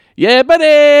Yeah,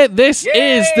 buddy! This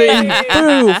Yay! is the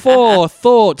Brew for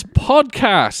Thought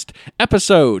podcast,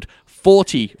 episode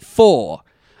 44.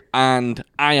 And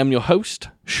I am your host,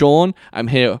 Sean. I'm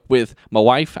here with my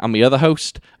wife and my other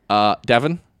host,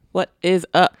 Devon. What is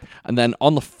up? And then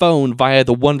on the phone, via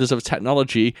the wonders of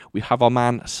technology, we have our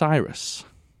man, Cyrus.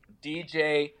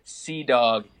 DJ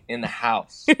C-Dog in the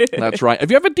house. That's right.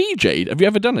 Have you ever DJ'd? Have you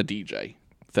ever done a DJ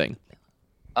thing?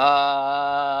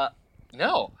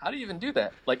 No. How do you even do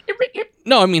that? Like,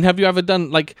 No, I mean, have you ever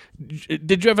done,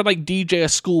 did you ever, DJ a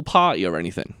school party or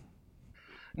anything?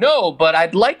 no, but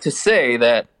I'd like to say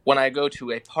that when I go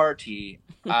to a party,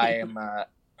 I am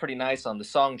pretty nice on the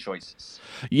song choices.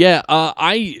 Yeah,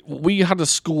 we had a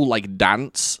school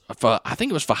dance for, I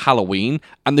think it was for Halloween,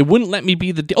 and they wouldn't let me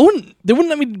be the they wouldn't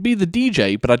let me be the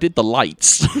DJ, but I did the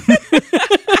lights.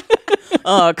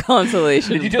 Oh,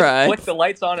 consolation Did you just prize. flick the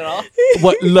lights on and off?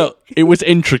 Well, look, it was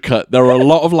intricate. There were a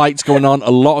lot of lights going on, a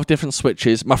lot of different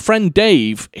switches. My friend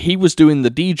Dave, he was doing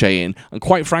the DJing, and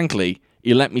quite frankly,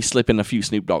 he let me slip in a few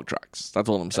Snoop Dogg tracks. That's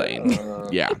all I'm saying.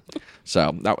 Yeah,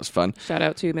 so that was fun. Shout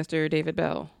out to Mr. David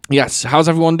Bell. Yes, how's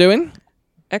everyone doing?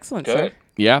 Excellent, Good. sir.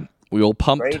 Yeah, we all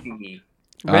pumped. Gravy.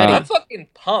 Ready. I'm fucking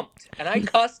pumped, and I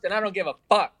cussed, and I don't give a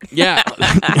fuck. Yeah.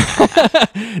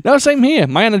 No, same here.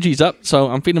 My energy's up, so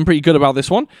I'm feeling pretty good about this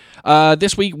one.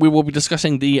 This week, we will be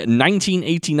discussing the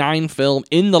 1989 film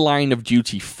In the Line of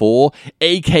Duty 4,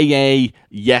 a.k.a.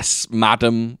 Yes,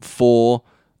 Madam 4,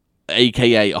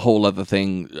 a.k.a. a whole other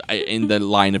thing in the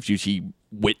Line of Duty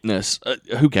Witness.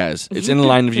 Who cares? It's In the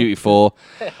Line of Duty 4.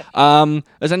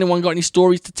 Has anyone got any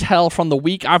stories to tell from the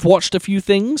week? I've watched a few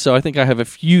things, so I think I have a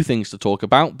few things to talk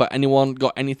about, but anyone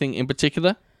got anything in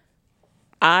particular?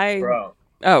 Bro.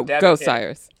 Oh, Devin go hit.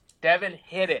 Cyrus. Devin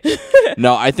hit it.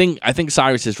 No, I think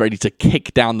Cyrus is ready to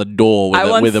kick down the door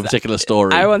with a particular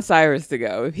story. I want Cyrus to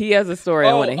go. If he has a story,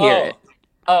 I want to hear it.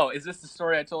 Oh, is this the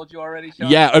story I told you already, Sean?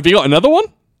 Yeah, have you got another one?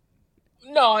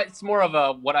 No, it's more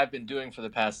of what I've been doing for the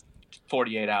past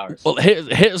 48 hours. Well,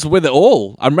 hit us with it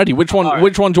all. I'm ready. Which one? All right.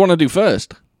 Which one do you want to do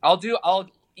first? I'll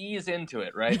ease into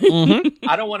it, right? Mm-hmm.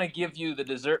 I don't want to give you the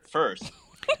dessert first.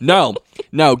 No.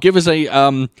 Give us a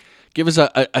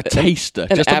taster,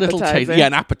 An just a little taste. appetizer? Yeah,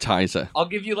 an appetizer. I'll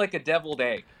give you like a deviled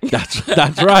egg. That's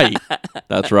right.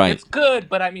 That's right. It's good,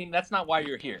 but I mean, that's not why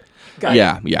you're here. Got it.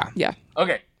 Yeah. Yeah.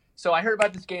 Okay, so I heard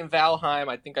about this game, Valheim.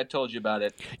 I think I told you about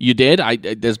it. You did.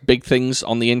 There's big things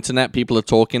on the internet. People are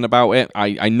talking about it.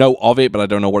 I know of it, but I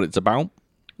don't know what it's about.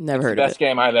 Never It's heard the of best it.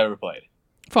 game I've ever played.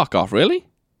 Fuck off, really?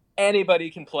 Anybody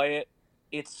can play it.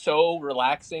 It's so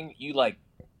relaxing. You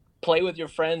play with your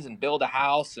friends and build a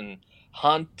house and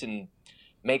hunt and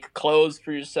make clothes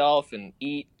for yourself and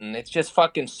eat, and it's just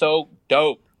fucking so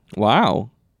dope.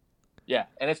 Wow. Yeah,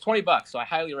 and it's $20, so I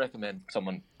highly recommend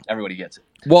everybody gets it.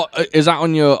 What is that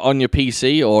on your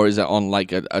PC, or is it on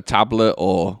a tablet,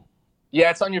 or? Yeah,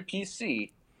 it's on your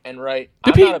PC, and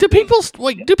Do people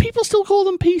still call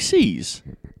them PCs?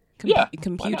 Yeah,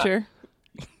 Computer.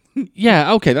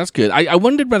 Yeah, okay, that's good. I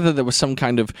wondered whether there was some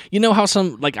kind of, you know how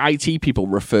some IT people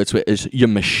refer to it as your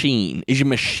machine. Is your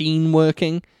machine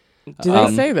working? Do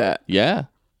they say that? Yeah.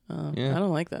 I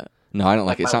don't like that. No, I don't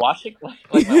like my it. washing,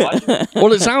 like my washing.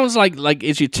 Well, it sounds like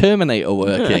is your Terminator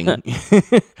working?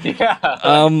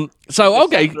 Yeah. So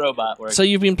okay. Sex robot works. So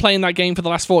you've been playing that game for the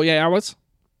last 48 hours?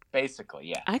 Basically,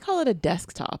 yeah. I call it a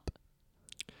desktop.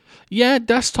 Yeah,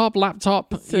 desktop,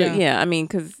 laptop. So, yeah, I mean,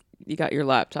 because you got your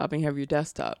laptop and you have your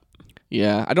desktop.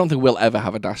 Yeah, I don't think we'll ever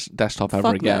have a desktop ever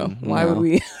Fuck again. no. Why No. would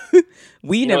we?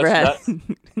 We know never had.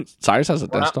 what's Cyrus has a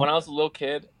When desktop. I was a little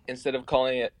kid, instead of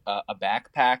calling it a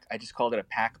backpack, I just called it a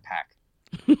pack.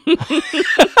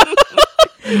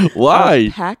 Why?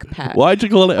 Pack. Why'd you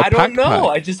call it a I don't know. pack?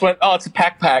 I just went, oh, it's a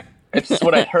pack. It's just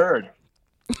what I heard.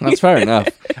 That's fair enough.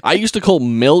 I used to call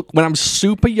milk, when I'm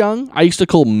super young, I used to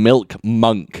call milk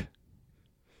monk.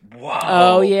 Wow.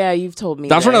 Oh yeah, you've told me.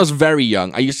 That's when I was very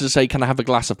young. I used to say, can I have a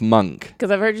glass of monk? Because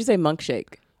I've heard you say monk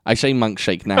shake. I say monk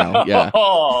shake now, yeah.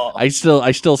 Oh. I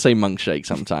still say monk shake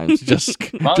sometimes. Just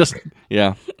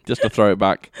to throw it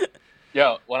back.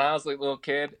 Yo, when I was a little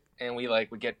kid and we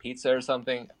would get pizza or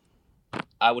something,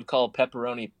 I would call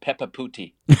pepperoni Peppa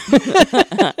Pooty.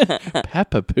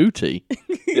 Peppa Pooty.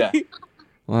 Yeah.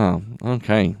 Wow.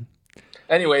 Okay.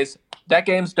 Anyways, that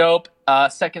game's dope.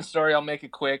 Second story, I'll make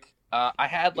it quick. I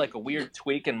had a weird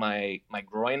tweak in my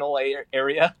groinal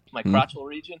area, my crotchal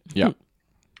region. Yeah.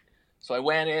 So I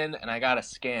went in and I got a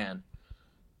scan.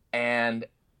 And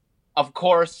of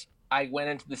course, I went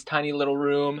into this tiny little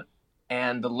room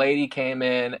and the lady came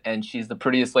in and she's the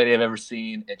prettiest lady I've ever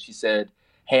seen. And she said,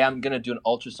 hey, I'm going to do an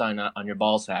ultrasound on your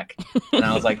ball sack. And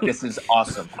I was like, this is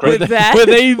awesome. Great. Was that- Were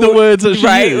they the words that she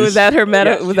Right? used? Was that her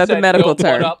Yeah, was she that the said, medical "Yo,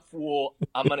 term? What up, fool?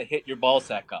 I'm going to hit your ball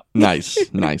sack up." Nice,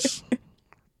 nice.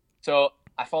 So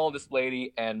I follow this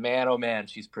lady, and man, oh man,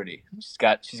 she's pretty. She's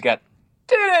got,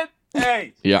 did it,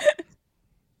 hey. Yeah.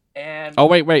 And Oh,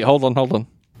 wait, hold on. I'm gonna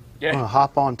yeah,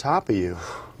 hop on top of you.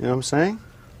 You know what I'm saying?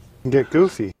 And get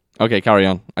goofy. Okay, carry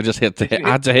on. I just had to hit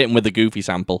him with the goofy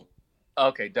sample.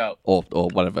 okay, dope. Or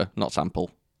whatever, not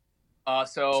sample.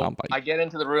 So Soundbite. I get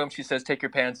into the room. She says, "Take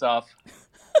your pants off."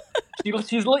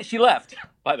 She left.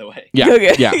 By the way, Yeah,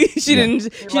 Okay. yeah. she yeah.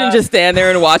 didn't just stand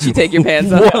there and watch you take your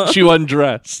pants off. Watch you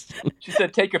undress. she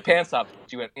said, "Take your pants off."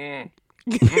 She went,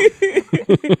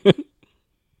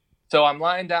 So I'm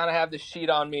lying down. I have the sheet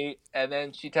on me, and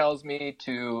then she tells me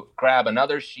to grab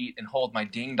another sheet and hold my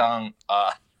ding dong,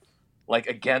 like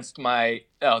against my.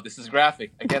 Oh, this is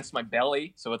graphic, against my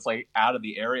belly, so it's like out of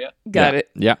the area. Got it.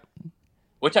 Yeah.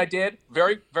 Which I did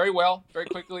very, very well, very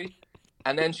quickly.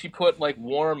 And then she put like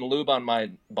warm lube on my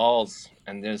balls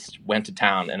and just went to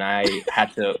town. And I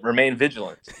had to remain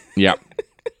vigilant. Yeah.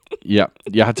 Yeah.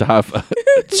 You had to have a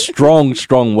strong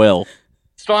will.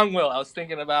 Strong will. I was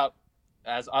thinking about,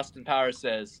 as Austin Powers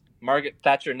says, Margaret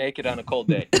Thatcher naked on a cold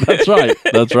day. That's right.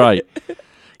 That's right.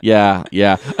 Yeah,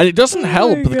 yeah. And it doesn't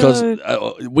help my because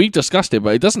God. we've discussed it,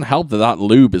 but it doesn't help that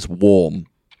lube is warm.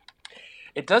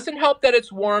 It doesn't help that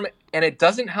it's warm, and it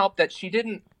doesn't help that she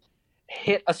didn't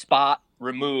hit a spot,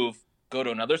 remove, go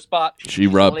to another spot. She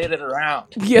rubbed. Slid it around.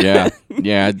 Yeah.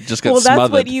 Yeah. It just gets Well, that's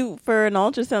smothered. what you for an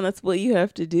ultrasound. That's what you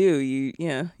have to do.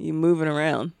 You move it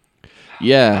around. I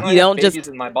Yeah. don't You have don't just- babies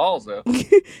in my balls though.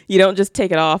 You don't just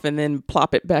take it off and then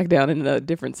plop it back down in a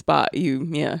different spot.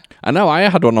 I know. I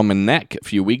had one on my neck a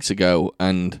few weeks ago,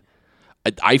 and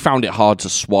I found it hard to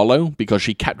swallow because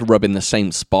she kept rubbing the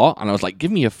same spot, and I was like,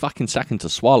 give me a fucking second to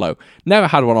swallow. Never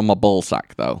had one on my ball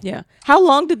sack, though. Yeah. How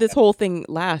long did this whole thing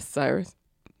last, Cyrus?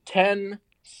 10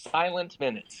 silent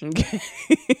minutes.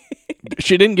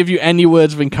 She didn't give you any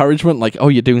words of encouragement, like, oh,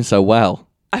 you're doing so well.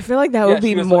 I feel like that Yeah, would be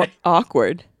she was more like-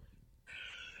 awkward.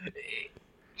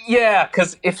 Yeah,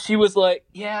 because if she was like,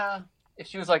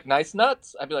 nice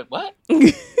nuts, I'd be like, what?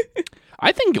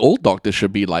 I think all doctors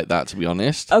should be like that, to be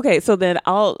honest. Okay, so then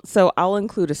I'll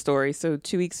include a story. So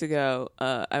 2 weeks ago,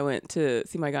 I went to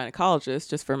see my gynecologist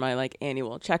just for my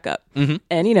annual checkup,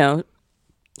 and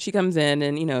she comes in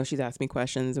and she's asked me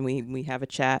questions and we have a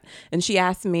chat, and she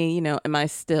asked me am I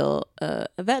still a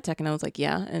vet tech, and I was like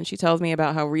yeah, and she tells me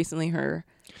about how recently her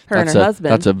and her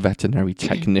husband. That's a veterinary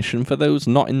technician for those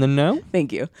not in the know.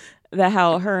 Thank you. That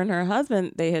how her and her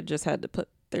husband, they had just had to put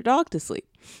their dog to sleep.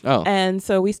 Oh, And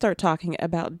so we start talking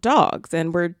about dogs,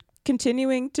 and we're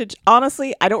continuing to,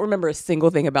 honestly, I don't remember a single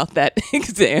thing about that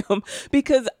exam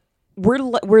because we're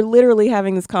literally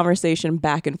having this conversation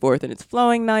back and forth, and it's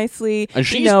flowing nicely. and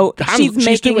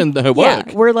she's doing her work.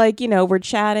 Yeah, we're we're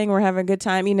chatting, we're having a good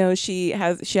time. She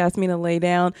asked me to lay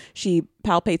down. She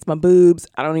palpates my boobs.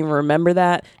 I don't even remember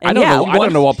that. And I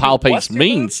don't know what she palpates wants to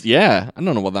means. Yeah, I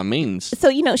don't know what that means. So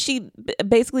she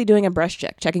basically doing a breast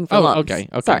check, checking for Oh, lumps. okay.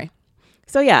 Sorry.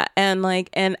 So yeah,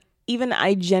 and even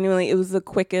I genuinely, it was the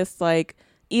quickest.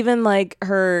 Even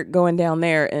her going down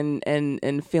there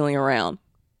and feeling around.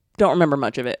 Don't remember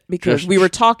much of it because Just we were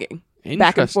talking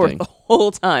back and forth Interesting. the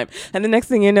whole time. And the next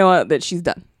thing you know, that she's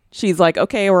done. She's like,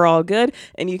 okay, we're all good,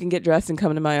 and you can get dressed and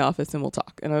come to my office and we'll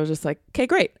talk. And I was just like, okay,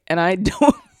 great. And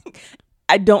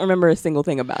I don't remember a single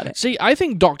thing about it. See, I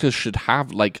think doctors should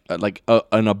have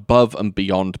an above and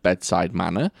beyond bedside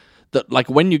manner. That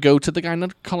when you go to the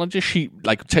gynecologist, she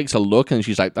takes a look and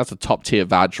she's like, "That's a top tier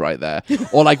vag right there."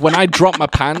 Or when I drop my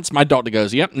pants, my doctor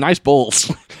goes, "Yep, nice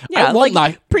balls." Yeah, I want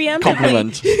that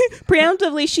compliment.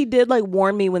 Preemptively, she did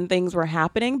warn me when things were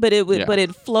happening, but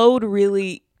it flowed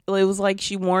really. It was like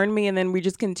she warned me, and then we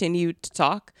just continued to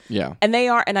talk. Yeah, And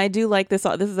I do like this.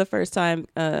 This is the first time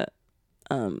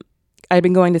I've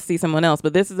been going to see someone else,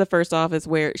 but this is the first office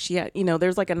where she had,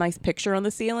 there's a nice picture on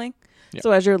the ceiling. Yeah.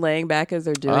 So as you're laying back, as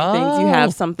they're doing things, you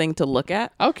have something to look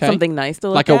at. Okay. Something nice to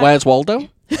look like at. a Where's Waldo?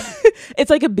 It's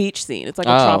like a beach scene. It's like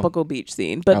a Oh. tropical beach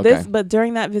scene. But Okay. but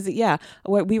during that visit,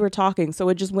 we were talking, so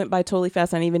it just went by totally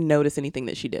fast. I didn't even notice anything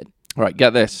that she did. All right,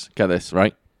 get this,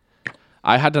 right?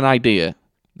 I had an idea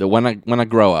that when I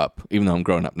grow up, even though I'm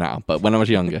growing up now, but when I was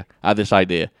younger, I had this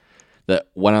idea that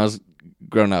when I was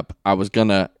growing up, I was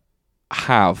gonna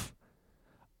have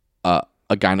a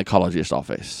gynecologist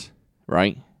office,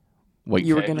 right? Wait,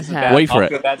 You were Okay, gonna this is have- bad. Wait for Off it.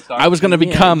 to a bad start. I was going to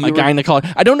become a you were-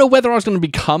 gynecologist. I don't know whether I was going to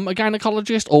become a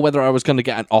gynecologist or whether I was going to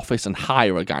get an office and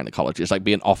hire a gynecologist,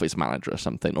 be an office manager or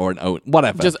something, or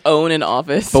whatever. Just own an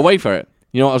office. But wait for it.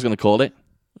 You know what I was going to call it?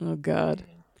 Oh God.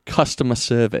 customer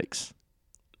cervix.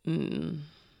 You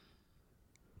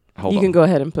Hold on. can go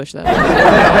ahead and push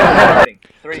that.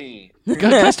 3.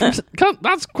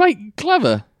 That's quite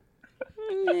clever.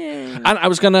 And I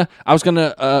was gonna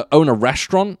own a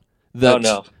restaurant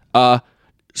that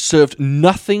served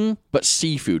nothing but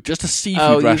seafood, just a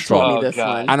seafood You restaurant. told me this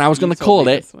God. one. And I was You gonna told call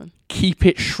me it this one. Keep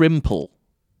It Shrimple.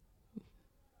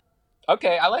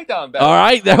 Okay, I like that one better. All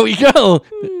right, there we go.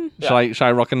 Yeah. Shall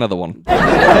I rock another one?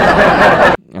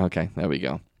 Okay, there we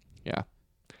go. Yeah.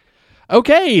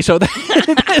 Okay, so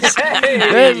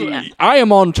Hey! I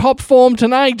am on top form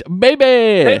tonight, baby.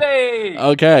 Hey!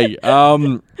 Okay.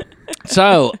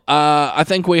 So I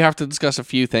think we have to discuss a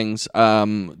few things.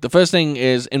 The first thing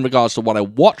is in regards to what I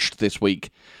watched this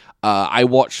week. I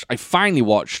finally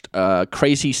watched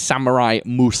Crazy Samurai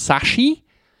Musashi,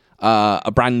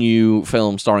 a brand new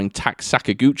film starring Tak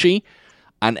Sakaguchi.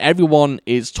 And everyone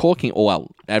is talking,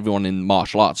 everyone in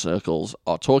martial arts circles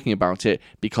are talking about it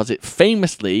because it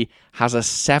famously has a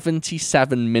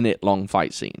 77-minute long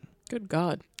fight scene. Good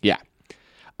God. Yeah.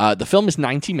 The film is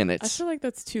 90 I minutes. feel like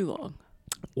that's too long.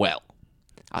 Well,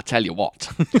 I'll tell you what.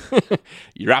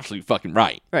 You're absolutely fucking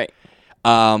right. Right.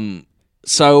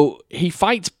 So he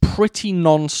fights pretty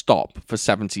non-stop for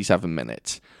 77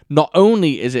 minutes. Not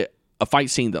only is it a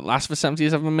fight scene that lasts for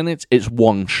 77 minutes, it's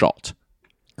one shot.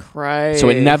 Christ. So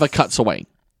it never cuts away.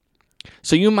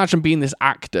 So you imagine being this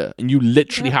actor and you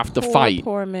literally have to fight.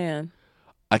 Poor man.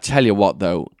 I tell you what,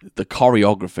 though, the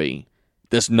choreography,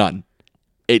 there's none.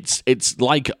 It's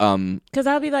like Because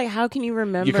I'll be like, how can you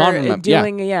remember, can't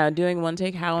remember, doing one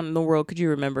take? How in the world could you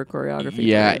remember choreography?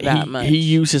 yeah, that much? he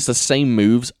uses the same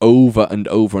moves over and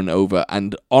over and over.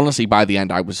 And honestly, by the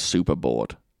end, I was super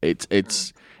bored.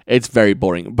 It's very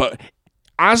boring. But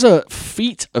as a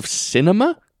feat of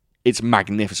cinema, it's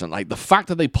magnificent. Like the fact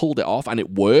that they pulled it off and it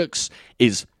works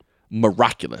is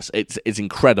miraculous. It's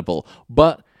incredible.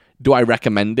 But do I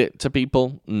recommend it to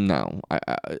people? No. I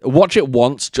watch it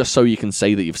once just so you can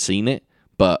say that you've seen it.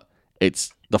 But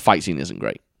the fight scene isn't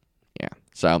great. Yeah.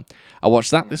 So I watched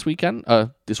that this weekend.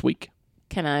 This week.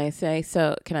 Can I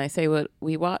say what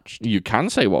we watched? You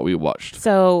can say what we watched.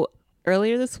 So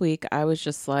earlier this week, I was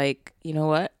just like, you know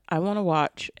what? I want to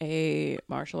watch a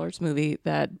martial arts movie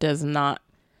that does not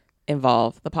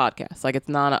involve the podcast. Like it's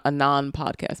not a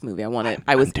non-podcast movie.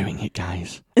 I'm doing it,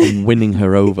 guys. I'm winning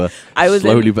her over.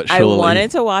 Slowly but surely. I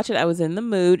wanted to watch it. I was in the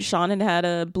mood. Sean had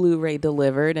a Blu-ray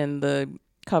delivered and the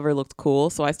cover looked cool.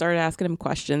 So I started asking him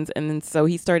questions. And then so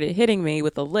he started hitting me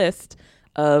with a list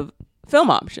of film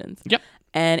options. Yep.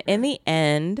 And in the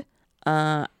end,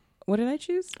 what did I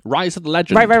choose? Rise of the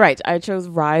Legend. Right. I chose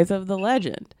Rise of the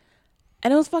Legend.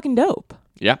 And it was fucking dope.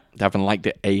 Yeah, Devin liked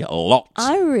it a lot.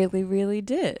 I really, really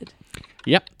did.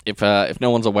 Yep. If no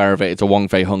one's aware of it, it's a Wong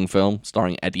Fei-hung film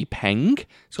starring Eddie Peng.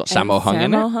 It's got Sammo Hung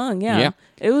in it. Sammo Hung, yeah.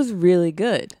 It was really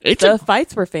good. It's the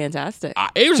fights were fantastic.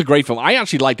 It was a great film. I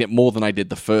actually liked it more than I did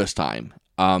the first time.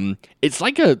 It's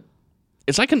like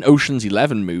an Ocean's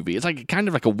 11 movie. It's like kind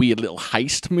of like a weird little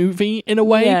heist movie in a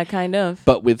way. Yeah, kind of.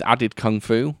 But with added kung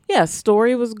fu. Yeah,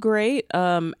 story was great.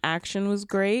 Action was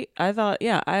great. I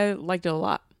liked it a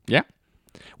lot. Yeah.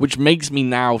 Which makes me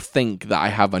now think that I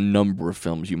have a number of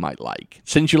films you might like.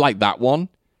 Since you like that one,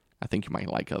 I think you might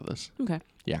like others. Okay.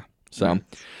 Yeah. So.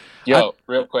 Yo,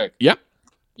 real quick. Yeah.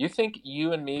 You think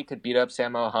you and me could beat up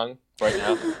Sammo Hung right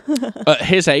now? At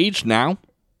his age now?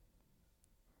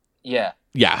 Yeah.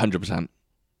 Yeah, 100%.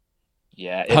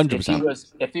 Yeah.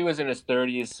 100%. If he was in his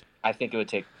 30s, I think it would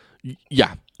take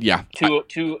Yeah.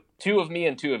 two of me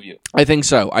and two of you. I think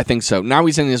so. Now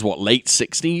he's in his late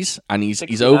 60s and he's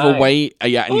 69. overweight.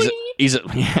 Yeah, and he's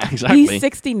yeah, exactly. He's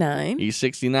 69. He's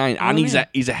 69 and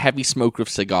he's a heavy smoker of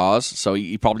cigars, so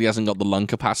he probably hasn't got the lung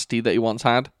capacity that he once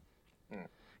had.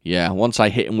 Yeah, once I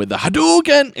hit him with the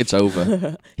Hadouken, it's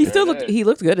over. He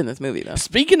looked good in this movie though.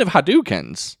 Speaking of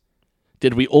Hadoukens,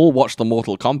 did we all watch the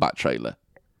Mortal Kombat trailer?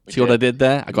 See what I did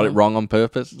there? I got it wrong on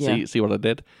purpose. Yeah. See what I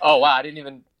did? Oh wow, I didn't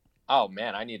even. Oh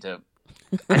man, I need to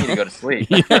go to sleep.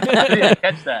 I need to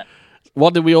catch that.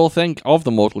 What did we all think of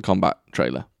the Mortal Kombat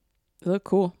trailer? It looked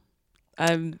cool.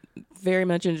 I'm very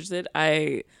much interested.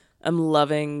 I am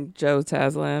loving Joe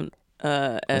Taslim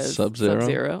as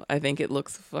Sub-Zero. I think it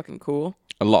looks fucking cool.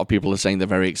 A lot of people are saying they're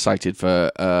very excited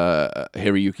for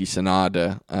Hiroyuki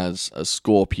Sanada as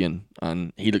Scorpion,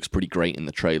 and he looks pretty great in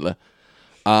the trailer.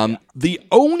 The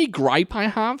only gripe I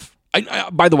have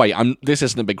By the way, this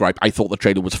isn't a big gripe. I thought the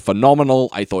trailer was phenomenal.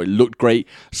 I thought it looked great.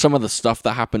 Some of the stuff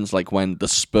that happens, like when the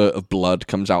spurt of blood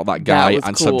comes out that guy and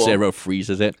cool. Sub-Zero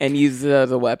freezes it. And uses it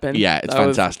as a weapon. Yeah, it's That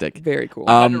was fantastic. very cool.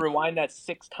 I had to rewind that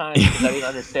 6 times because I didn't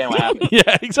understand what happened.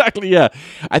 Yeah, exactly, yeah.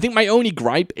 I think my only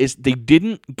gripe is they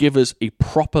didn't give us a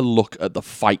proper look at the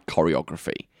fight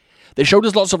choreography. They showed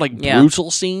us lots of brutal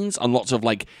scenes and lots of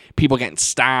people getting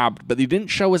stabbed, but they didn't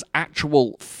show us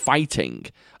actual fighting.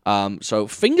 So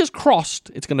fingers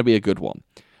crossed, it's going to be a good one.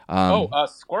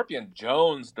 Scorpion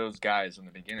Jones, those guys in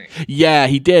the beginning. Yeah,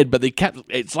 he did, but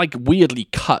it's weirdly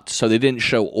cut, so they didn't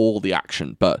show all the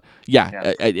action. But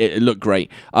yeah. It looked great.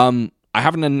 I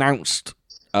haven't announced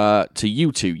to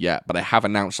you two yet, but I have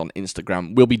announced on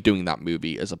Instagram we'll be doing that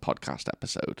movie as a podcast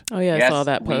episode. Oh yeah, I saw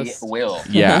that post. We will.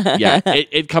 Yeah.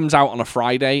 It comes out on a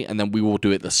Friday, and then we will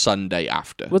do it the Sunday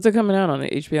after. What's it coming out on?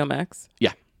 HBO Max?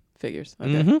 Yeah. Figures.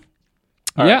 Okay. Mm-hmm.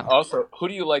 All yeah. Right. Also, who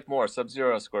do you like more,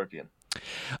 Sub-Zero or Scorpion?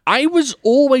 I was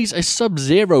always a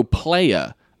Sub-Zero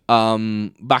player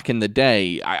back in the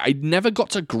day. I never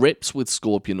got to grips with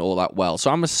Scorpion all that well,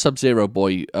 so I'm a Sub-Zero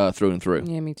boy through and through.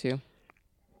 Yeah, me too.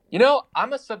 You know,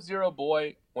 I'm a Sub-Zero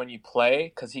boy when you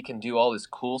play because he can do all this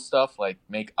cool stuff, like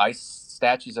make ice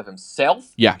statues of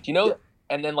himself. Yeah. Do you know?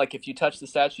 And then, if you touch the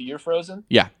statue, you're frozen.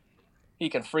 Yeah. He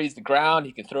can freeze the ground.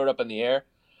 He can throw it up in the air.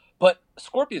 But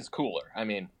Scorpion's cooler. I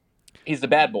mean, he's the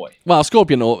bad boy. Well,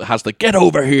 Scorpion has the get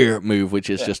over here move, which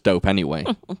is just dope anyway.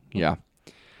 Yeah.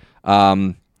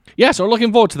 So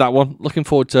looking forward to that one. Looking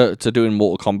forward to doing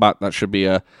Mortal Kombat. That should be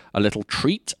a little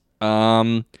treat.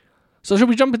 So should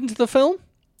we jump into the film?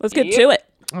 Let's get to it.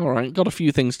 All right, got a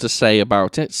few things to say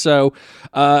about it. So,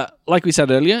 like we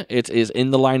said earlier, it is in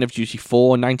the Line of Duty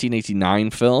 4, 1989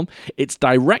 film. It's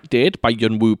directed by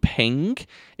Yuen Woo-ping.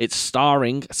 It's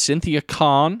starring Cynthia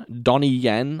Khan, Donnie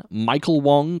Yen, Michael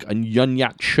Wong, and Yun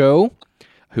Yat Cho,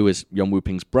 who is Yuen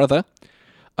Woo-ping's brother.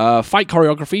 Fight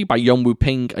choreography by Yuen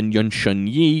Woo-ping and Yun Shun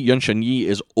Yi. Yun Shun Yi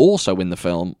is also in the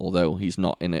film, although he's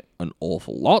not in it an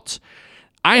awful lot.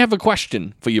 I have a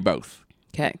question for you both.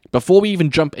 Okay. Before we even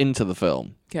jump into the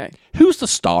film. Okay. Who's the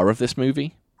star of this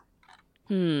movie?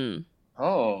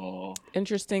 Oh.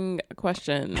 Interesting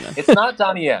question. It's not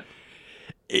Donnie Yen.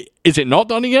 Is it not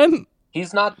Donnie Yen?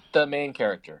 He's not the main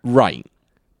character. Right.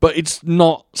 But it's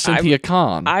not Cynthia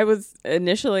Khan. I was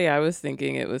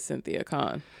thinking it was Cynthia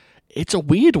Khan. It's a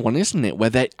weird one, isn't it? Where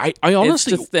I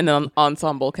honestly... It's just an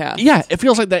ensemble cast. Yeah, it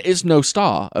feels like there is no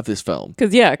star of this film.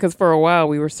 Because for a while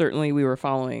we were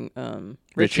following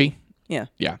Richie. Yeah.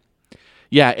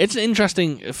 Yeah, it's an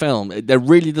interesting film. There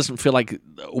really doesn't feel like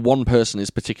one person is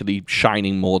particularly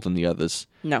shining more than the others.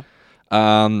 No.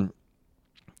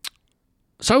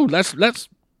 So let's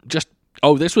just...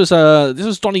 Oh, this was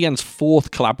Donnie Yen's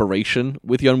 4th collaboration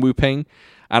with Yuen Woo-ping,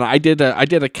 and I did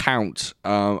a count,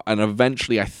 and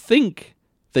eventually I think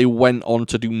they went on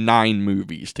to do 9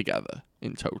 movies together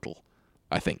in total.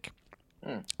 I think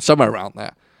somewhere around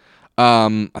there.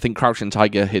 I think Crouching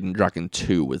Tiger, Hidden Dragon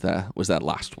 2 was their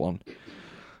last one.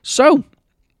 So,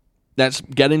 let's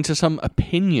get into some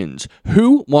opinions.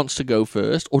 Who wants to go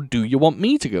first, or do you want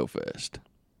me to go first?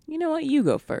 You know what? You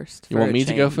go first. You want me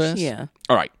to go first? Yeah.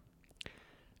 All right.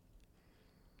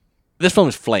 This film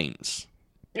is flames,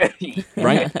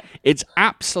 right? It's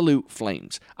absolute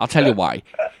flames. I'll tell you why.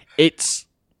 It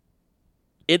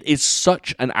is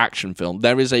such an action film.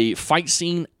 There is a fight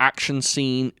scene, action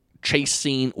scene, chase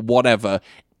scene, whatever,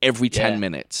 every 10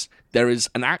 minutes. There is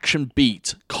an action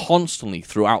beat constantly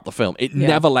throughout the film. It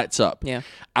never lets up. Yeah.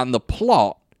 And the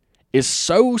plot is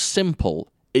so simple,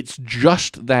 it's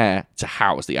just there to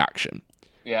house the action.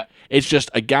 Yeah. It's just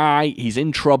a guy, he's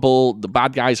in trouble, the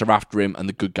bad guys are after him, and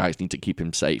the good guys need to keep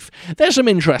him safe. There's some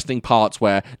interesting parts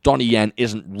where Donnie Yen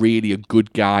isn't really a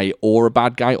good guy or a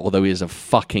bad guy, although he is a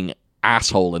fucking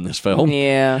asshole in this film.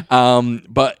 Yeah.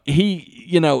 But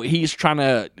he's trying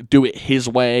to do it his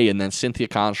way, and then Cynthia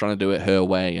Khan's trying to do it her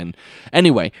way. And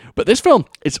anyway, but this film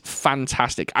is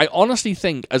fantastic. I honestly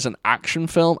think as an action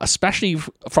film, especially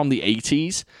from the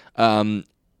 80s,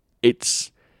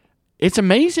 it's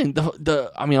amazing.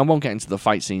 I mean, I won't get into the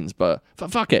fight scenes, but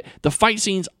fuck it. The fight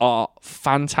scenes are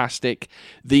fantastic.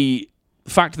 The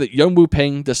fact that Yuen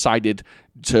Woo-ping decided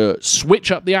to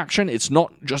switch up the action, it's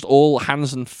not just all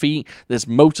hands and feet. There's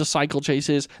motorcycle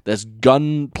chases. There's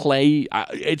gun play.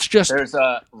 It's just... There's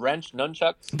wrench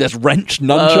nunchucks. There's wrench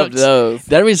nunchucks.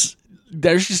 Those.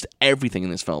 There's just everything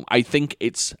in this film. I think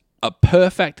it's a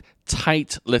perfect,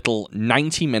 tight little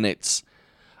 90 minutes,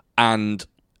 and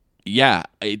yeah,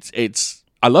 it's.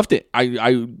 I loved it.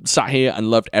 I sat here and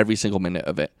loved every single minute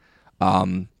of it.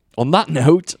 On that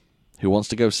note, who wants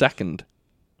to go second?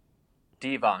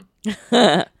 Devon.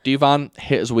 Devon,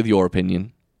 hit us with your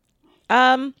opinion.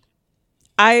 I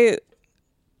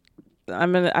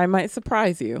might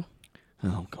surprise you.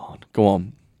 Oh, God. Go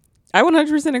on. I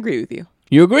 100% agree with you.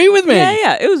 You agree with me?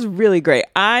 Yeah. It was really great.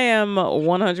 I am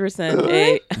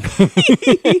 100%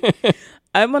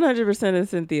 I'm 100% a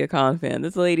Cynthia Kahn fan.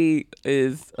 This lady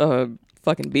is a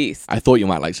fucking beast. I thought you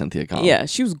might like Cynthia Kahn. Yeah,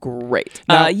 she was great.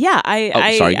 Now- I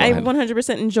sorry, go ahead.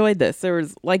 100% enjoyed this. There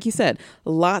was, like you said,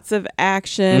 lots of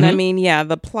action. I mean, yeah,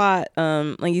 the plot,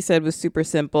 like you said, was super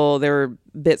simple. There were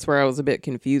bits where I was a bit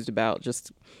confused about.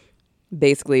 Just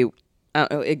basically, I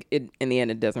don't know, in the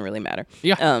end, it doesn't really matter.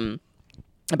 Yeah.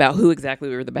 About who exactly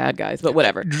were the bad guys, but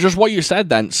whatever. Just what you said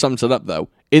then sums it up, though.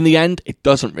 In the end, it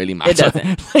doesn't really matter. It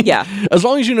doesn't. Yeah. As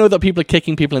long as you know that people are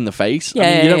kicking people in the face, you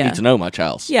don't need to know much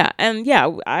else. Yeah, and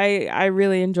I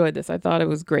really enjoyed this. I thought it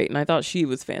was great, and I thought she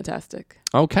was fantastic.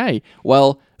 Okay.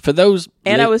 Well, for those...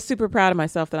 And I was super proud of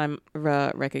myself that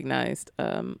I recognized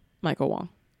Michael Wong.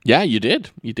 Yeah, you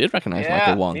did. You did recognize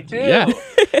Michael Wong. Me too. Yeah.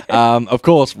 Of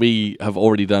course, we have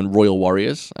already done Royal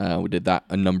Warriors. We did that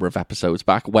a number of episodes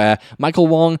back, where Michael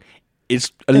Wong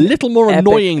is a little more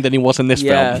annoying than he was in this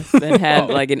film. Yes, and had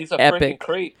like an He's a epic... freaking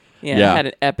creep. Yeah, had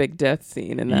an epic death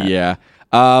scene in that. Yeah.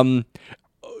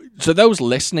 So those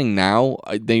listening now,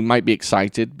 they might be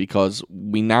excited because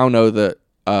we now know that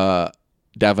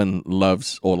Devon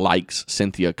loves or likes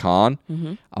Cynthia Kahn.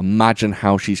 Imagine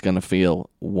how she's going to feel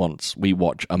once we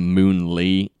watch a Moon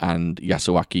Lee and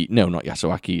Yukari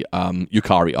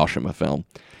Oshima film.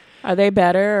 Are they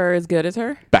better or as good as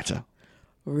her? Better.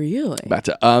 Really?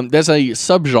 Better. There's a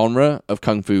subgenre of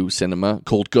Kung Fu cinema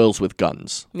called Girls with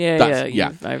Guns. Yeah.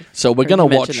 So we're going to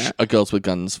watch that. a Girls with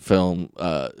Guns film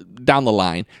down the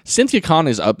line. Cynthia Kahn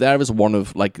is up there as one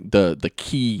of like the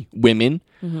key women.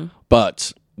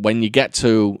 But when you get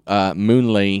to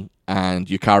Moon Lee and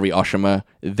Yukari Oshima,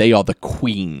 they are the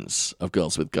queens of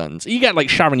Girls with Guns. You get like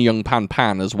Sharon Young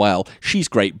Pan as well. She's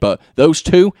great, but those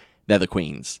two, they're the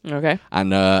queens. Okay.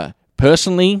 And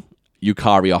personally,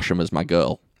 Yukari Oshima's my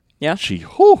girl. Yeah. She's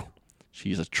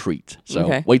a treat.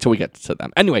 So wait till we get to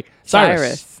them. Anyway,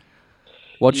 Cyrus.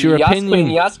 What's your opinion?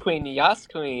 Yes,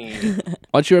 queen.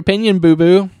 What's your opinion, Boo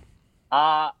Boo?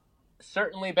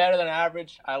 Certainly better than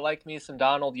average. I like me some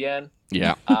Donald Yen.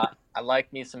 Yeah. I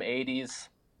like me some 80s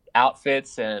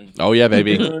outfits and... Oh, yeah,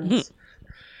 baby. tunes.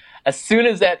 As soon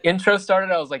as that intro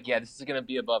started, I was like, yeah, this is going to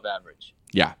be above average.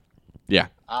 Yeah.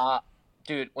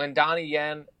 Dude, when Donnie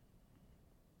Yen...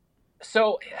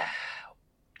 So,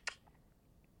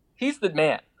 he's the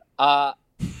man.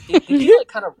 Did he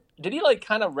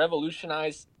kind of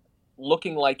revolutionize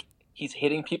looking like he's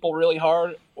hitting people really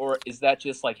hard, or is that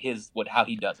just like how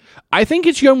he does it? I think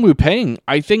it's Yuen Woo-ping.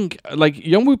 I think like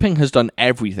Yuen Woo-ping has done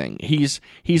everything. He's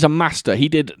a master. He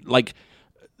did like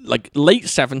late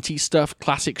 70s stuff,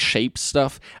 classic shape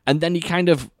stuff, and then he kind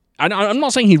of... I'm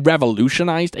not saying he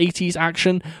revolutionized 80s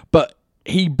action, but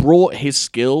he brought his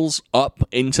skills up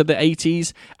into the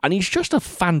 80s, and he's just a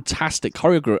fantastic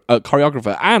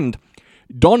choreographer. And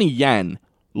Donnie Yen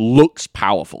looks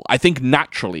powerful. I think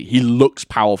naturally he looks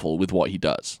powerful with what he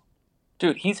does.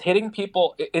 Dude, he's hitting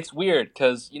people. It's weird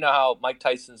because you know how Mike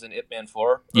Tyson's in Ip Man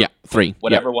 4? Yeah, 3.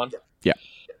 Whatever one. Yeah.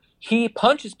 He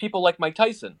punches people like Mike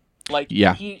Tyson. Like,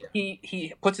 yeah.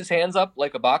 He puts his hands up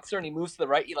like a boxer and he moves to the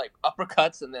right. He like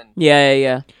uppercuts and then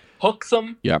hooks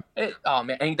them. Yeah. Oh,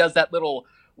 man. And he does that little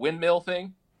windmill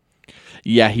thing.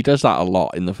 Yeah, he does that a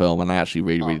lot in the film, and I actually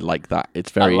really like that.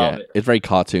 It's very it's very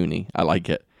cartoony. I like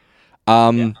it.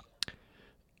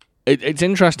 It's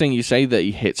interesting you say that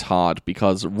he hits hard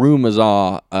because rumors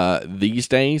are these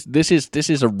days, this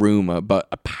is a rumor, but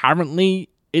apparently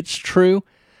it's true,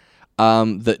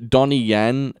 that Donnie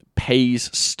Yen pays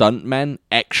stuntmen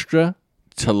extra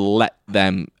to let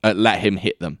him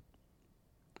hit them.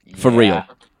 For real.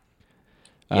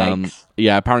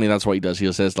 Yeah, apparently that's what he does.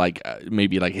 He says like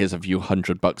maybe like here's a few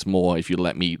 $100 more if you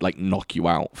let me like knock you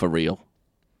out for real.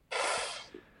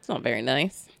 It's not very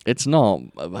nice. It's not.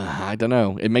 I don't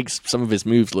know. It makes some of his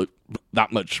moves look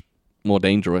that much more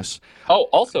dangerous. Oh,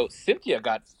 also, Cynthia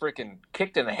got freaking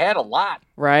kicked in the head a lot.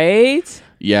 Right?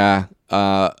 Yeah.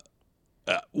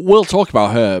 We'll talk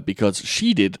about her because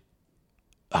she did...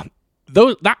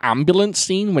 that ambulance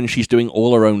scene when she's doing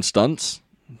all her own stunts...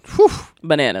 Whew,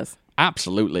 bananas.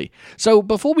 Absolutely. So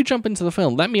before we jump into the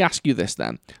film, let me ask you this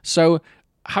then. So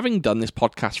having done this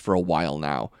podcast for a while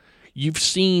now, you've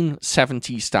seen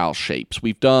 70s style shapes.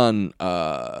 We've done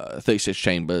 36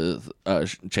 Chambers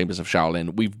of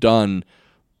Shaolin. We've done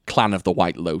Clan of the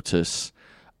White Lotus.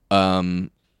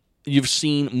 You've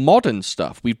seen modern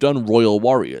stuff. We've done Royal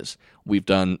Warriors. We've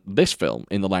done this film,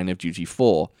 In the Line of Duty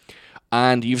 4.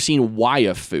 and you've seen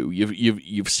Wire Fu,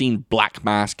 you've seen Black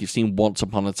Mask, you've seen Once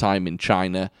Upon a Time in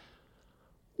China.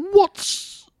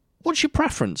 What's your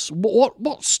preference?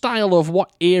 What style of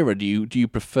what era do you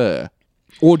prefer?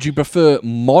 Or do you prefer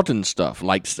modern stuff,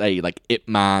 like, say, like Ip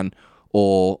Man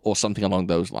or something along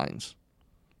those lines?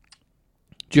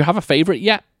 Do you have a favorite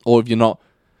yet? Or have you not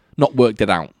worked it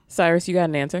out? Cyrus, you got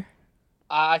an answer?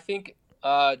 I think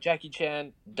Jackie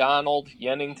Chan, Donald,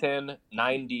 Yennington,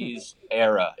 90s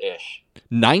era-ish.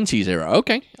 90s era,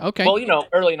 okay. Well,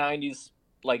 early 90s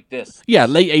like this. Yeah,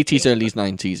 late 80s, early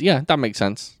 90s. Yeah, that makes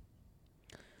sense.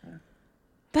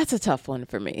 That's a tough one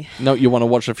for me. No, you want to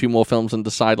watch a few more films and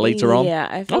decide later on? Yeah,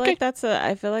 I feel like that's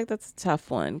a tough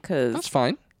one because that's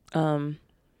fine. And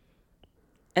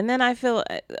then I feel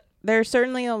there's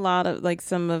certainly a lot of like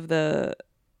some of the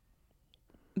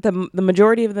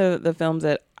majority of the films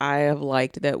that I have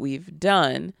liked that we've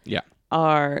done. Yeah,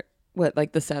 are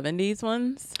like the 70s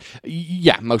ones.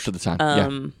 Yeah, most of the time.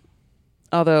 Yeah.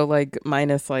 Although like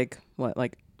minus like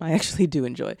I actually do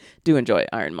enjoy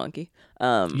Iron Monkey.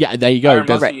 Yeah, there you go. Iron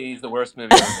Monkey is the worst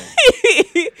movie ever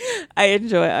made. I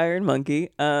enjoy Iron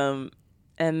Monkey. But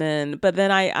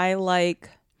then I like.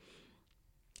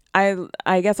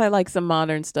 I guess I like some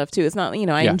modern stuff too. It's not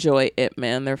I enjoy Ip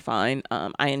Man. They're fine.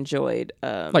 I enjoyed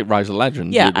like Rise of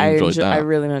Legend. Yeah, I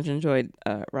really much enjoyed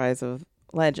Rise of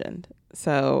Legend.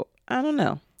 So I don't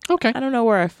know. Okay. I don't know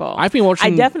where I fall. I've been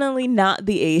watching. I definitely not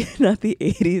the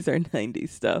 80s or 90s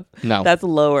stuff. No, that's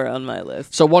lower on my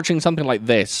list. So watching something like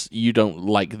this, you don't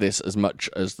like this as much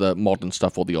as the modern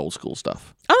stuff or the old school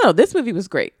stuff. Oh no, this movie was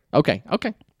great. Okay.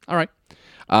 All right.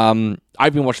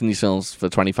 I've been watching these films for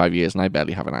 25 years and I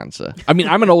barely have an answer. I mean,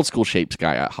 I'm an old school Shapes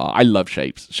guy at heart. I love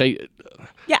Shapes.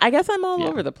 Yeah, I guess I'm all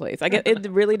over the place.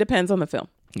 It really depends on the film.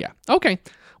 Yeah. Okay.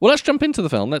 Well, let's jump into the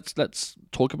film. Let's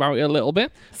talk about it a little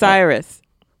bit. Cyrus,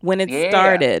 when it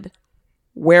started,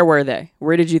 where were they?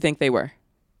 Where did you think they were?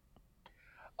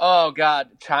 Oh God,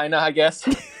 China, I guess.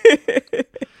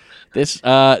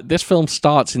 This film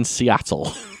starts in Seattle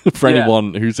for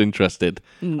anyone who's interested.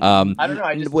 I don't know.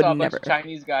 I just saw a bunch of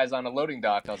Chinese guys on a loading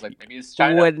dock. I was like, maybe it's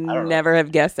China. Would never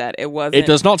have guessed that. It wasn't. It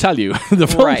does not tell you. The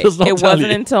film does not tell you. It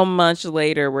wasn't until much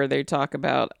later where they talk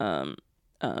about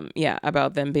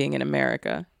about them being in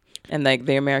America, and like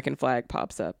the American flag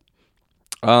pops up.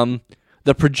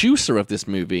 The producer of this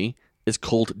movie is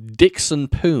called Dixon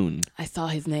Poon. I saw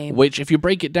his name. Which, if you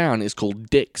break it down, is called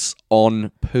Dix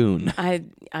on Poon.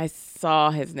 I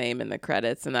saw his name in the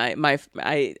credits, and I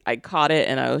caught it,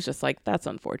 and I was just like, that's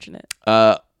unfortunate.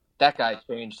 That guy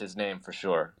changed his name for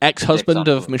sure. Ex-husband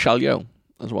of Michelle Yeoh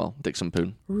as well, Dixon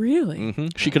Poon. Really? Mm-hmm.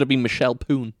 She could have been Michelle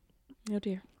Poon. Oh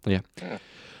dear. Yeah.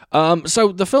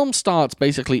 So the film starts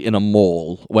basically in a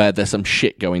mall where there's some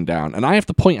shit going down. And I have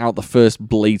to point out the first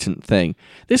blatant thing.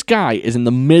 This guy is in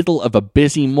the middle of a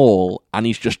busy mall and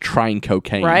he's just trying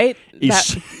cocaine. Right?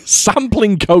 He's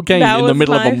sampling cocaine in the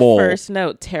middle of a mall. That was my first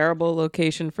note. Terrible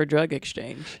location for drug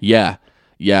exchange. Yeah.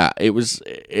 Yeah, it's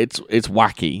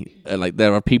wacky. Like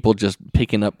there are people just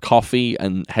picking up coffee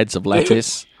and heads of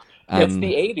lettuce. It's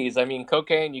the 80s. I mean,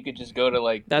 cocaine, you could just go to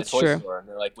like the toy store and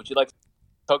they're like, would you like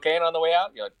cocaine on the way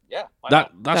out? You're like, yeah.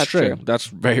 That's true. That's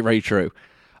very, very true.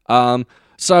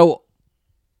 So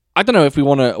I don't know if we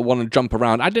want to jump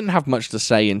around. I didn't have much to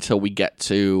say until we get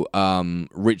to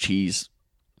Richie's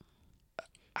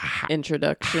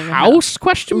introduction. House?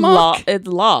 Question mark. It's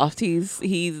loft.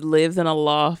 He lives in a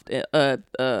loft.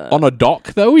 On a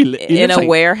dock though. He in a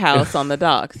warehouse on the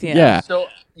docks. Yeah. Yeah. So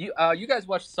you guys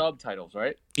watch subtitles,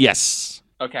 right? Yes.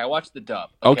 Okay, I watched the dub.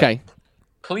 Okay.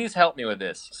 Please help me with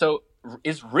this. So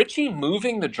is Richie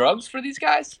moving the drugs for these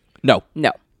guys? No.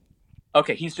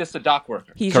 Okay, he's just a dock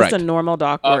worker. He's Correct. just a normal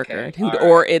dock worker,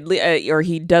 or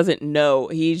he doesn't know.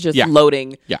 He's just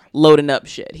loading up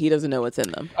shit. He doesn't know what's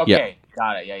in them. Okay,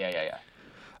 got it.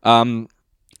 Yeah.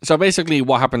 So basically,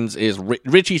 what happens is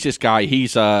Richie's this guy.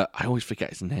 He's I always forget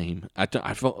his name. I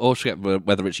always forget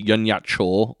whether it's Yun Yat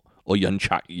Cho or Yun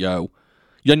Chat Yo.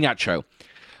 Yun Yat Cho.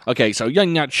 Okay, so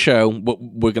Yun Yat Cho,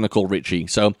 we're going to call Richie.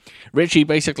 So Richie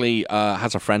basically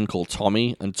has a friend called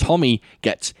Tommy, and Tommy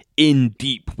gets in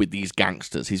deep with these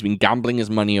gangsters. He's been gambling his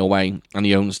money away, and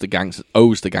he owes the gangsters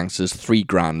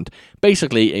 $3,000.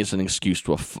 Basically, it's an excuse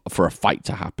for a fight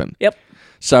to happen. Yep.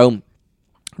 So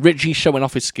Richie's showing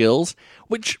off his skills,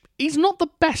 which he's not the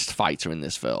best fighter in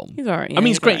this film. He's all right. Yeah, I mean,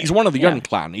 he's great. Right. He's one of the Young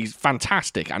Clan. He's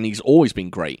fantastic, and he's always been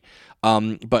great.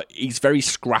 But he's very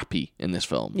scrappy in this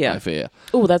film, I fear.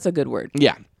 Oh, that's a good word.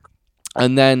 Yeah.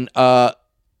 And then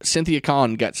Cynthia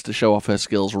Khan gets to show off her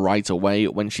skills right away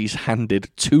when she's handed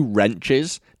 2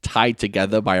 wrenches tied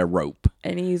together by a rope.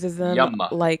 And he uses them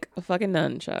Yumma. like a fucking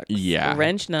nunchucks. Yeah.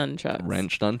 Wrench nunchucks.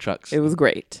 Wrench nunchucks. It was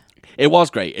great. It was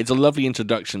great. It's a lovely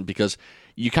introduction because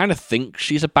you kind of think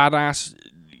she's a badass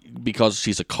because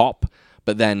she's a cop,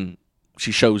 but then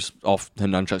she shows off her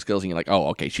nunchuck skills and you're like, oh,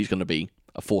 okay, she's going to be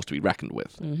a force to be reckoned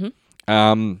with.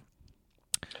 Mm-hmm.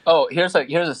 Oh, here's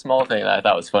a small thing that I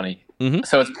thought was funny. Mm-hmm.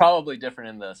 So it's probably different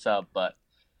in the sub, but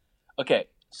okay.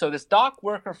 So this dock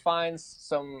worker finds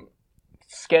some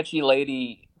sketchy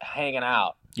lady hanging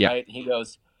out, Yeah. right? He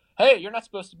goes, "Hey, you're not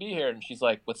supposed to be here," and she's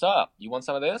like, "What's up? You want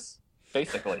some of this?"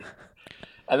 Basically,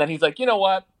 and then he's like, "You know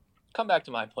what? Come back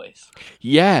to my place."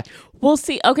 Yeah. We'll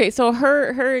see. Okay, so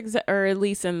her or at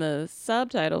least in the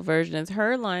subtitle versions,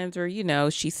 her lines were,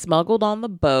 she smuggled on the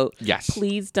boat. Yes.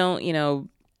 Please don't,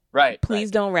 Right. please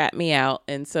right. don't rat me out.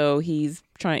 And so he's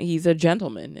a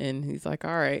gentleman, and he's like,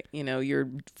 all right, you're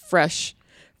fresh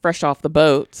off the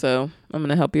boat, so I'm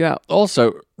gonna help you out.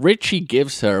 Also, Richie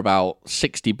gives her about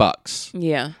 $60.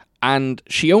 Yeah. And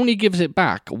she only gives it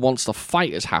back once the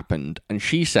fight has happened, and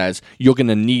she says, "You're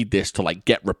gonna need this to like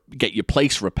get your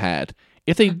place repaired."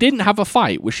 If they didn't have a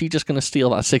fight, was she just gonna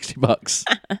steal that $60?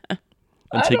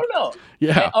 I don't know.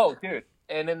 Yeah. And- oh, dude.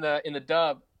 And in the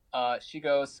dub, he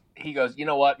goes, "You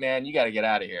know what, man? You got to get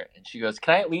out of here." And she goes,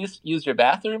 "Can I at least use your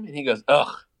bathroom?" And he goes,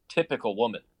 "Ugh, typical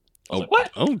woman." I was like,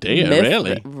 what? Oh dear, Missed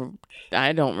really? it.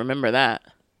 I don't remember that.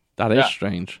 That is Yeah.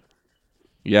 strange.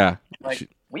 Yeah. Like,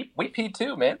 we peed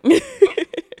too, man.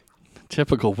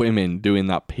 Typical women doing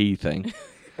that pee thing.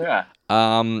 Yeah.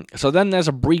 So then there's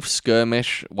a brief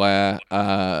skirmish where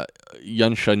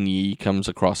Yun Shun Yi comes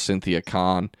across Cynthia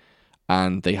Khan,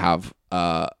 and they have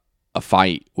a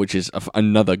fight, which is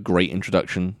another great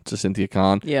introduction to Cynthia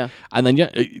Khan. Yeah. And then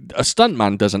a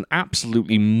stuntman does an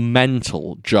absolutely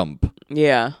mental jump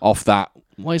Yeah. off that.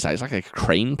 What is that? It's like a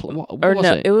crane. What Or was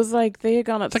no, it? it was like they had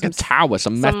gone up It's like some a tower,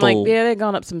 some some, metal. they had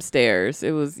gone up some stairs.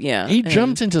 It was He and-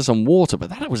 jumped into some water,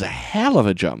 but that was a hell of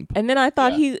a jump. And then I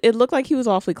thought Yeah. it looked like he was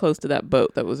awfully close to that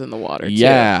boat that was in the water. Too.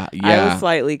 Yeah, I yeah. was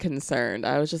slightly concerned.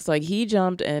 I was just like, he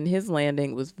jumped and his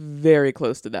landing was very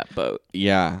close to that boat.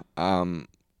 Yeah.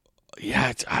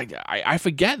 Yeah, I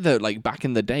forget that like back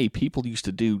in the day people used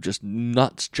to do just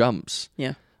nuts jumps.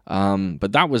 Yeah.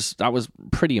 But that was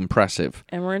pretty impressive.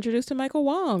 And we're introduced to Michael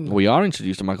Wong. We are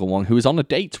introduced to Michael Wong, who is on a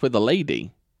date with a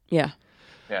lady. Yeah.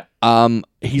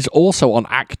 He's also on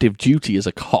active duty as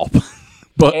a cop.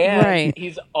 But And Right.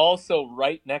 he's also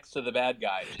right next to the bad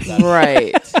guy.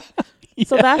 Right.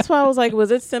 So that's why I was like, was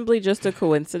it simply just a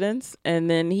coincidence? And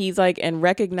then he's like, and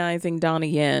recognizing Donnie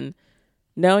Yen,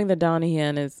 knowing that Donnie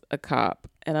Yen is a cop.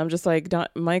 And I'm just like,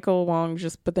 Michael Wong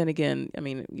but then again, I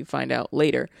mean, you find out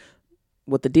later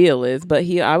what the deal is. But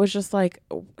I was just like,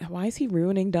 why is he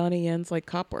ruining Donnie Yen's like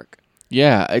cop work?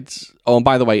 yeah, it's. Oh, and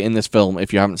by the way, in this film,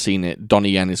 if you haven't seen it, Donnie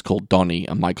Yen is called Donnie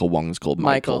and Michael Wong is called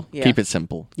Michael. Yeah. Keep it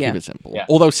simple. Yeah. Keep it simple. Yeah.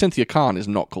 Although Cynthia Khan is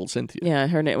not called Cynthia. Yeah,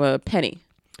 her name was Penny.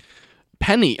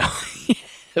 Penny.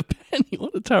 Penny,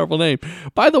 what a terrible name.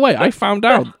 By the way, I found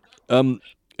out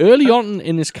early on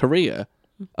in his career,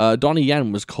 Donnie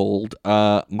Yen was called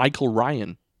Michael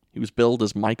Ryan. He was billed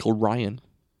as Michael Ryan.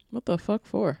 What the fuck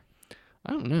for?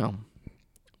 I don't know.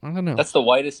 That's the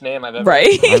whitest name I've ever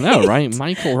Right. I know, right?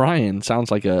 Michael Ryan sounds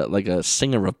like a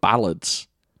singer of ballads.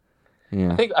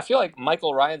 Yeah, I feel like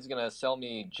Michael Ryan's gonna sell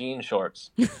me jean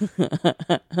shorts.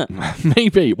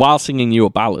 maybe while singing you a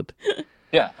ballad.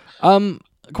 Yeah.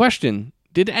 Question: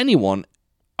 did anyone,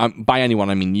 by anyone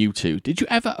I mean you two, did you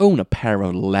ever own a pair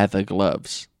of leather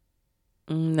gloves?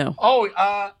 No. Oh,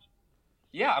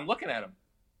 yeah, I'm looking at him.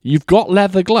 You've got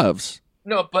leather gloves.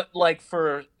 No, but like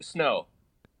for snow.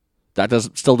 That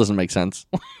still doesn't make sense.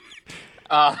 Did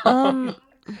I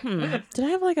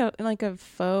have like a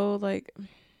faux like?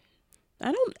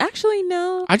 I don't actually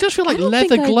know. I just feel like I don't leather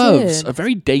think I gloves did. are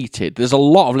very dated. There's a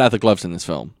lot of leather gloves in this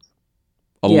film.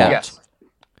 A Yeah. lot. Yes.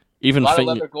 Even A lot of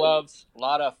finger- leather gloves, a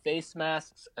lot of face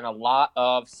masks, and a lot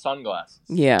of sunglasses.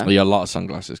 Yeah. Yeah, a lot of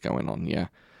sunglasses going on. Yeah.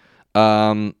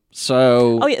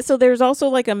 So Oh yeah. So there's also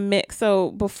like a mix. So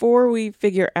before we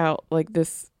figure out like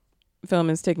this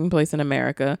film is taking place in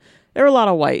America, there were a lot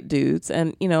of white dudes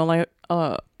and like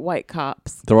white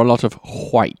cops. there are a lot of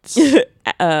whites.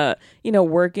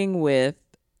 Working with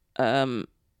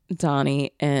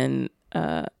Donnie and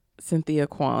Cynthia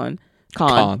Kwan.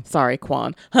 Cynthia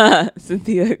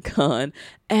Khan.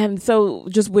 And so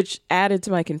which added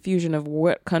to my confusion of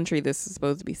what country this is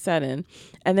supposed to be set in.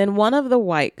 And then one of the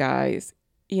white guys,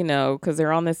 because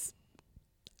they're on this,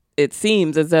 it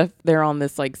seems as if they're on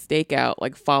this like stakeout,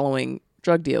 like following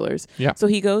drug dealers. Yeah. So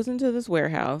he goes into this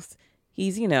warehouse.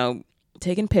 He's,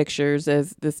 taking pictures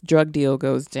as this drug deal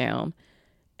goes down.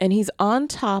 And he's on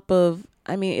top of,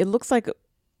 I mean, it looks like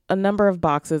a number of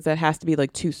boxes that has to be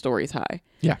like 2 stories high.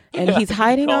 Yeah. And he's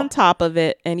hiding on top of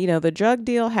it. And, the drug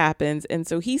deal happens. And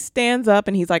so he stands up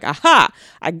and he's like, aha,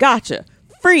 I gotcha.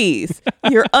 Freeze.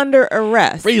 You're under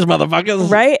arrest. Freeze, motherfuckers.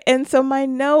 Right? And so my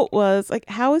note was like,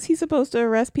 how is he supposed to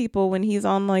arrest people when he's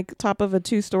on like top of a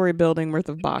 2-story building worth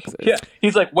of boxes? Yeah.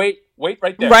 He's like, wait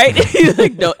right there. Right? He's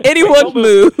like, no, anyone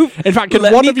move. In fact, can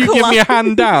one of you give me a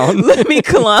hand down? Let me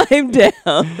climb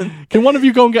down. Can one of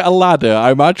you go and get a ladder?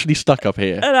 I'm actually stuck up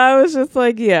here. And I was just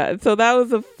like, yeah. So that was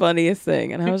the funniest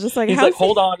thing. And I was just like, He's how like,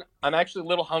 hold on. I'm actually a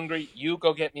little hungry. You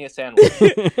go get me a sandwich.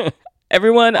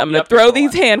 Everyone, I'm going to throw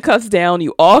these handcuffs down.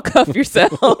 You all cuff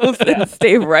yourselves and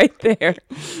stay right there.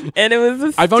 And it was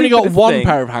the I've only got stupidest one thing.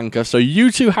 pair of handcuffs, so you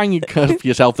two handcuff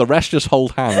yourself. The rest just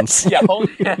hold hands. Yeah, hold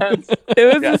hands.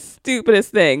 It was the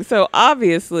stupidest thing. So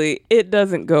obviously, it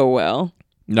doesn't go well.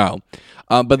 No.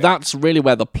 But that's really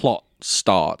where the plot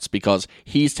starts, because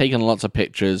he's taken lots of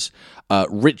pictures.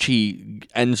 Richie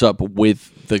ends up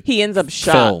with the He ends up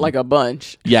shot film. like a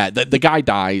bunch. Yeah, the guy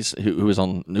dies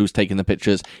who's taking the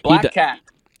pictures. Black Cat.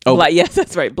 Oh, Yes,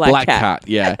 that's right. Black Cat.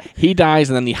 Yeah. He dies,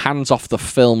 and then he hands off the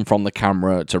film from the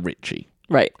camera to Richie.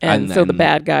 Right. And so the then-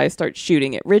 bad guy starts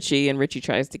shooting at Richie, and Richie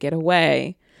tries to get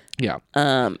away. Yeah.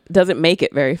 Doesn't make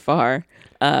it very far.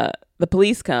 The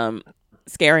police come,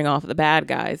 scaring off the bad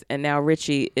guys, and now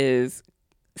Richie is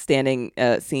standing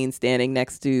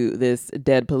next to this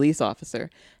dead police officer,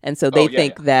 and so they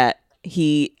think that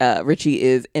Richie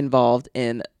is involved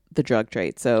in the drug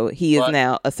trade, so he is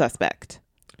now a suspect.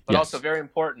 But Yes. also very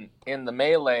important, in the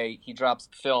melee, he drops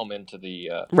the film into the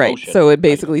Right. ocean. So it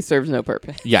basically serves no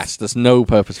purpose. Yes, there's no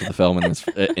purpose for the film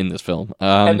in this film.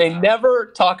 And they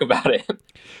never talk about it.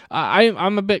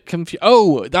 I'm a bit confused.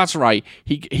 Oh, that's right.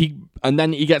 He and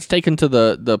then he gets taken to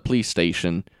the police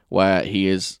station where he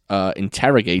is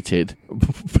interrogated,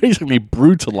 basically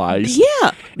brutalized.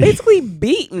 Yeah, basically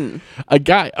beaten.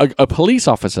 A police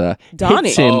officer Donnie.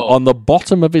 hits him Oh. on the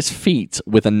bottom of his feet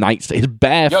with a nightstick. His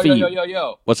bare feet.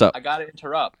 Yo. What's up? I gotta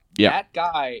interrupt. Yeah. That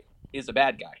guy is a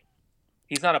bad guy.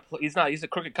 He's a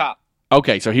crooked cop.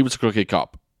 Okay, so he was a crooked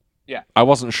cop. Yeah. I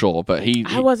wasn't sure, but he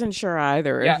I wasn't sure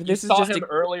either. Yeah, If you this is saw just him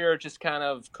earlier just kind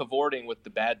of cavorting with the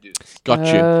bad dudes. got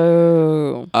you.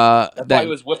 Oh. That's why Then he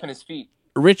was whipping his feet.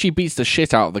 Richie beats the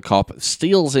shit out of the cop,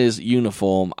 steals his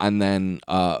uniform, and then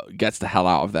gets the hell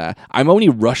out of there. I'm only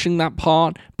rushing that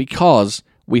part because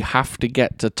we have to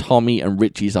get to Tommy and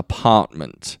Richie's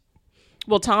apartment.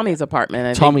 Well, Tommy's apartment.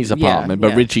 I Tommy's think. apartment,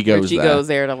 but Richie goes there. Richie goes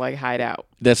there to like hide out.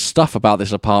 There's stuff about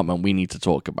this apartment we need to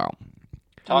talk about.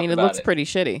 I mean, it about looks pretty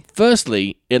shitty.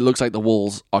 Firstly, it looks like the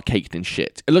walls are caked in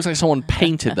shit. It looks like someone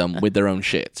painted them with their own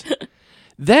shit.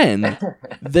 Then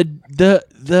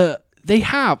they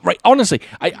have, right, honestly,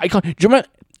 I can't, do you remember,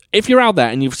 if you're out there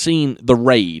and you've seen The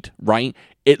Raid, right,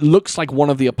 it looks like one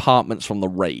of the apartments from The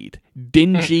Raid.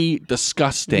 Dingy,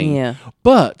 disgusting. Yeah.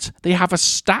 But they have a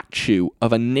statue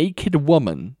of a naked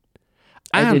woman.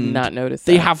 I did and not notice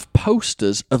They that. have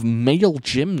posters of male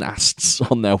gymnasts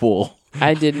on their wall.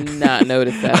 I did not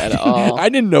notice that at all. I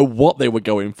didn't know what they were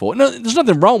going for. No, there's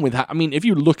nothing wrong with that. I mean, if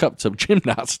you look up to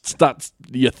gymnasts, that's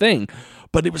your thing.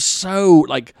 But it was so,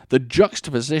 like, the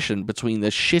juxtaposition between the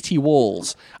shitty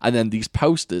walls and then these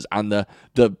posters and the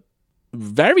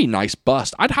very nice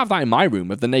bust. I'd have that in my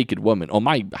room of the naked woman, or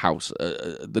my house,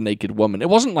 the naked woman. It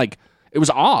wasn't like, it was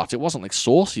art. It wasn't like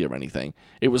saucy or anything.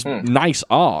 It was nice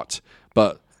art,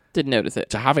 but Didn't notice it.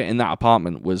 to have it in that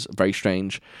apartment was very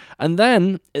strange. And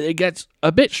then it gets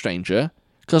a bit stranger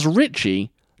because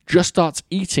Richie just starts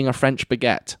eating a French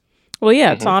baguette. Well,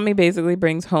 yeah, Tommy basically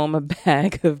brings home a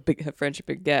bag of French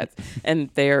baguettes,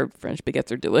 and their French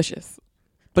baguettes are delicious.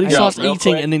 But he Yeah, starts real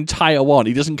eating quick. an entire one.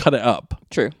 He doesn't cut it up.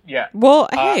 True. Yeah. Well,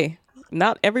 hey,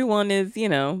 not everyone is,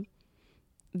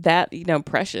 that,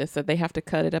 precious that they have to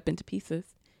cut it up into pieces.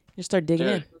 Just start digging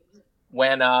in. Dude,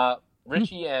 when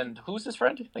Richie and who's his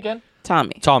friend again?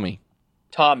 Tommy.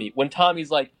 Tommy. When Tommy's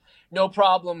like, no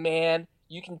problem, man.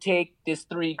 You can take this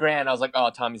 $3,000. I was like, oh,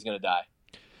 Tommy's gonna die.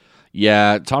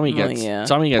 Yeah, Tommy gets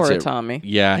Poor it. Tommy.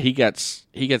 Yeah, he gets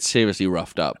seriously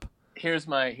roughed up. Here's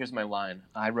my line.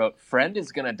 I wrote, friend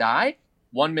is gonna die.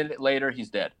 1 minute later, he's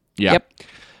dead. Yeah. Yep.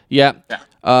 Yeah. Yeah.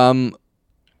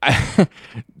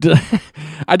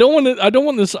 I don't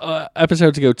want this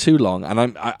episode to go too long,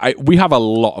 and we have a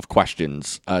lot of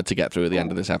questions to get through at the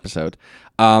end of this episode.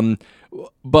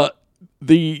 But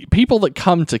the people that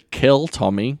come to kill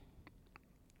Tommy,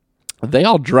 they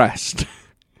are dressed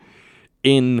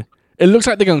in. It looks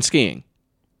like they're going skiing.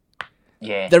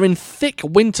 Yeah. They're in thick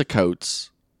winter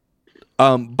coats,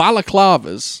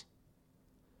 balaclavas,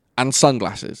 and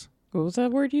sunglasses. What was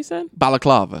that word you said?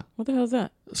 Balaclava. What the hell is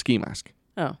that? Ski mask.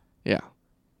 Oh. Yeah.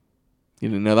 You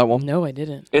didn't know that one? No, I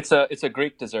didn't. It's a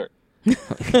Greek dessert.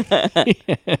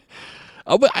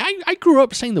 Oh, but I grew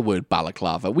up saying the word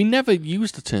balaclava. We never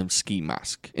used the term ski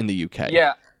mask in the UK.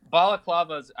 Yeah,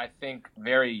 balaclava's, I think,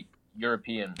 very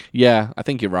European. Yeah, I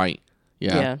think you're right.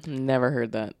 Yeah. Never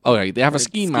heard that. Okay, they have a Heard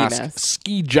ski ski mask, mask.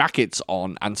 ski jackets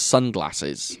on, and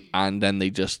sunglasses, and then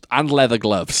and leather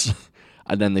gloves,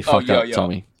 and then they fuck up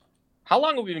Tommy. How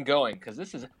long have we been going? Because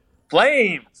this is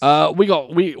flames.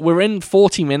 We're in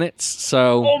 40 minutes,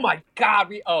 so Oh my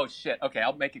god! Oh shit! Okay,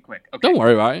 I'll make it quick. Okay. don't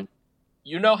worry about it.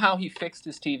 You know how he fixed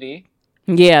his TV?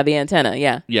 Yeah, the antenna.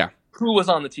 Yeah. Yeah. Who was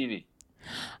on the TV?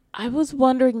 I was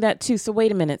wondering that too. So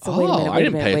wait a minute. I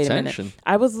didn't pay attention.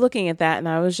 I was looking at that and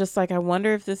I was just like, I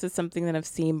wonder if this is something that I've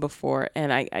seen before,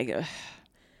 and I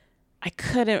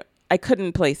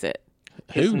couldn't place it.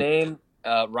 His Who? name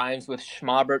rhymes with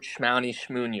Schmaubert, Schmounty,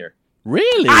 Schmoonier.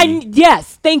 Really?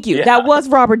 Yes, thank you. Yeah. That was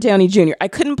Robert Downey Jr. I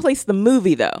couldn't place the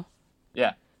movie though.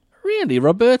 Yeah. Really?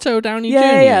 Roberto Downey Jr.?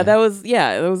 Yeah. That was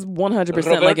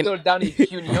 100% like Roberto Downey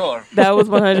Jr. that was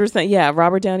 100%. Yeah,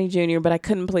 Robert Downey Jr. But I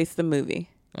couldn't place the movie.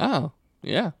 Oh,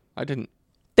 yeah. I didn't.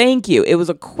 Thank you. It was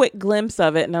a quick glimpse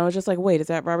of it, and I was just like, "Wait, is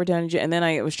that Robert Downey Jr.?" And then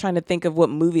I was trying to think of what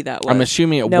movie that was. I'm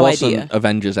assuming it No wasn't idea.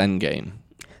 Avengers Endgame.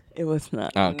 It was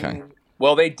not. Okay.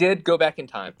 Well, they did go back in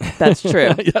time. That's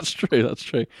true. That's true. That's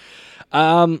true.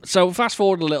 So fast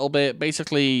forward a little bit.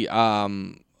 Basically,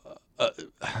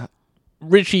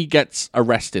 Richie gets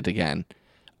arrested again.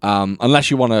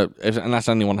 Unless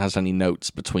anyone has any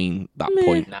notes between that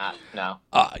point. Nah, no.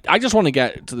 I just want to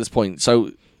get to this point.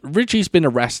 So Richie's been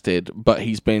arrested, but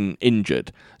he's been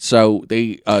injured. So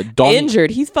they Don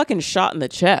Injured. He's fucking shot in the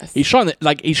chest. He's shot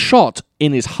he's shot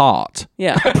in his heart.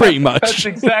 Yeah. Pretty much. That's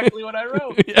exactly what I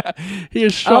wrote. Yeah, he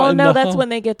is shot. Oh in no, the that's heart. when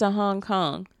they get to Hong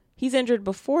Kong. He's injured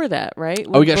before that, right?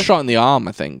 Oh, he gets shot in the arm,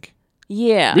 I think.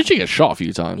 Yeah. Richie gets shot a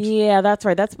few times. Yeah, that's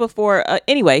right. That's before.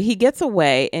 Anyway, he gets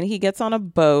away and he gets on a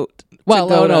boat. Well,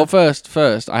 to go no. to-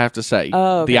 First, I have to say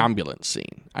Oh, okay. the ambulance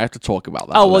scene. I have to talk about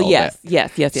that. Oh a well, little yes.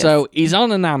 bit. So he's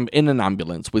on in an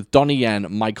ambulance with Donnie Yen,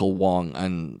 Michael Wong,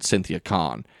 and Cynthia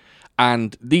Khan,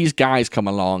 and these guys come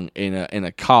along in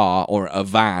a car or a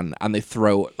van, and they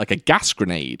throw like a gas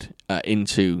grenade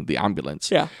into the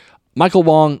ambulance. Yeah. Michael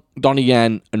Wong, Donnie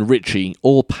Yen, and Richie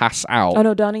all pass out. Oh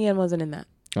no, Donnie Yen wasn't in that.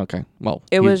 Okay, well,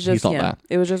 It was he's just not there.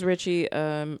 It was just Richie,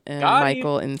 and Got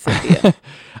Michael and Cynthia.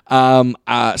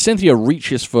 Cynthia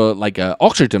reaches for like a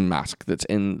oxygen mask that's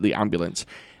in the ambulance.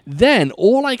 Then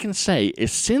all I can say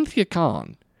is Cynthia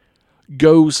Khan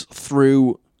goes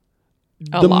through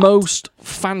A the lot. most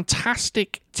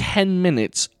fantastic 10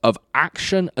 minutes of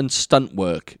action and stunt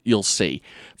work you'll see.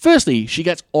 Firstly, she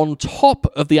gets on top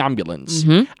of the ambulance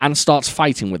and starts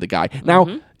fighting with the guy.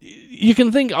 Now, you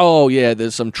can think, oh yeah,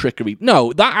 there's some trickery.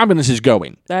 No, that ambulance is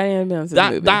going. That ambulance is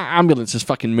moving. That ambulance is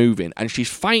fucking moving, and she's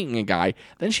fighting a guy.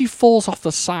 Then she falls off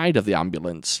the side of the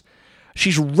ambulance.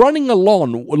 She's running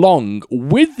along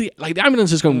with the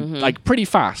ambulance is going like pretty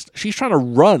fast. She's trying to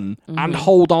run and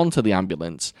hold on to the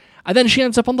ambulance, and then she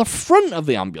ends up on the front of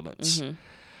the ambulance.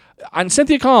 And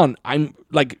Cynthia Khan, I'm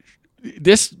like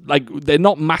this, like they're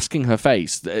not masking her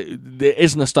face. There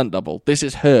isn't a stunt double. This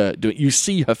is her doing. You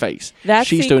see her face. That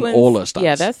She's sequence, doing all her stunts.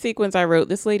 Yeah, that sequence I wrote.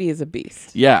 This lady is a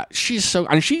beast. Yeah, she's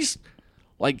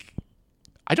like,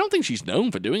 I don't think she's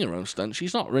known for doing her own stunts.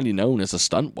 She's not really known as a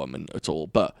stunt woman at all,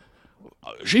 but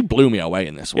she blew me away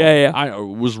in this one. Yeah. I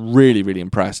was really, really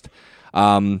impressed.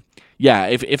 Yeah,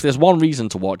 if there's one reason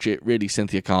to watch it, really,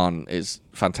 Cynthia Khan is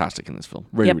fantastic in this film.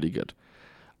 Really, really good.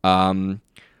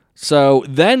 So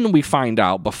then we find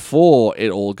out before it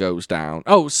all goes down.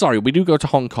 Oh, sorry, we do go to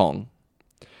Hong Kong.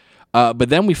 But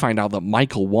then we find out that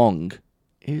Michael Wong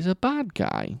is a bad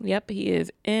guy. Yep, he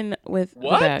is in with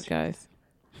What? the bad guys.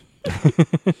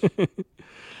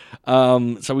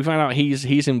 So we find out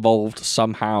he's involved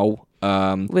somehow.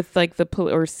 With like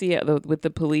with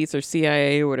the police or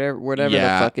CIA or whatever the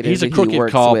fuck it is. he's a that crooked he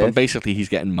works cop, with. and basically he's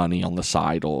getting money on the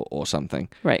side or something.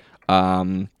 Right.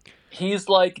 He's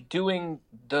like doing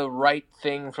the right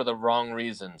thing for the wrong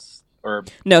reasons, or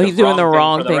No, the he's doing the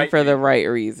wrong thing right for the reason. right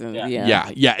reasons. Yeah.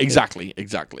 Yeah,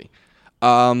 exactly.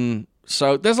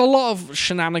 So there's a lot of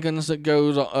shenanigans that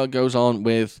goes on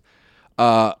with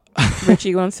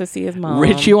Richie wants to see his mom.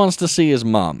 Richie wants to see his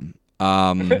mum.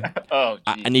 Oh,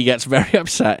 geez. And he gets very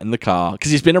upset in the car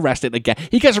because he's been arrested again.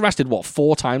 He gets arrested,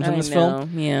 4 times in I this know,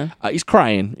 film? Yeah. He's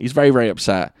crying. He's very, very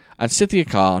upset. And Cynthia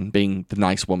Khan, being the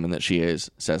nice woman that she is,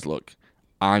 says, look,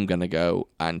 I'm going to go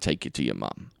and take you to your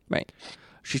mum. Right.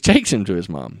 She takes him to his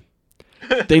mum.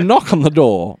 They knock on the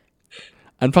door.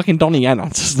 And fucking Donnie Yen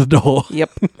answers the door.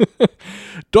 Yep.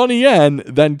 Donnie Yen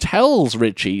then tells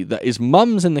Richie that his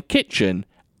mum's in the kitchen,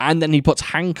 and then he puts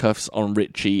handcuffs on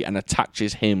Richie and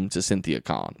attaches him to Cynthia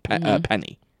Khan,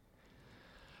 Penny.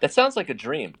 That sounds like a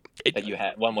dream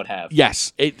that one would have.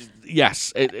 Yes,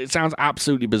 it sounds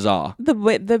absolutely bizarre.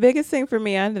 The biggest thing for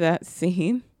me out of that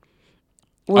scene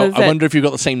was I wonder if you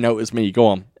got the same note as me. Go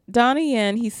on. Donnie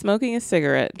Yen, he's smoking a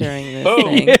cigarette during this Boom.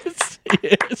 thing.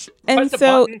 Yes. And Press the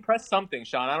so button, press something,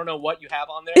 Sean. I don't know what you have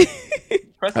on there.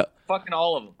 Press fucking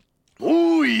all of them.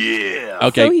 Oh, yeah.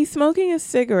 Okay. So he's smoking a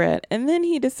cigarette, and then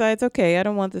he decides, okay, I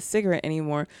don't want the cigarette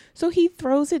anymore. So he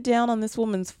throws it down on this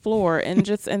woman's floor and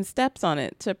and steps on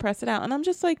it to press it out. And I'm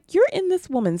just like, you're in this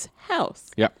woman's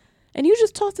house. Yeah. And you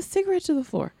just tossed a cigarette to the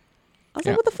floor. I was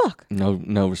like, what the fuck?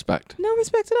 No respect. No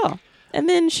respect at all. And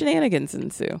then shenanigans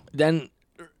ensue. Then,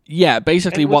 yeah,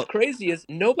 basically And what's crazy is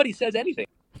nobody says anything.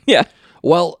 Yeah.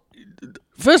 Well,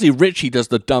 firstly, Richie does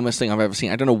the dumbest thing I've ever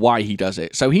seen. I don't know why he does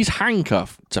it. So he's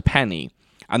handcuffed to Penny,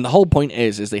 and the whole point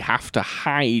is they have to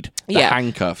hide the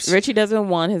handcuffs. Richie doesn't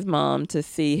want his mom to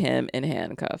see him in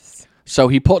handcuffs. So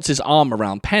he puts his arm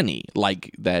around Penny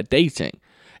like they're dating.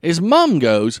 His mum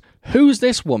goes, "Who's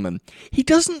this woman?" He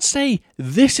doesn't say,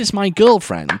 "This is my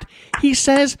girlfriend." He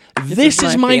says, "This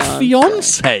is my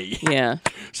fiance." Yeah.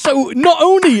 So not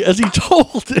only has he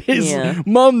told his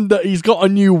mum that he's got a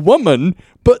new woman,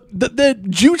 but that they're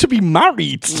due to be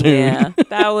married soon. Yeah.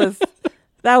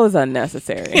 That was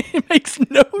unnecessary. It makes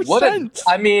no sense.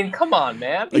 I mean, come on,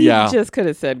 man. He just could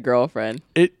have said girlfriend.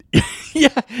 He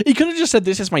could have just said,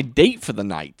 "This is my date for the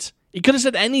night." He could have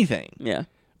said anything. Yeah.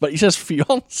 But he says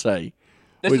fiance.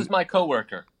 This is my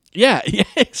coworker. Yeah,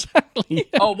 exactly.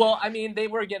 Oh, well, I mean, they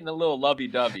were getting a little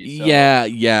lovey-dovey. So Yeah.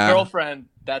 girlfriend,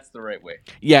 that's the right way.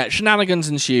 Yeah, shenanigans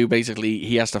ensue. Basically,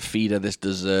 he has to feed her this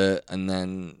dessert, and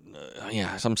then,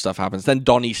 some stuff happens. Then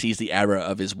Donnie sees the error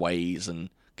of his ways and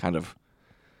kind of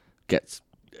gets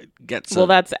well,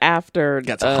 that's after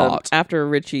gets a heart. After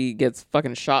Richie gets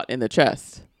fucking shot in the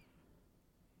chest.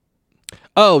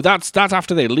 Oh, that's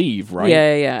after they leave, right?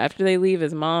 Yeah. After they leave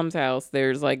his mom's house,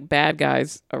 there's like bad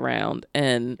guys around,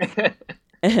 and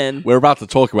we're about to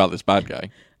talk about this bad guy.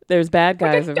 There's bad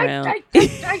guys around.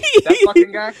 That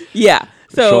fucking guy? Yeah.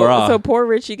 So Sure poor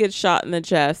Richie gets shot in the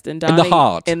chest and Donnie in the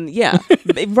heart. And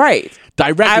right.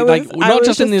 Directly, not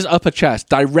just in his upper chest,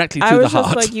 directly to the heart. I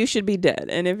was just like, you should be dead,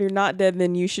 and if you're not dead,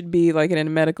 then you should be like in a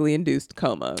medically induced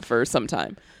coma for some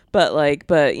time. But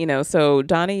so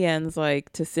Donnie Yen's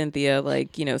like to Cynthia, like,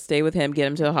 stay with him, get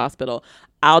him to the hospital.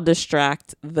 I'll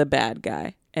distract the bad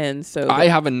guy. And so I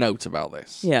have a note about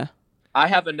this. Yeah. I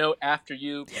have a note after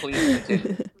you. Please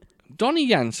continue. Donnie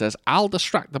Yen says, "I'll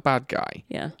distract the bad guy."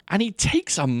 Yeah. And he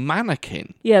takes a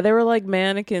mannequin. Yeah, there were like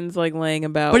mannequins like laying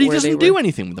about. But he doesn't do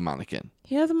anything with the mannequin.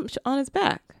 He has them on his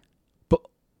back. But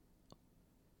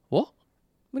what?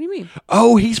 What do you mean?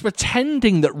 Oh, he's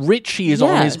pretending that Richie is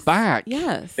on his back.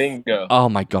 Yes. Bingo. Oh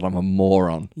my god, I'm a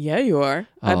moron. Yeah, you are.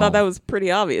 I thought that was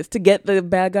pretty obvious to get the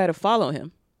bad guy to follow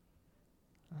him.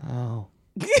 Oh.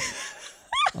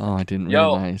 Oh, I didn't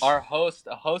Yo, realize. a host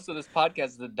of this podcast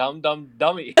is a dumb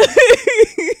dummy.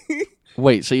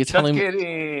 Wait, so you're Just telling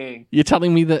kidding. you're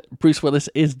telling me that Bruce Willis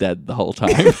is dead the whole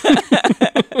time?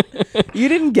 You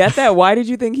didn't get that? Why did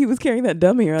you think he was carrying that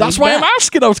dummy around? That's his why back? I'm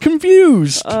asking. I was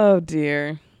confused. Oh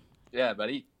dear. Yeah,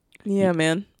 buddy. Yeah,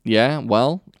 man. Yeah,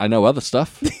 well, I know other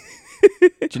stuff. Do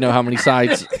you know how many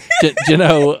sides? do you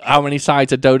know how many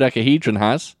sides a dodecahedron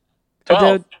has?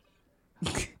 12.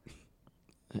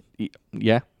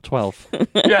 Yeah, 12.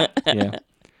 Yeah. Yeah.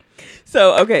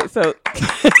 So this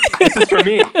This is for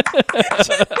me.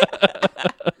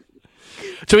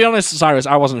 To be honest, Cyrus,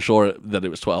 I wasn't sure that it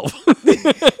was 12.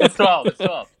 It's 12. It's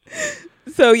 12.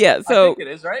 So yeah, I so think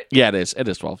it is, right? Yeah, it is. It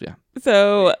is 12, yeah.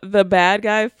 so the bad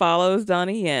guy follows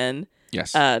Donnie Yen.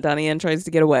 Yes. Donnie Yen tries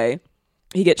to get away.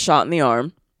 He gets shot in the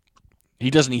arm. He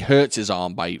doesn't. He hurts his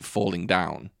arm by falling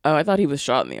down. Oh, I thought he was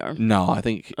shot in the arm. No, I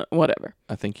think Whatever.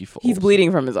 he falls. He's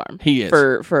bleeding from his arm. He is.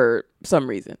 For some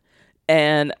reason.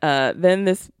 And then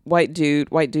this white dude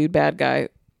bad guy,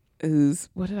 who's,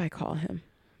 what did I call him?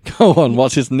 Go on.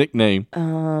 What's his nickname?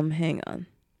 Hang on.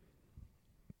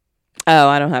 Oh,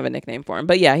 I don't have a nickname for him.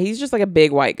 But yeah, he's just like a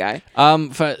big white guy.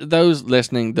 For those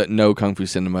listening that know Kung Fu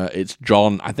Cinema, it's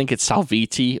John. I think it's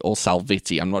Salviti or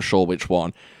Salviti. I'm not sure which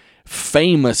one.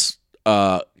 Famous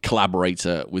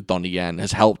collaborator with Donnie Yen,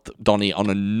 has helped Donnie on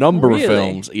a number of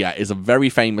films. Yeah, is a very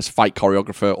famous fight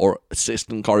choreographer or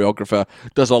assistant choreographer.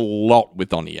 Does a lot with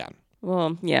Donnie Yen.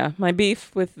 Well, yeah, my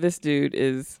beef with this dude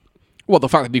is, well, the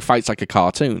fact that he fights like a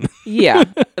cartoon. yeah,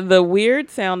 the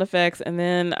weird sound effects, and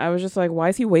then I was just like, why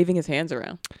is he waving his hands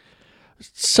around?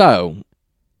 So,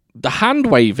 The hand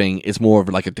waving is more of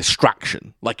like a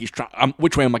distraction. Like he's trying.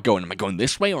 Which way am I going? Am I going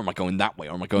this way, or am I going that way,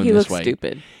 or am I going He this looks way?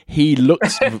 stupid. He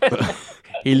looks.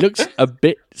 He looks a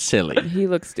bit silly. He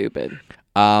looks stupid.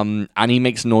 And he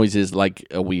makes noises like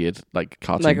a weird, like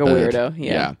cartoon Like a bird. weirdo,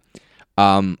 yeah.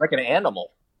 Like an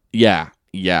animal. Yeah.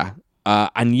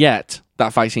 And yet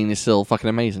that fight scene is still fucking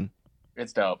amazing.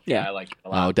 It's dope. Yeah. I like it a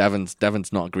lot. Oh,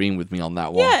 Devon's not agreeing with me on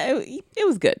that one. Yeah, it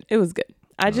was good. It was good.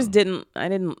 I just didn't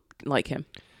like him.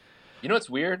 You know what's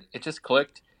weird? It just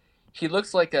clicked. He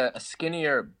looks like a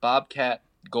skinnier Bobcat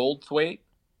Goldthwait.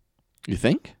 You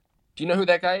think? Do you know who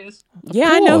that guy is? Yeah,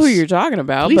 I know who course. you're talking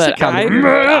about, Please but account-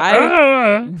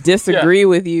 I disagree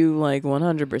with you like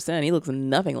 100%. He looks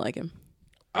nothing like him.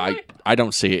 I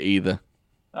don't see it either.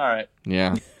 All right.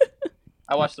 Yeah.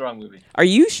 I watched the wrong movie. Are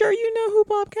you sure you know who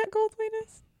Bobcat Goldthwait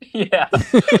is? Yeah.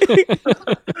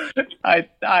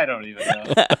 I don't even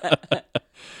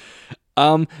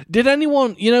know. Did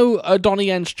anyone, Donnie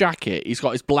Yen's jacket? He's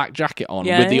got his black jacket on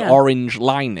Yeah, with the yeah. orange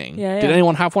lining. Yeah, Did yeah.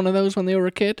 anyone have one of those when they were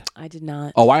a kid? I did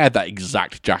not. Oh, I had that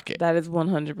exact jacket. That is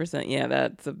 100%. Yeah,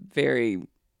 that's a very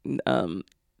what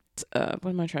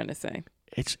am I trying to say?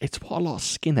 It's what a lot of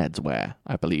skinheads wear,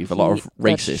 I believe. A lot of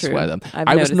That's racists true. wear them. I've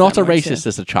I was noticed not that a more, racist too.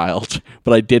 as a child,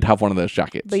 but I did have one of those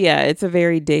jackets. But yeah, it's a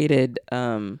very dated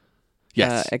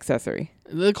Yes. accessory.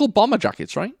 They're called bomber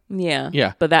jackets, right? Yeah.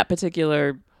 Yeah. But that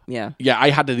particular yeah. Yeah,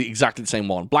 I had exactly the same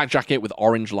one. Black jacket with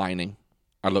orange lining.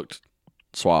 I looked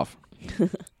suave.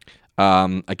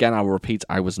 Again, I will repeat,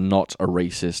 I was not a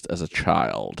racist as a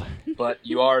child. But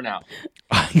you are now.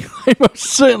 I most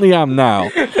certainly am now.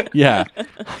 Yeah.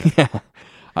 Yeah.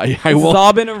 I will. It's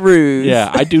all been a ruse. Yeah,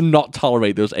 I do not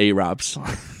tolerate those Arabs.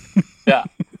 Yeah.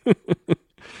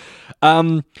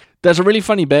 There's a really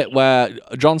funny bit where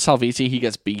John Salviti, he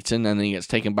gets beaten and then he gets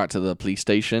taken back to the police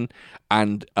station,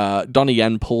 and Donnie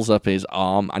Yen pulls up his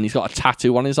arm and he's got a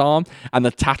tattoo on his arm, and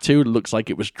the tattoo looks like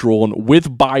it was drawn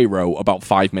with biro about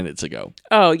 5 minutes ago.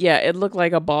 Oh yeah, it looked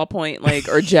like a ballpoint, like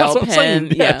or gel That's what I'm pen.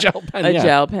 saying. Yeah, gel pen, A yeah.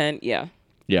 gel pen. Yeah.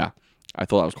 Yeah, I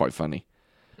thought that was quite funny.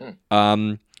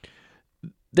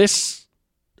 This.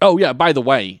 Oh yeah, by the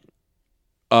way,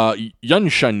 Yun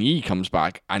Shun Yi comes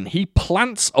back and he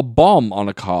plants a bomb on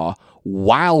a car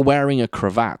while wearing a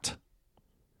cravat.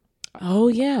 Oh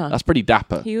yeah. That's pretty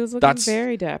dapper. He was looking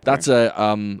very dapper. That's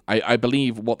I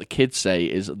believe what the kids say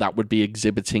is that would be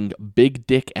exhibiting big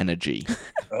dick energy.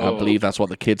 I believe that's what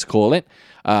the kids call it.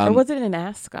 or was it an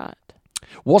ascot?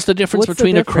 What's the difference What's the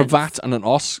between difference? a cravat and an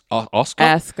Oscar?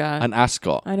 Ascot. An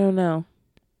ascot. I don't know.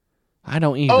 I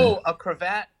don't either. Oh, a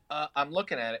cravat. I'm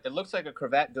looking at it. It looks like a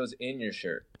cravat goes in your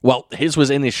shirt. Well, his was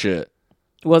in his shirt.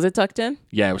 Was it tucked in?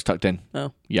 Yeah, it was tucked in.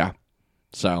 Oh. Yeah.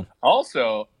 So.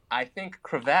 Also, I think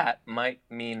cravat might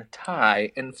mean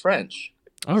tie in French.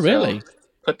 Oh, really? So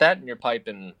put that in your pipe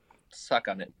and suck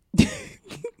on it.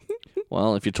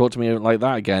 Well, if you talk to me like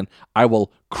that again, I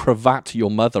will cravat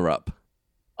your mother up.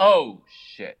 Oh,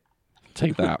 shit.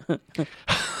 Take that.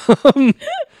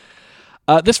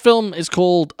 This film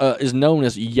is known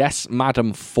as Yes,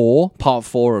 Madam 4, Part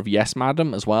 4 of Yes,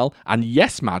 Madam as well. And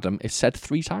Yes, Madam is said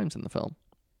 3 times in the film.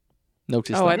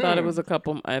 Notice Oh, that? I thought it was a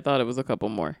couple. I thought it was a couple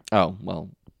more. Oh, well,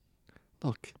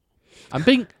 look.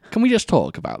 Can we just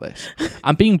talk about this?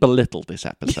 I'm being belittled this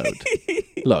episode.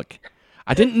 Look,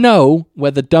 I didn't know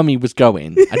where the dummy was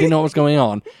going. I didn't know what was going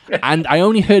on. And I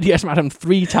only heard Yes, Madam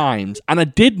 3 times. And I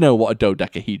did know what a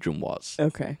dodecahedron was.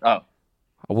 Okay. Oh.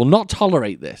 I will not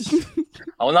tolerate this.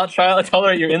 I will not try to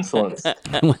tolerate your insolence.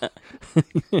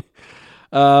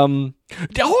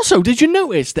 Also, did you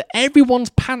notice that everyone's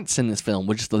pants in this film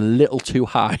were just a little too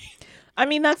high? I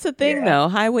mean, that's the thing, though.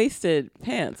 High-waisted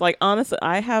pants. Like, honestly,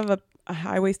 I have a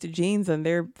high-waisted jeans, and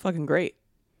they're fucking great.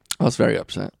 I was very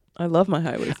upset. I love my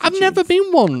high-waisted I've jeans. never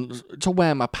been one to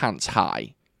wear my pants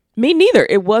high. Me neither.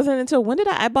 It wasn't until when did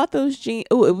I bought those jeans?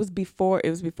 Oh, it was before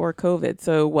COVID.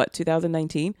 So what?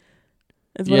 2019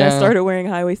 is when I Yeah. started wearing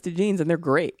high-waisted jeans, and they're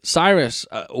great. Cyrus,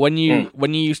 when you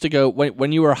used to go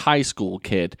when you were a high school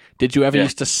kid, did you ever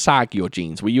used to sag your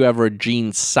jeans? Were you ever a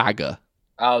jeans sagger?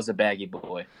 I was a baggy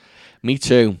boy. Me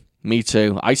too.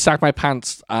 I sagged my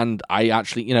pants, and I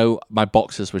actually, my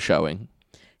boxers were showing.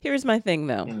 Here's my thing,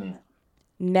 though.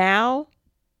 Now,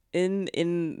 in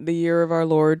the year of our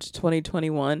Lord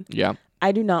 2021, Yeah.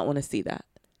 I do not want to see that.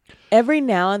 Every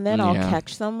now and then, I'll Yeah.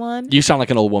 catch someone, You sound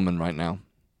like an old woman right now.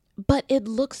 but it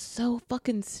looks so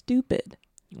fucking stupid.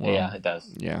 Well, Yeah, it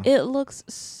does. Yeah. It looks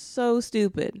so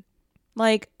stupid.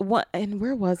 Like, what? And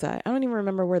where was I? I don't even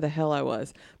remember where the hell I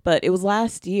was. But it was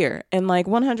last year. And, like,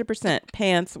 100%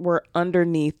 pants were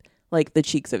underneath, like, the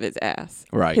cheeks of his ass.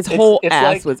 Right. His whole it's ass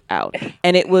like- was out.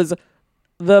 And it was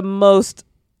the most,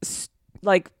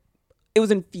 like, it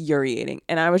was infuriating.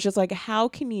 And I was just like, how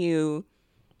can you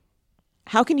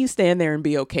stand there and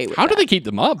be okay with How that? do they keep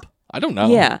them up? I don't know.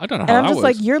 Yeah. I don't know and how I'm that just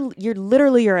works. like, you're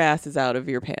literally your ass is out of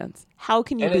your pants. How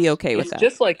can you And be it's- okay with that?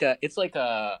 It's just like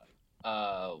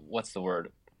what's the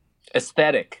word?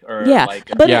 Aesthetic or Yeah, like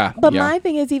but Yeah, but yeah. my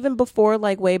thing is, even before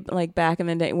way back in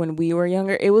the day when we were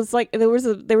younger, it was like there was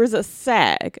a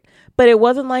sag, but it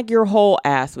wasn't like your whole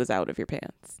ass was out of your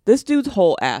pants. This dude's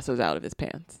whole ass was out of his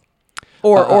pants,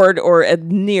 or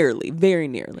nearly, very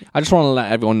nearly. I just want to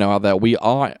let everyone know out there, we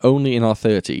are only in our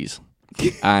 30s.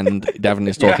 And Devon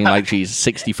is talking like she's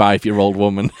a 65-year-old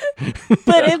woman.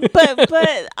 But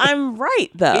I'm right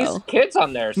these though. kids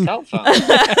on their cell phones.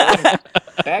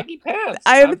 Baggy pants.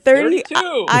 I am I'm 30.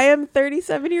 32. I am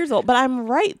 37 years old, but I'm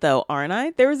right though, aren't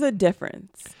I? There's a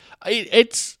difference.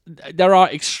 There are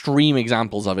extreme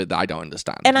examples of it that I don't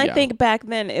understand. And I Yeah. think back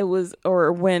then it was,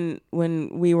 or when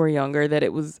we were younger, that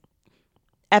it was,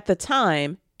 at the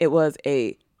time, it was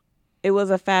a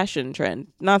fashion trend.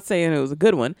 Not saying it was a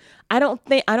good one. I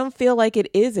don't feel like it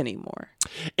is anymore.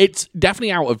 It's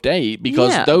definitely out of date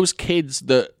because Yeah. those kids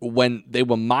that when they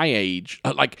were my age,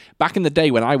 like back in the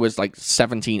day when I was like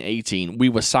 17, 18, we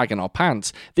were sagging our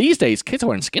pants. These days, kids are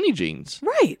wearing skinny jeans.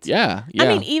 Right. Yeah. I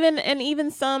mean,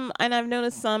 even some, and I've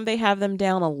noticed some, they have them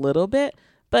down a little bit,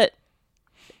 but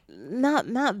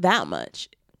not that much.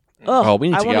 Ugh, Oh, we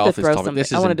need to I get wanted off this throw topic. something-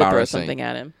 This I is wanted to throw embarrassing. something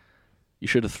at him. You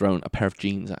should have thrown a pair of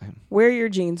jeans at him. Wear your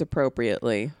jeans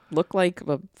appropriately. Look like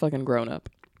a fucking grown up.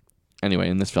 Anyway,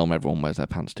 in this film, everyone wears their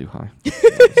pants too high.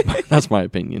 That's my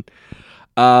opinion.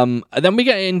 And then we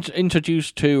get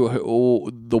introduced to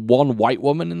the one white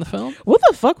woman in the film. What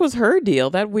the fuck was her deal?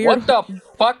 That weird, What the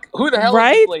fuck? Who the hell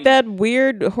right? is this lady? That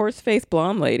weird horse-faced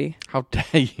blonde lady. How dare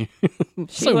you?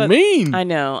 She So was- mean. I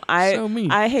know. So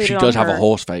mean. I hated She on does have her. a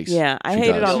horse face. Yeah, I She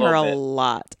hated does. on her a A little bit.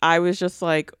 lot. I was just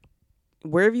like,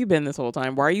 where have you been this whole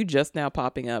time? Why are you just now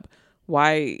popping up?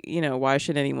 Why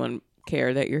should anyone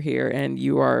care that you're here and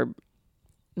you are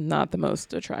not the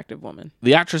most attractive woman?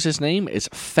 The actress's name is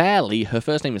Fairly. Her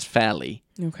first name is Fairly.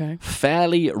 Okay.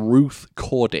 Fairly Ruth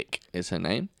Cordick is her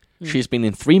name. She's been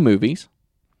in 3 movies.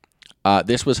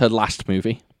 This was her last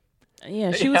movie.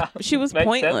 Yeah, she Yeah, was makes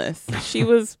pointless. She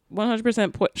was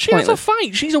 100% She has pointless. to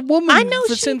fight. She's a woman. I know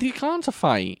for she- Cynthia Khan to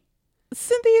fight.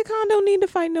 Cynthia Khan don't need to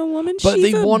fight no woman. But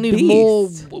She's they a wanted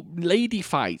beast. more lady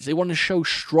fights. They want to show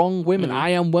strong women.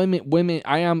 I am women.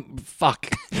 I am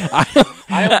fuck. I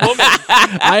am woman.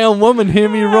 I am woman. Hear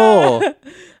me roar.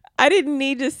 I didn't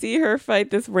need to see her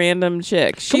fight this random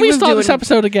chick. She Can we was start doing, this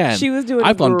episode again? She was doing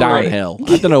I've gone great. downhill.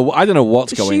 I don't know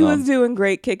what's going She on. was doing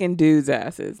great kicking dudes'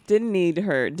 asses. Didn't need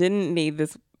her. Didn't need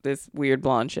this weird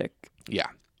blonde chick. Yeah.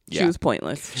 She was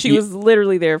pointless. She Ye- was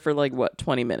literally there for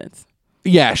 20 minutes.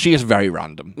 Yeah, she is very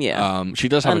random. Yeah. She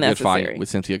does have a good fight Unnecessary. with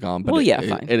Cynthia Khan, but Well, yeah, it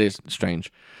fine. is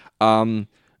strange.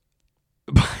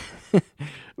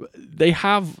 They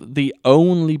have the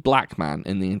only black man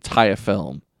in the entire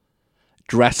film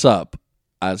dress up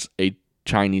as a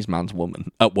Chinese man's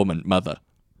mother.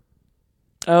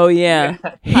 Oh yeah,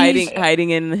 He's- hiding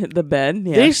in the bed.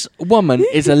 Yeah. This woman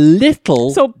is a little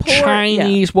So poor-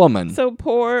 Chinese woman. So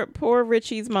poor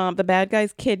Richie's mom. The bad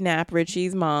guys kidnap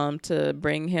Richie's mom to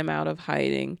bring him out of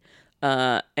hiding.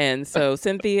 And so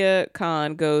Cynthia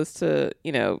Khan goes to,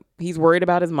 he's worried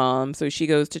about his mom, so she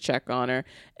goes to check on her.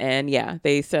 And yeah,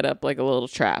 they set up like a little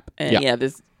trap. And yeah,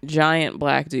 this giant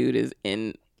black dude is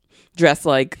dressed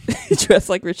like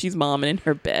Richie's mom and in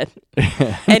her bed.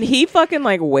 And he fucking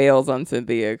wails on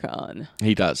Cynthia Khan.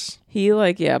 He does. He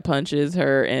punches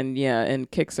her and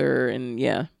kicks her and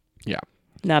Yeah.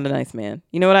 not a nice man.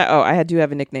 You know what? I do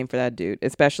have a nickname for that dude,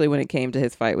 especially when it came to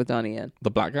his fight with Donnie Yen.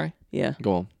 The black guy? Yeah,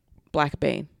 Go on. Black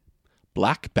Bane.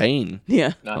 Black Bane.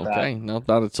 Yeah, Not Okay, bad. not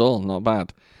bad at all. Not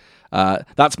bad.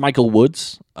 That's Michael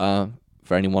Woods.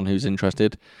 For anyone who's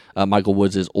interested, Michael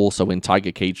Woods is also in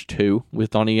Tiger Cage 2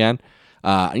 with Donnie Yen,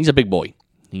 and he's a big boy.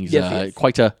 He's Yes, he is.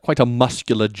 quite a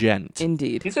muscular gent.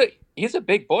 indeed. He's a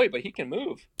big boy, but he can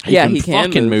move. He Yeah, can he can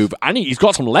fucking move. move, and he's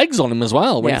got some legs on him as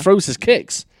well. When Yeah. he throws his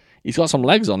kicks, he's got some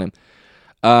legs on him.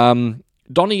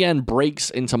 Donnie Yen breaks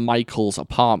into Michael's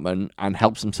apartment and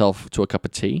helps himself to a cup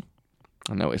of tea.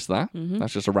 I noticed that. Mm-hmm.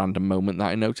 That's just a random moment that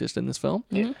I noticed in this film.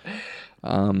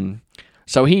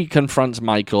 So he confronts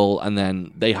Michael, and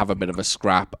then they have a bit of a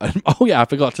scrap. And, oh yeah, I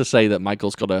forgot to say that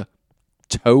Michael's got a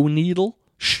shoe needle.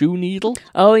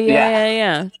 Oh yeah, Yeah.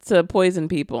 yeah. To poison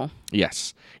people.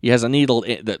 Yes, he has a needle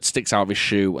that sticks out of his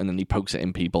shoe, and then he pokes it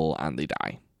in people, and they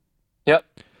die. Yep.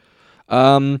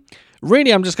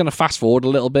 Really, I'm just going to fast forward a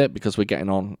little bit because we're getting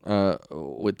on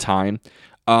with time.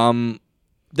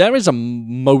 There is a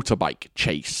motorbike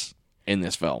chase in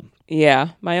this film. Yeah,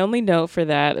 my only note for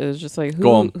that is just like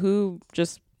Go on. who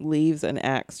just leaves an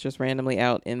axe just randomly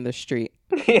out in the street.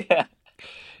 Yeah.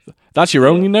 That's your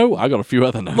only note? I got a few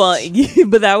other notes. Well,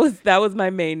 but that was my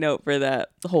main note for that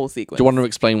whole sequence. Do you want to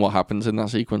explain what happens in that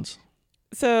sequence?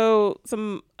 So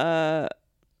some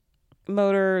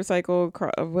motorcycle,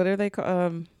 what are they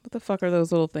called? What the fuck are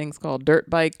those little things called? Dirt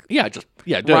bike Dirt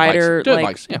rider, bikes. Dirt like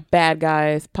bikes, yeah. bad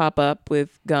guys pop up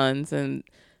with guns and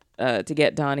to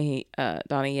get Donnie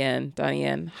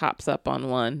Yen hops up on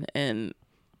one and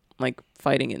like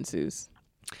fighting ensues.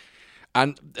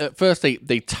 And at first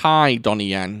they tie Donnie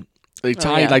Yen. They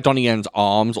tie like Donnie Yen's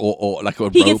arms or like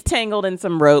a He rope. gets tangled in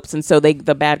some ropes, and so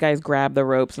the bad guys grab the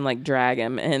ropes and like drag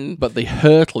him, and But they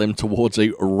hurtle him towards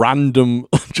a random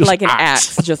just like an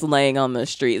axe. axe just laying on the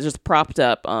street, it's just propped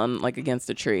up on like against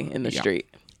a tree in the street.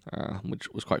 Which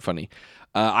was quite funny.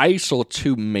 I saw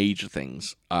two major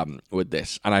things with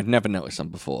this, and I've never noticed them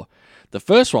before. The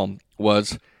first one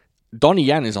was Donnie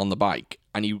Yen is on the bike,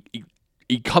 and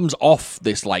he comes off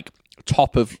this like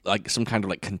top of like some kind of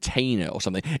like container or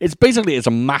something. It's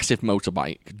a massive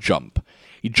motorbike jump.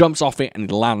 He jumps off it and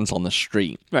he lands on the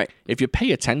street. Right. If you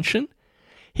pay attention,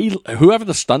 whoever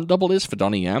the stunt double is for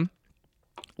Donnie Yen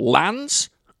lands,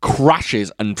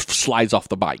 crashes, and slides off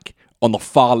the bike on the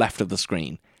far left of the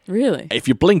screen. Really? If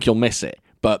you blink, you'll miss it.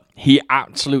 But he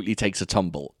absolutely takes a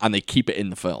tumble, and they keep it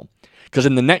in the film. Because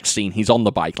in the next scene, he's on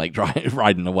the bike, like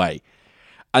riding away.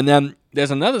 And then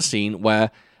there's another scene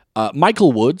where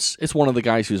Michael Woods is one of the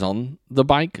guys who's on the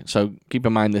bike. So keep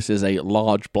in mind, this is a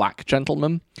large black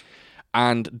gentleman.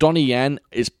 And Donnie Yen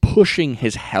is pushing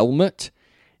his helmet,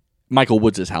 Michael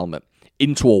Woods' helmet,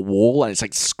 into a wall, and it's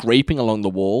like scraping along the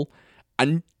wall.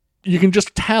 And you can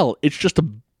just tell it's just a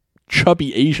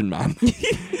chubby Asian man.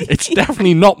 It's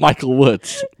definitely not Michael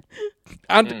Woods.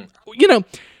 And, you know,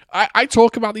 I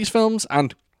talk about these films,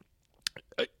 and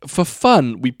for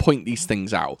fun, we point these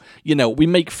things out. You know, we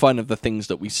make fun of the things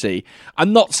that we see.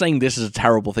 I'm not saying this is a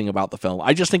terrible thing about the film.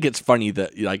 I just think it's funny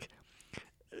that, like,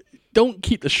 don't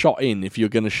keep the shot in if you're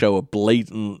going to show a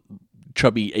blatant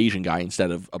chubby Asian guy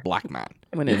instead of a black man.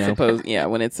 When it's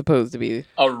supposed to be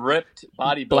A ripped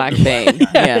bodybuilder. Black Bane.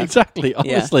 Yeah, exactly.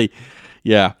 Honestly.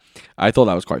 Yeah, I thought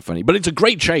that was quite funny. But it's a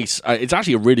great chase. It's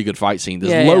actually a really good fight scene.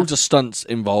 There's loads of stunts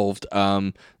involved,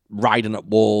 riding up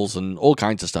walls and all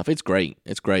kinds of stuff. It's great.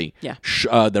 It's great. Yeah.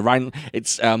 They're riding.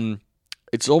 It's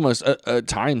almost at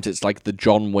times it's like the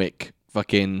John Wick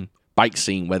fucking bike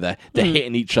scene where they're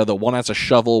hitting each other. One has a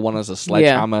shovel, one has a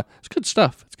sledgehammer. It's good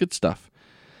stuff. It's good stuff.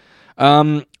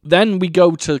 Then we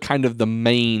go to kind of the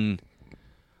main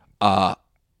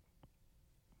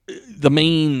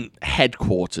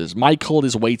headquarters. Michael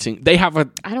is waiting. They have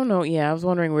I don't know. Yeah, I was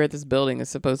wondering where this building is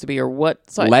supposed to be or what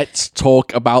side. Let's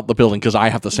talk about the building because I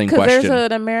have the same Because question. there's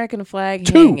an American flag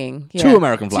hanging. Yeah. Two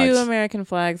American flags. Two American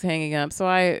flags hanging up. So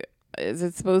is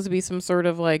it supposed to be some sort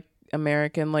of like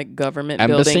American like government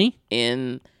Embassy?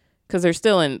 building because they're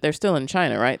still in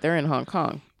China, right? They're in Hong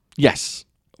Kong. Yes.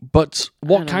 But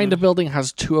what kind of building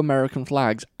has two American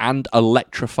flags and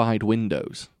electrified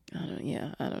windows? I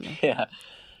don't know. Yeah.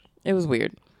 It was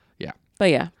weird. Yeah.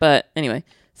 But anyway.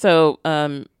 So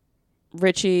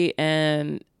Richie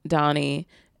and Donnie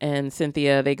and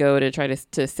Cynthia, they go to try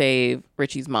to save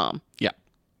Richie's mom. Yeah.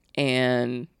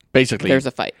 And basically there's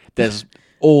a fight. There's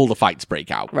all the fights break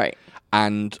out. Right.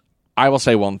 And I will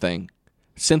say one thing.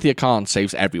 Cynthia Khan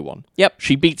saves everyone. Yep.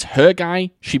 She beats her guy,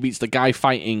 she beats the guy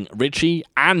fighting Richie,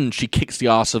 and she kicks the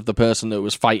ass of the person that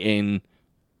was fighting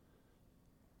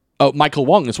Michael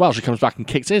Wong as well. She comes back and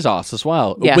kicks his ass as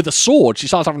well. Yeah. With a sword. She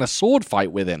starts having a sword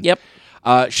fight with him. Yep.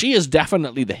 She is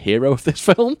definitely the hero of this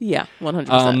film. Yeah,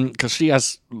 100%. Because she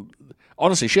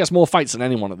has more fights than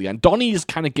anyone at the end. Donnie is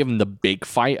kind of given the big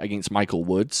fight against Michael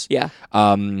Woods. Yeah.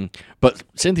 But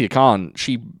Cynthia Khan,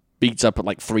 she beats up at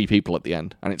like 3 people at the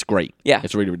end, and it's great. Yeah.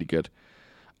 It's really, really good.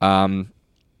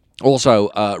 Also,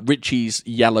 Richie's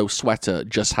yellow sweater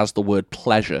just has the word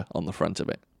pleasure on the front of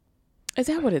it. Is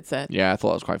that what it said? Yeah, I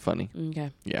thought it was quite funny.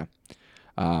 Okay. Yeah.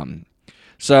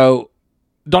 So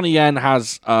Donnie Yen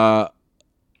has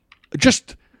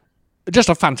just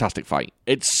a fantastic fight.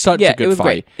 It's such a good fight.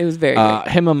 Great. It was very good.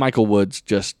 Him and Michael Woods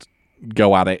just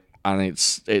go at it, and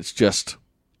it's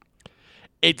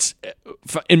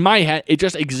in my head, it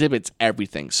just exhibits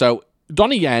everything. So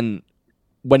Donnie Yen,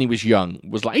 when he was young,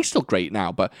 was like, he's still great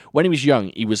now, but when he was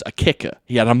young, he was a kicker.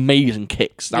 He had amazing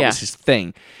kicks. That was his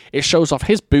thing. It shows off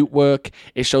his boot work.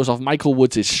 It shows off Michael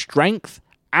Woods' strength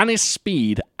and his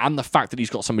speed and the fact that he's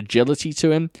got some agility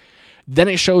to him. Then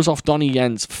it shows off Donnie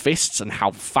Yen's fists and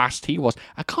how fast he was.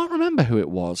 I can't remember who it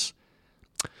was.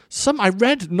 I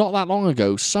read not that long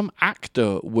ago, some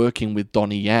actor working with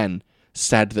Donnie Yen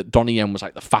said that Donnie Yen was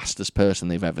like the fastest person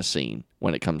they've ever seen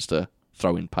when it comes to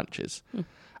throwing punches.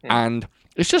 And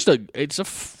it's a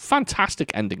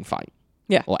fantastic ending fight.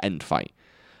 Yeah. Or end fight.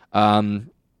 And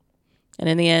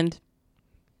in the end,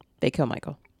 they kill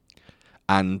Michael.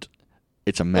 And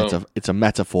it's a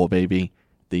metaphor, baby.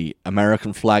 The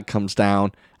American flag comes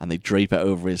down and they drape it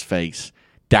over his face.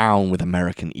 Down with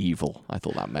American evil. I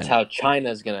thought that meant. That's how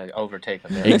China's going to overtake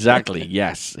America. Exactly.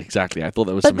 Yes, exactly. I thought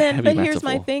there was some heavy metaphor. But here's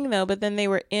my thing, though. But then he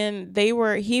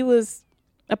was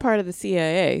a part of the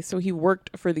CIA, so he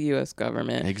worked for the U.S.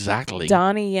 government. Exactly.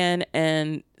 Donnie Yen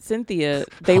and Cynthia,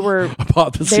 they were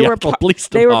part of the Seattle Police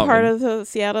Department. They were part of the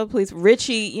Seattle Police.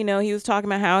 Richie, he was talking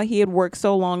about how he had worked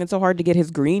so long and so hard to get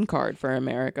his green card for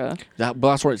America. But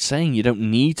that's what it's saying. You don't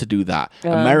need to do that.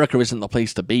 America isn't the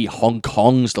place to be. Hong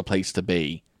Kong's the place to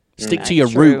be. Stick to your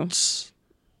roots.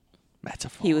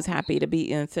 Metaphor. He was happy to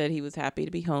be, and said he was happy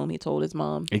to be home. He told his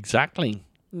mom. Exactly.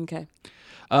 Okay.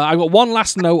 I got one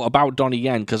last note about Donnie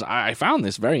Yen, because I found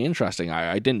this very interesting.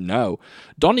 I didn't know.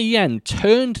 Donnie Yen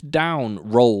turned down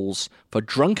roles for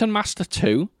Drunken Master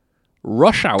 2,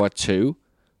 Rush Hour 2,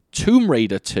 Tomb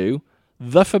Raider 2,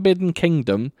 The Forbidden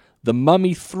Kingdom, The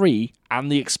Mummy 3, and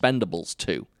The Expendables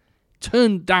 2.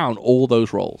 Turned down all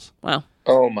those roles. Wow.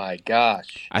 Oh my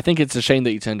gosh. I think it's a shame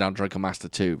that he turned down Drunken Master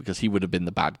 2, because he would have been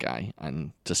the bad guy.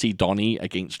 And to see Donnie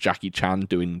against Jackie Chan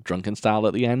doing Drunken Style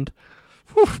at the end,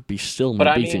 be still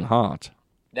my beating heart.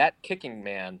 That kicking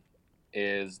man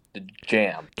is the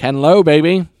jam. Ken Lo,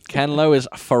 baby. Ken Lo is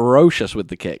ferocious with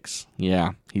the kicks.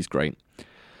 Yeah, he's great.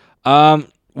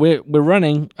 We're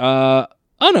running. Oh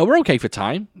no, we're okay for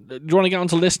time. Do you want to get on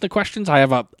to listener questions? I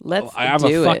have a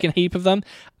fucking heap of them,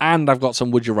 and I've got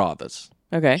some would you rathers.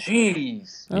 Okay.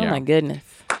 Jeez. Oh my goodness.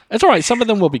 It's all right. Some of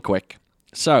them will be quick.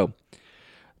 So,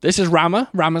 this is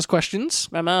Rama's questions.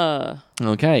 Rama.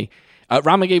 Okay.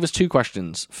 Rama gave us 2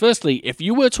 questions. Firstly, if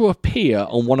you were to appear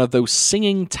on one of those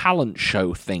singing talent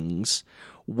show things,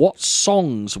 what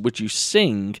songs would you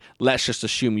sing? Let's just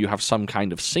assume you have some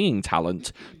kind of singing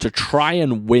talent to try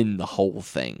and win the whole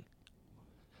thing.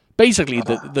 Basically,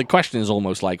 the question is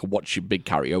almost like, what's your big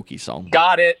karaoke song?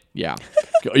 Got it. Yeah.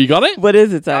 You got it? What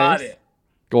is it, Cyrus? Got it.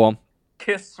 Go on.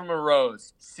 Kiss from a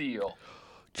Rose, Seal.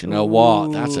 Do you know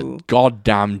what? That's a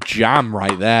goddamn jam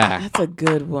right there. That's a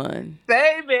good one.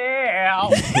 Baby!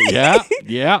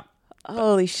 Yeah.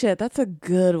 Holy shit, that's a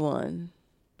good one.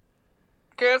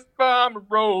 Kiss from a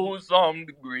rose on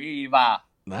the grave.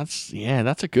 That's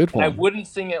a good one. I wouldn't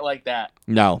sing it like that.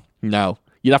 No.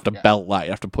 You'd have to belt that.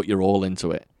 You'd have to put your all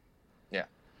into it. Yeah.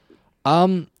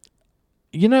 I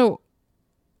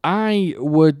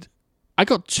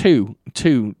got two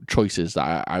choices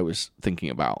that I was thinking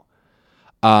about.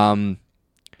 One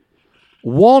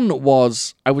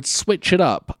was I would switch it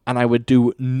up and I would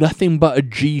do Nothing But a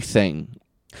G Thing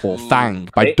or Thang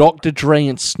by Dr. Dre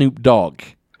and Snoop Dogg.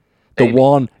 The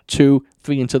 1, 2,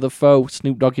 3 into the foe.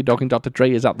 Snoop Doggy Dogg and Dr.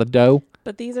 Dre is at the dough.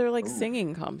 But these are like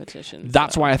singing competitions.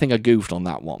 That's why I think I goofed on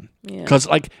that one. Yeah. Because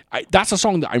that's a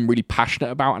song that I'm really passionate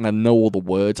about, and I know all the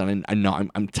words, and I know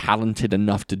I'm talented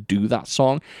enough to do that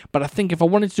song. But I think if I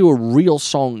wanted to do a real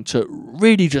song to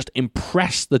really just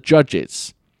impress the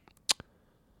judges,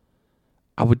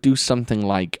 I would do something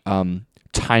like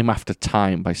Time After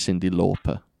Time by Cyndi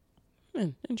Lauper.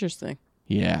 Interesting.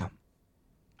 Yeah.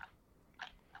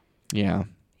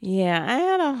 Yeah, I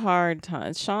had a hard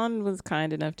time. Sean was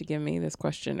kind enough to give me this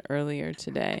question earlier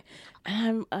today.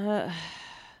 And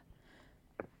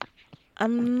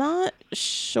I'm not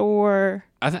sure.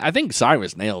 I think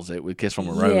Cyrus nails it with Kiss from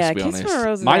a Rose, to be honest. Kiss from a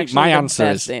Rose is my the answer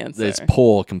best is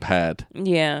poor compared.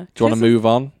 Yeah. Do you want to move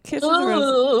on? Kiss of the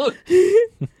Rose.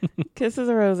 Kiss of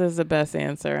the Rose is the best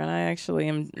answer, and I actually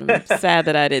am sad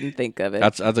that I didn't think of it.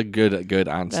 That's a good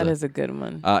answer. That is a good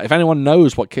one. If anyone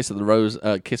knows what Kiss from a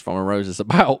Rose is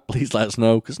about, please let us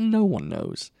know, because no one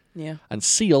knows. Yeah. And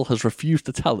Seal has refused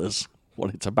to tell us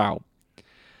what it's about.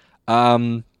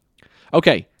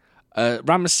 Okay.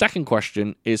 Rama's second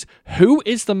question is, who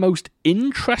is the most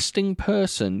interesting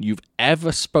person you've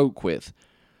ever spoke with?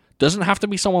 Doesn't have to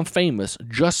be someone famous,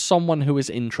 just someone who is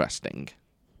interesting.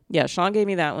 Yeah, Sean gave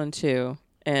me that one too.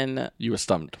 And you were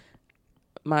stumped.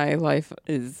 My life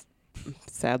is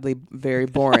sadly very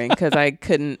boring because I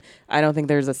don't think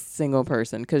there's a single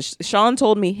person. Because Sean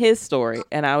told me his story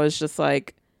and I was just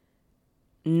like,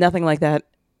 nothing like that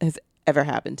has ever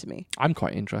happened to me. I'm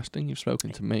quite interesting. You've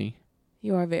spoken to me.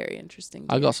 You are very interesting.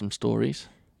 I got some stories.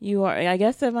 You are. I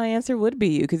guess that my answer would be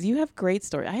you because you have great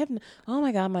stories. Oh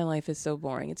my God, my life is so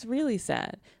boring. It's really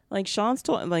sad. Like Sean's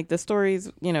told, like the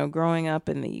stories, growing up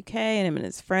in the UK and him and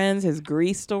his friends. His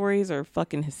Greece stories are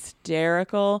fucking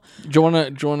hysterical. Do you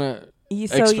wanna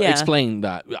Explain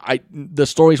that. The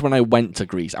stories when I went to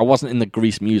Greece. I wasn't in the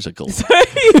Grease musical. You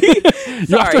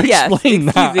have to explain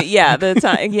that. Me. Yeah, the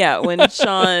time. Yeah, when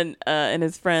Sean and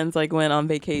his friends like went on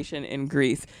vacation in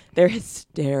Greece, they're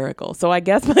hysterical. So I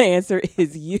guess my answer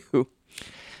is you.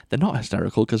 They're not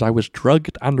hysterical because I was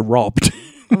drugged and robbed.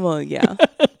 Well, yeah.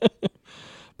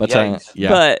 But yeah.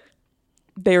 But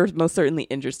they were most certainly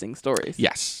interesting stories.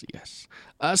 Yes.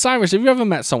 Cyrus, have you ever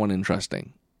met someone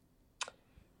interesting?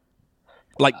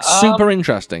 Like super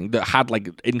interesting that had like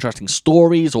interesting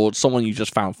stories, or someone you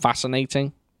just found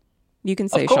fascinating? You can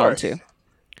say Sean too.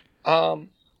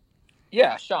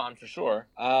 Yeah, Sean for sure.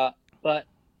 But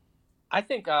I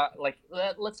think like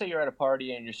let's say you're at a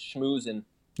party and you're schmoozing.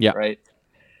 Yeah. Right.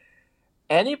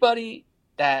 Anybody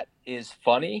that is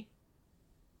funny,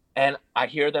 and I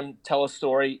hear them tell a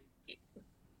story,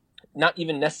 not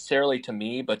even necessarily to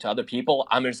me, but to other people,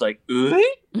 I'm just like, I'm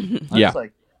just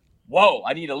like, whoa,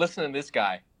 I need to listen to this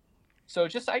guy. So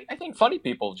just, I think funny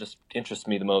people just interest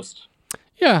me the most.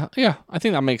 Yeah, I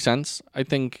think that makes sense. I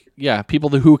think, people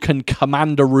who can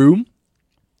command a room.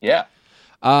 Yeah.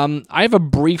 I have a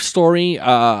brief story.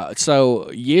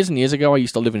 So years and years ago, I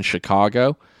used to live in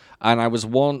Chicago, and I was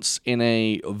once in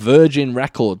a Virgin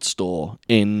record store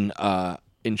in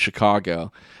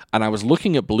Chicago, and I was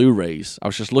looking at Blu-rays. I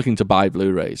was just looking to buy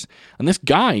Blu-rays, and this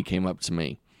guy came up to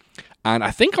me. And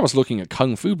I think I was looking at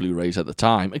Kung Fu Blu-rays at the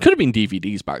time. It could have been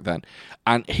DVDs back then.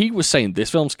 And he was saying, this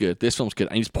film's good.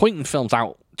 And he's pointing films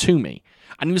out to me.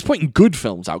 And he was pointing good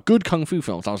films out, good Kung Fu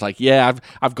films. I was like, yeah,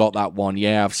 I've got that one.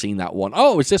 Yeah, I've seen that one.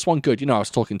 Oh, is this one good? I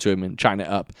was talking to him and chatting it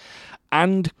up.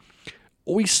 And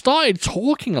we started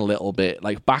talking a little bit,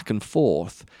 like back and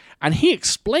forth. And he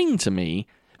explained to me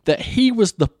that he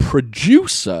was the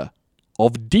producer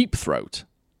of Deep Throat.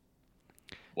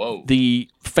 Whoa. The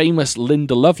famous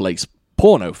Linda Lovelace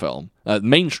porno film,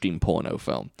 mainstream porno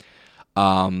film.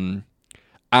 And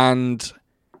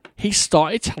he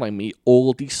started telling me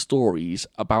all these stories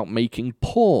about making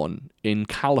porn in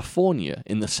California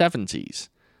in the 70s.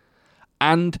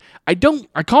 And I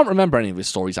can't remember any of his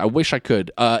stories. I wish I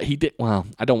could.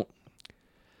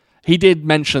 He did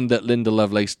mention that Linda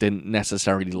Lovelace didn't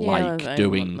necessarily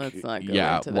doing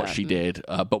what she did,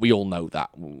 but we all know that,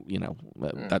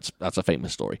 that's a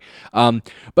famous story.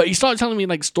 But he started telling me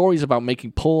like stories about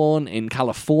making porn in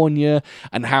California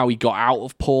and how he got out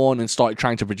of porn and started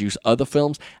trying to produce other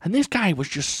films. And this guy was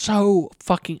just so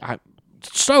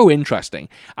interesting.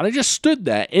 And I just stood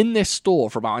there in this store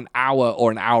for about an hour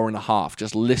or an hour and a half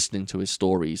just listening to his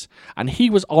stories. And he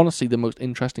was honestly the most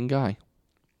interesting guy.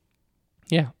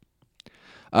 Yeah.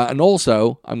 And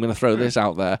also, I'm going to throw this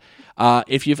out there.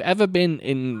 If you've ever been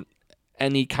in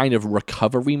any kind of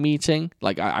recovery meeting,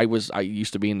 like I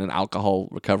used to be in an alcohol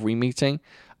recovery meeting,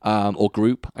 or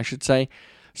group, I should say.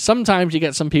 Sometimes you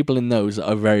get some people in those that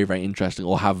are very, very interesting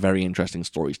or have very interesting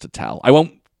stories to tell. I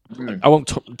won't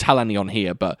tell any on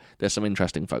here, but there's some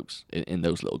interesting folks in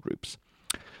those little groups.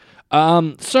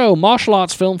 So, Martial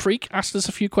Arts Film Freak asked us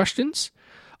a few questions.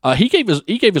 He gave us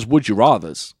Would You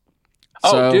Rathers.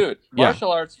 So, dude,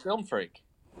 Martial Arts Film Freak.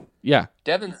 Yeah.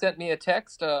 Devin sent me a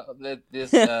text,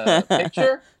 this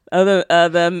picture. Oh,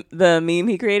 the meme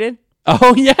he created?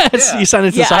 Oh, yes. You sent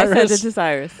it to Cyrus? I sent it to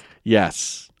Cyrus.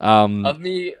 Yes. Of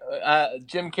me,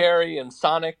 Jim Carrey and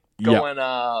Sonic going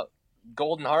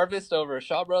Golden Harvest over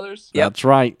Shaw Brothers. Yep.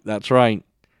 That's right.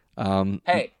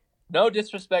 Hey, no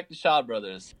disrespect to Shaw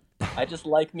Brothers. I just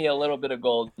like me a little bit of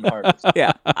Golden Harvest.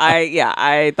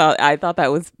 I thought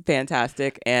that was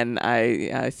fantastic, and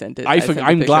I sent it.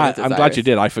 I'm glad you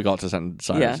did. I forgot to send it to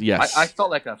Cyrus. Yeah. Yes. I felt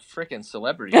like a freaking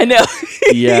celebrity. I know.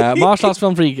 Yeah, Martial Arts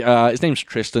Film Freak. His name's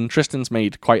Tristan. Tristan's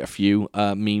made quite a few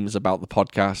memes about the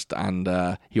podcast,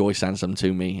 and he always sends them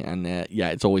to me. And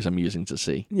it's always amusing to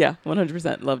see. Yeah,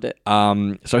 100% loved it.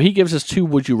 So he gives us 2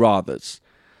 Would You Rathers.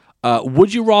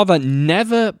 Would you rather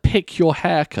never pick your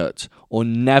haircut or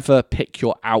never pick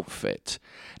your outfit?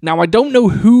 Now, I don't know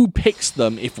who picks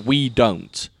them if we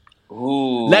don't.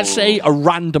 Ooh. Let's say a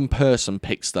random person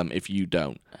picks them if you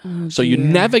don't. Oh, so you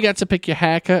never get to pick your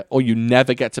haircut or you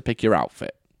never get to pick your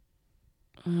outfit.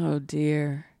 Oh,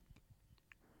 dear.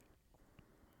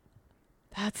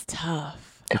 That's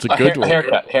tough. It's a good one.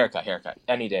 Haircut.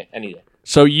 Any day.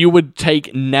 So you would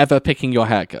take never picking your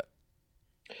haircut?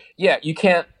 Yeah, you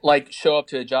can't like show up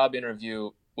to a job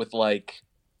interview with like,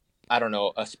 I don't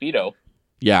know, a Speedo.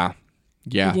 Yeah.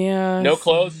 No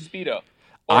clothes, Speedo.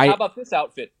 Or how about this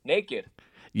outfit? Naked.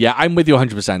 Yeah, I'm with you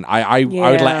 100%. I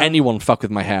would let anyone fuck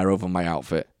with my hair over my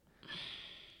outfit.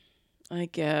 I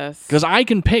guess. Because I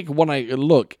can pick what I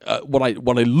look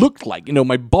like.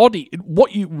 My body,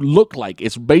 what you look like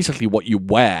is basically what you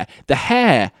wear. The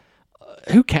hair,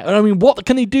 who cares? I mean, what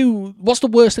can they do? What's the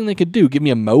worst thing they could do? Give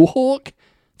me a mohawk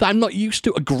that I'm not used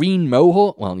to? A green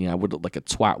mohawk? Well, yeah, I would look like a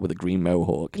twat with a green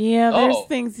mohawk. Yeah, there's Oh.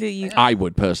 things that you. I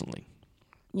would personally.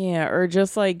 Yeah, or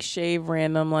just like shave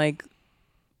random like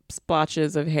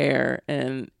splotches of hair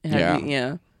and have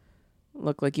Yeah.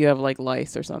 look like you have like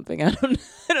lice or something. I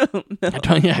don't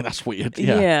know. Yeah, that's weird.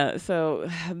 Yeah. Yeah, so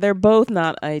they're both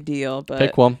not ideal, but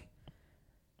Pick one.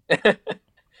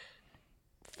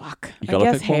 fuck. You I gotta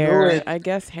guess pick one. Do hair. it. I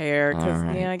guess hair cuz All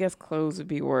right. I guess clothes would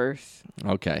be worse.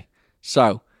 Okay.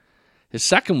 So, his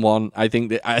second one, I think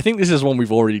this is one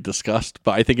we've already discussed,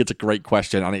 but I think it's a great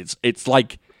question, and it's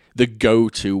like the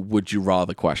go-to would you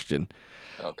rather question.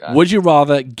 Oh, God. Would you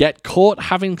rather get caught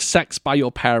having sex by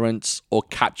your parents or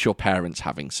catch your parents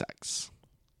having sex?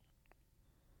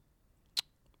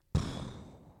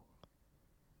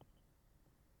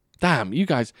 Damn, you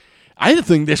guys. I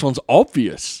think this one's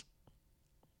obvious.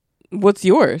 What's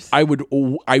yours? I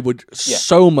would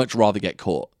so much rather get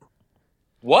caught.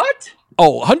 What?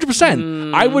 Oh,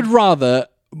 100%. I would rather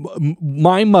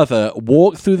my mother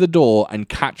walk through the door and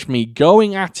catch me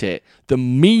going at it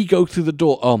than me go through the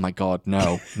door. Oh my God,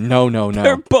 no. No, no,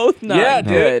 They're no. both not Yeah,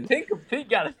 good. dude. Think.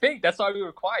 Gotta think. That's why we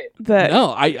were quiet.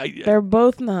 No, I they're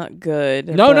both not good.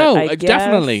 no, but no, I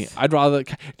definitely. guess- I'd rather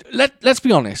let's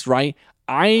be honest, right?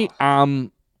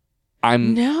 I'm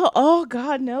No, oh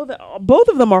God, no. Both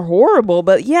of them are horrible,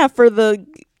 but yeah,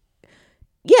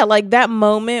 like that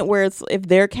moment where it's if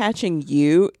they're catching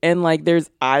you and like there's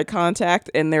eye contact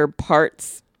and their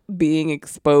parts being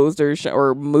exposed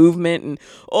or movement and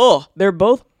they're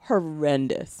both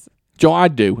horrendous. Joe,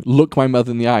 I'd do look my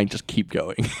mother in the eye and just keep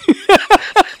going.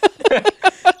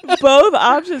 Both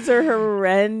options are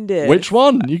horrendous. Which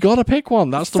one? You gotta pick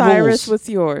one. That's the Cyrus, rules. what's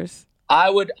yours? I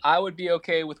would be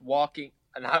okay with walking.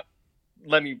 And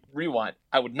let me rewind.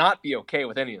 I would not be okay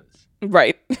with any of this.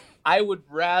 Right. I would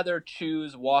rather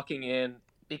choose walking in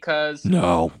because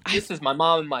No. this is my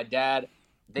mom and my dad.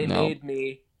 They No. made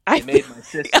me. I They made my I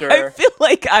sister. feel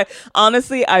like I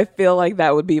feel like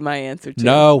that would be my answer too.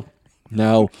 No.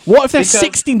 What if they're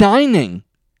Because- 69ing?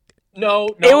 No,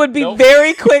 It would be no.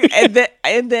 very quick, and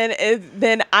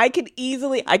then I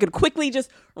could quickly just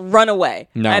run away.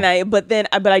 No. But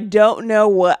I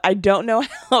don't know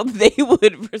how they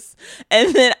would,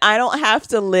 and then I don't have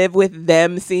to live with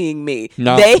them seeing me.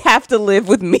 No. They have to live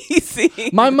with me seeing.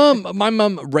 My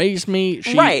mum raised me.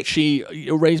 Right. She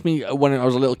raised me when I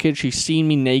was a little kid. She's seen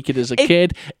me naked as a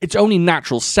kid. It's only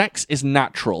natural. Sex is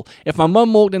natural. If my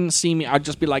mum walked in and see me, I'd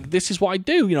just be like, "This is what I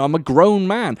do." You know, I'm a grown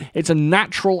man. It's a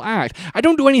natural act. I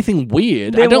don't do anything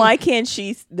weird. Then why can't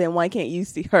you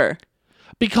see her?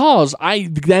 Because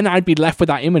I'd be left with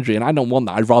that imagery, and I don't want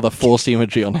that. I'd rather force the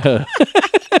imagery on her.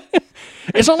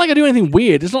 It's not like I do anything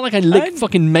weird. It's not like I lick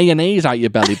fucking mayonnaise out your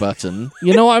belly button.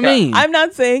 You know what I mean? I'm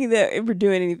not saying that we're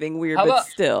doing anything weird, How but about-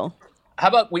 still. How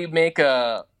about we make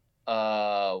a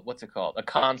what's it called? A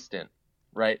constant,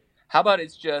 right? How about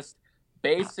it's just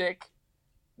basic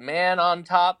man on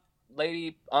top,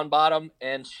 lady on bottom,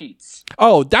 and sheets.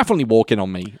 Oh, definitely walking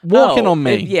on me. Walking on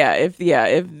me. If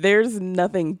there's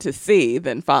nothing to see,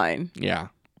 then fine. Yeah.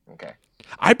 Okay.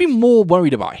 I'd be more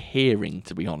worried about hearing,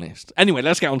 to be honest. Anyway,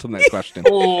 let's get on to the next question.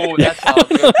 Oh, that's all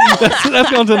good.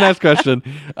 Let's go on to the next question.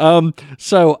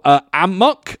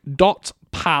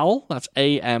 Amok.pal, that's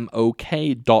AMOK.PAL,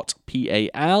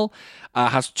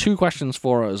 has two questions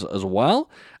for us as well.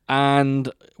 And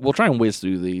we'll try and whiz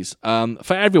through these.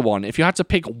 For everyone, if you had to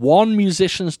pick one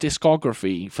musician's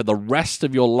discography for the rest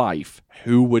of your life,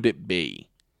 who would it be?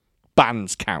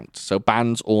 Bands count. So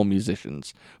bands or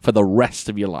musicians for the rest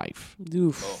of your life.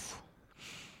 Oof.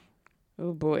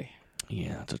 Oh boy,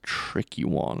 Yeah, that's a tricky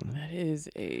one. that is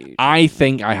a. I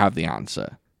think I have the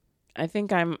answer. I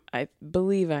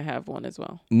believe I have one as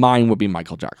well. Mine would be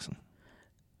Michael Jackson.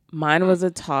 Mine was a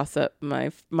toss up.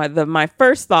 My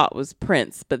first thought was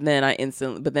Prince, but then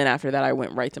after that I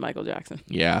went right to Michael Jackson.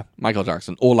 Yeah, Michael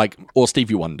Jackson. Or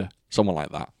Stevie Wonder. Someone like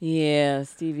that. Yeah,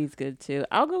 Stevie's good too.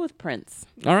 I'll go with Prince.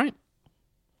 All right.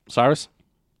 Cyrus?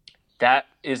 That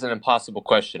is an impossible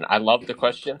question. I love the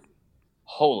question.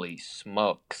 Holy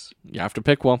smokes. You have to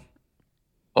pick one.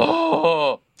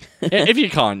 Oh. If you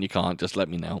can't, you can't. Just let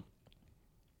me know.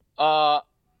 Oh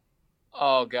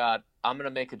God. I'm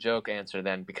gonna make a joke answer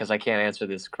then because I can't answer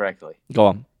this correctly. Go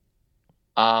on.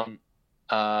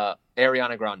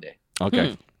 Ariana Grande.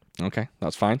 Okay. Okay,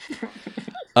 that's fine.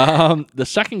 The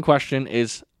second question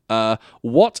is,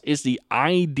 what is the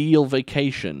ideal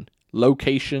vacation,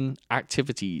 location,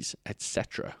 activities,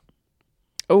 etc.?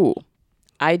 Oh,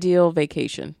 ideal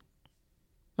vacation.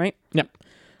 Right? Yep.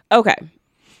 Okay.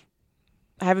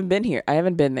 I haven't been here. I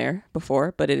haven't been there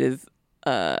before, but it is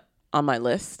on my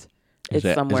list. Is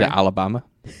It's somewhere. Is it Alabama?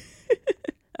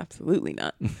 Absolutely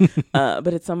not.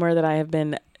 But it's somewhere that I have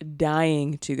been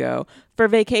dying to go. For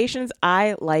vacations,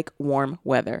 I like warm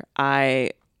weather.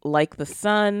 I like the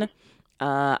sun.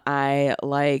 I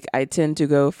tend to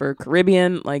go for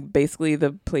Caribbean. Like basically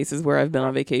the places where I've been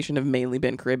on vacation have mainly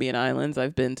been Caribbean islands.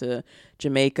 I've been to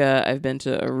Jamaica. I've been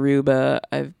to Aruba.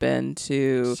 I've been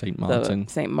to St. Martin.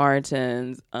 St.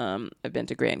 Martin's. I've been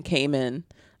to Grand Cayman.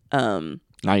 Now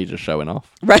you're just showing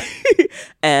off. Right.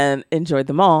 And enjoyed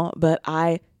them all. But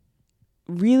I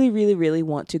really, really, really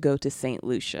want to go to St.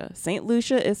 Lucia. St.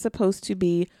 Lucia is supposed to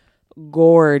be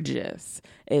gorgeous.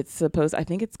 I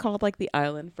think it's called like the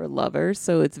island for lovers.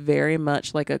 So it's very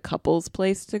much like a couple's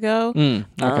place to go.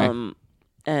 Okay.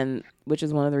 And which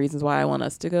is one of the reasons why I want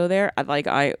us to go there.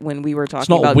 When we were talking It's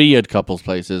not about a weird couple's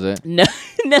place, is it? no.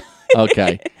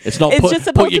 Okay. It's not It's put, just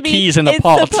supposed put your to be, keys in a it's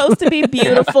pot. supposed to be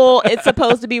beautiful. It's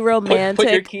supposed to be romantic.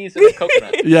 Put your keys in a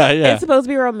coconut. Yeah. It's supposed to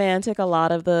be romantic. A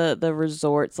lot of the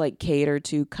resorts like cater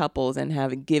to couples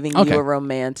and giving Okay. you a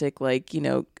romantic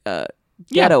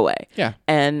getaway. Yeah.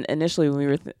 And initially when we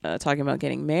were talking about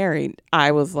getting married,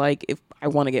 I was like, if I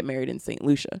want to get married in St.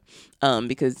 Lucia,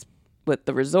 because with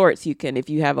the resorts, you can, if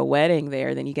you have a wedding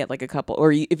there, then you get like a couple,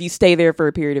 or if you stay there for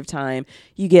a period of time,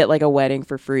 you get like a wedding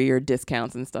for free or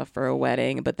discounts and stuff for a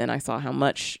wedding. But then I saw how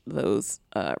much those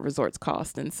resorts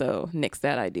cost, and so nixed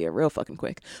that idea real fucking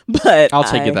quick. But I'll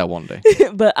take you there one day.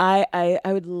 But I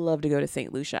would love to go to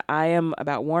St. Lucia. I am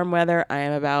about warm weather. I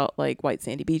am about like white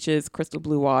sandy beaches, crystal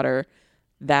blue water.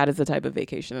 That is the type of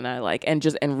vacation that I like, and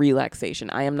relaxation.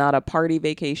 I am not a party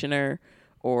vacationer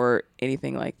or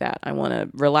anything like that. I want to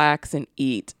relax and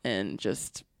eat and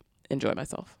just enjoy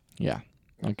myself. Yeah.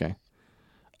 Okay.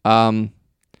 I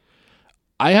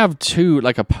have two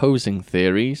like opposing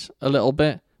theories a little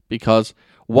bit, because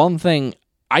one thing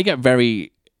I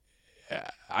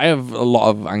have a lot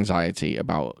of anxiety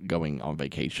about going on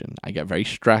vacation. I get very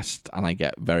stressed and I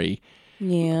get very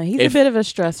He's a bit of a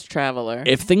stressed traveler.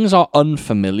 If things are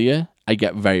unfamiliar, I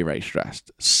get very, very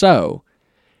stressed. So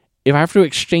if I have to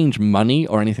exchange money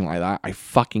or anything like that, I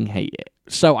fucking hate it.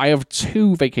 So I have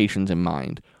two vacations in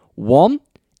mind. One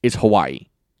is Hawaii.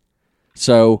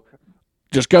 So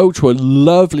just go to a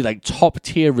lovely, like,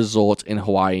 top-tier resort in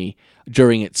Hawaii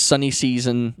during its sunny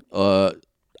season,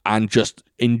 and just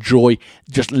enjoy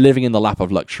just living in the lap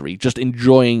of luxury. Just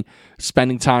enjoying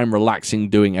spending time, relaxing,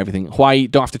 doing everything. Hawaii,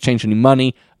 don't have to change any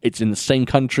money. It's in the same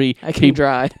country. I can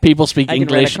drive. People speak I can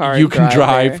rent a English. car You and can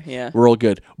drive. there. Yeah. We're all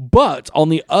good. But on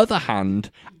the other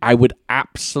hand, I would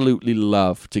absolutely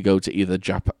love to go to either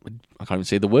Japan. I can't even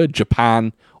say the word,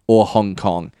 Japan or Hong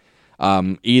Kong.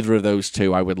 Either of those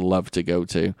two, I would love to go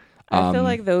to. I feel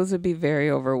like those would be very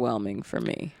overwhelming for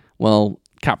me. Well,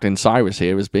 Captain Cyrus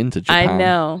here has been to Japan. I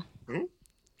know.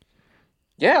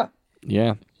 Yeah.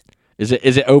 Yeah. Is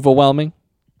it overwhelming?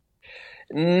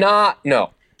 No.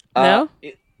 No?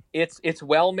 It's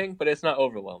whelming, but it's not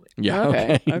overwhelming. Yeah.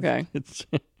 Okay. Okay. It's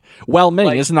Whelming,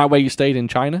 Like- isn't that where you stayed in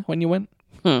China when you went?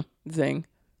 Zing.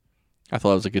 I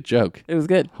thought it was a good joke. It was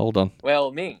good. Hold on.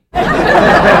 Well, me.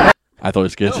 I thought it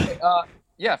was good. No,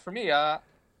 yeah, for me,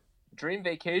 dream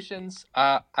vacations.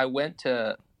 I went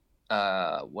to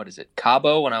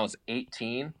Cabo when I was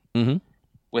 18 Mm-hmm.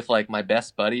 with like my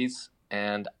best buddies,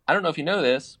 and I don't know if you know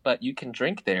this, but you can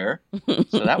drink there,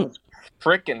 so that was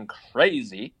freaking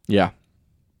crazy. Yeah.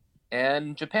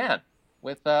 And Japan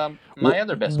with my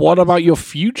other best. What buddies. about your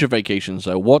future vacations,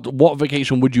 though? What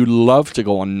vacation would you love to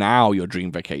go on now, your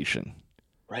dream vacation?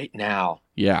 right now?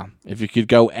 Yeah. If you could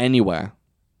go anywhere.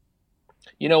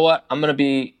 You know what? I'm gonna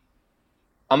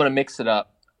mix it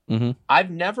up. Mm-hmm. I've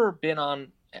never been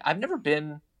on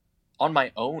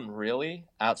my own really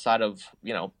outside of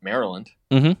Maryland.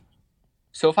 Mm-hmm.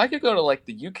 So if I could go to like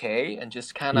the UK and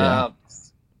just kind of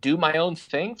do my own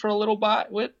thing for a little bit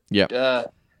with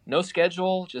no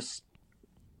schedule, just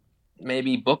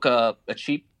maybe book a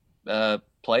cheap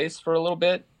place for a little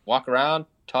bit, walk around,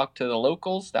 talk to the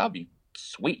locals, that would be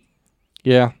sweet.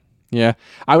 Yeah. Yeah.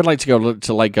 I would like to go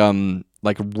to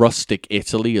like rustic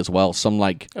Italy as well. Some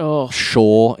like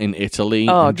shore in Italy.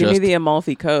 Oh, and give just, me the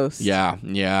Amalfi Coast. Yeah,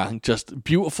 yeah. Just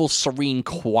beautiful, serene,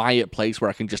 quiet place where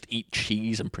I can just eat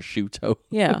cheese and prosciutto.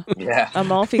 Yeah. Yeah.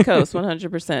 Amalfi Coast,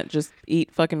 100%. Just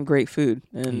eat fucking great food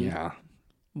and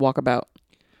walk about.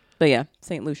 But yeah,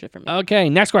 St. Lucia for me. Okay,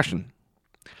 next question.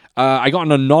 I got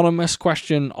an anonymous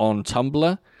question on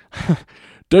Tumblr.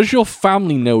 Does your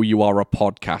family know you are a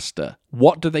podcaster?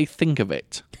 What do they think of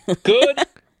it? Good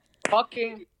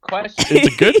fucking question.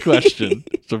 It's a good question.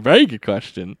 It's a very good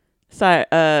question.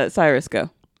 Cyrus, go.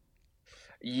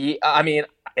 Yeah, I mean,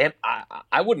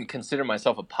 I wouldn't consider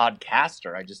myself a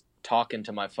podcaster. I just talking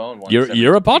to my phone. once You're every a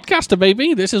 2 weeks. podcaster,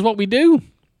 baby. This is what we do.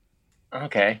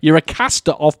 Okay. You're a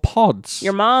caster of pods.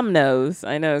 Your mom knows.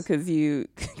 I know because your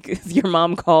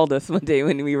mom called us one day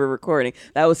when we were recording.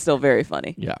 That was still very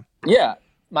funny. Yeah, Yeah.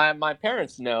 My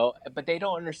parents know, but they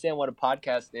don't understand what a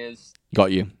podcast is.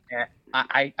 got you.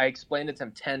 I explained it to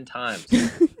them 10 times.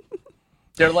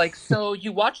 They're like, so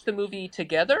you watch the movie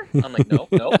together? I'm like, no.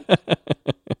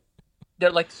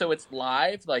 They're like, so it's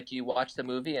live? Like you watch the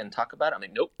movie and talk about it? I'm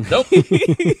like, nope.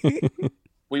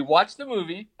 We watch the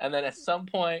movie, and then at some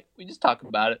point, we just talk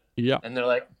about it. Yeah. And they're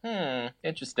like,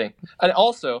 interesting. And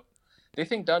also, they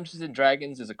think Dungeons &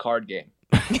 Dragons is a card game.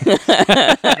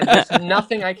 And there's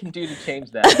nothing I can do to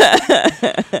change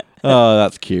that. Oh,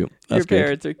 that's cute. That's Your good.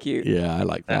 parents are cute. Yeah, I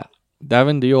like that.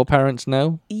 Devin, do your parents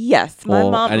know? Yes, my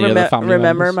Or mom. any other family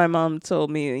Remember, members? my mom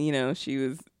told me, she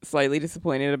was slightly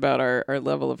disappointed about our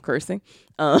level of cursing,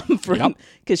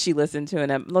 because she listened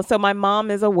to So my mom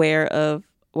is aware of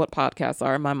what podcasts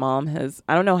are. My mom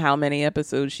I don't know how many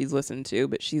episodes she's listened to,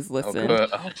 but she's listened.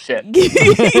 Oh shit.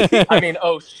 I mean,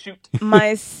 oh shoot.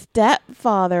 My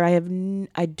stepfather, I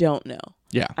don't know.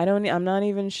 Yeah. I'm not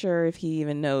even sure if he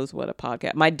even knows what a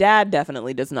podcast. My dad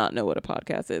definitely does not know what a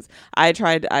podcast is. I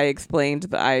explained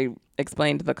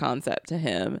the concept to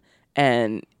him,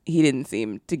 and he didn't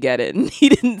seem to get it, and he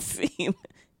didn't seem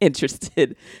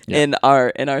interested in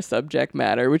our subject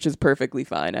matter, which is perfectly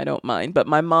fine. I don't mind. But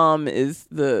my mom is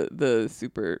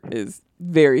is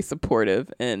very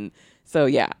supportive, and so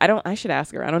yeah, I should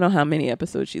ask her. I don't know how many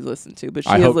episodes she's listened to, but she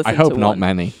has listened to I hope not one.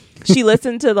 many. She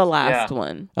listened to the last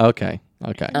one. Okay.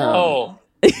 Oh.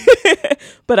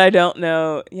 But I don't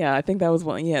know. Yeah, I think that was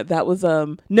one. Yeah, that was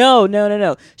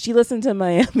no. She listened to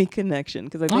Miami Connection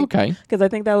because I think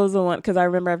that was the one. Because I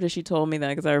remember after she told me that,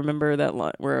 because I remember that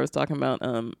where I was talking about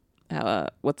how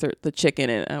the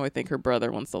chicken, and how I think her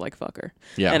brother wants to like fuck her.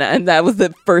 Yeah, and that was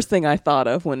the first thing I thought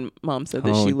of when Mom said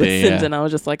that she listened, dear. and I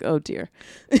was just like, oh dear.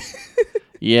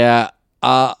 Yeah.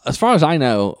 As far as I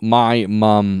know, my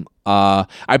mum. I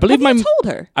believe Have you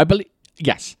told her? I believe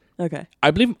yes. Okay. I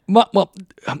believe,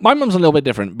 my mum's a little bit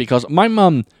different because my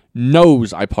mum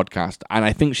knows I podcast, and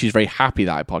I think she's very happy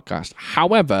that I podcast.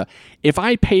 However, if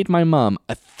I paid my mum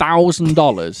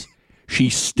 $1,000, she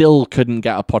still couldn't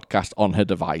get a podcast on her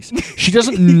device. She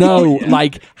doesn't know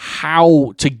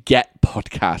how to get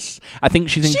podcasts. I think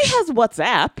she thinks she has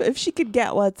WhatsApp. If she could get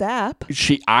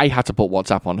WhatsApp, I had to put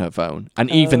WhatsApp on her phone,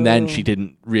 and even then she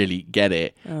didn't really get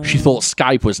it. She thought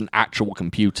Skype was an actual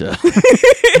computer.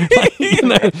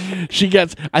 She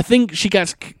just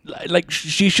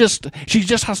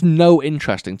has no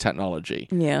interest in technology.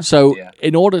 Yeah. So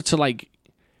in order to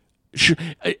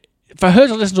for her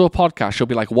to listen to a podcast, she'll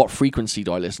be like, what frequency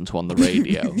do I listen to on the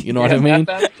radio? You know what I mean?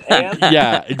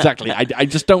 Yeah, exactly. I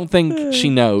just don't think she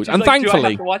knows. She's and like, thankfully... do I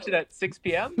have to watch it at 6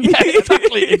 p.m.? Yeah,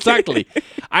 exactly.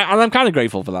 And I'm kind of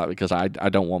grateful for that, because I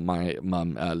don't want my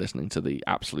mum listening to the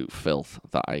absolute filth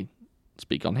that I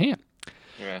speak on here.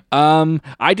 Yeah.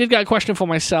 I did get a question for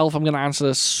myself. I'm going to answer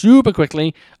this super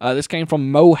quickly. This came from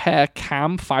Mohair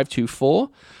Cam 524.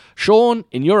 Sean,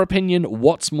 in your opinion,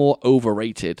 what's more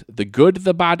overrated? The Good,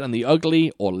 the Bad, and the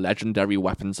Ugly, or Legendary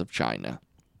Weapons of China?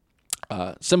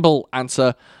 Simple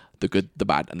answer: The Good, the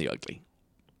Bad, and the Ugly.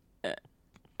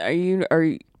 are you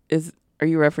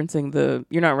referencing the?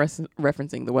 You're not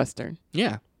referencing the Western.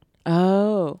 Yeah.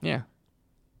 Oh. Yeah.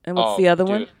 And what's the other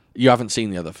one? You haven't seen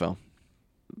the other film.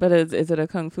 But is it a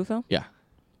kung fu film? Yeah.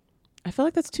 I feel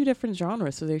like that's two different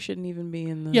genres, so they shouldn't even be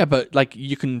in the... Yeah, but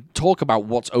you can talk about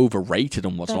what's overrated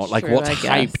and what's That's not. true, What's I guess.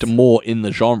 hyped more in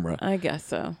the genre. I guess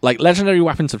so. Legendary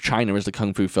Weapons of China is the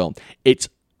kung fu film. It's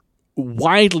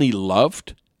widely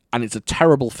loved, and it's a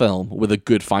terrible film with a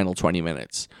good final 20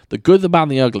 minutes. The Good, the Bad,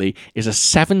 and the Ugly is a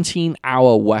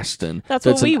 17-hour Western. That's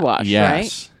what we watched, yes.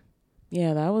 right?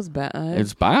 Yeah, that was bad.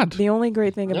 It's bad. The only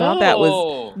great thing about that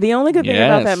was... The only good thing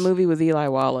about that movie was Eli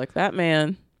Wallach. That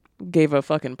man gave a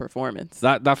fucking performance.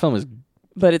 That film is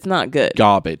but it's not good.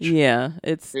 Garbage. Yeah,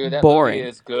 it's Dude, that boring. movie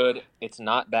is good. It's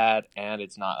not bad, and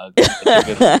it's not ugly. It's a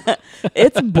good movie.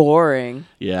 It's boring.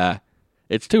 Yeah.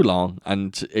 It's too long,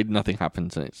 and nothing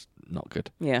happens, and it's not good.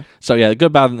 Yeah. So yeah, the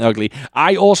Good, Bad, and the Ugly.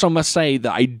 I also must say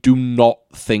that I do not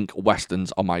think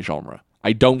Westerns are my genre.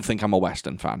 I don't think I'm a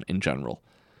Western fan in general.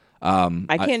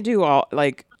 I can't do all,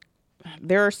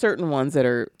 there are certain ones that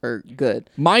are good.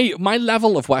 My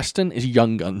level of Western is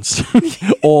Young Guns.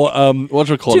 Or, what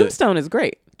do we call Tombstone is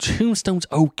great. Tombstone's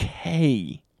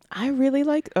okay. I really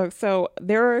like, so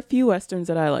there are a few Westerns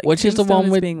that I like. Which is the Tombstone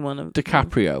one with being one of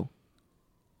DiCaprio?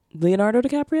 Leonardo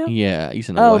DiCaprio? Yeah, he's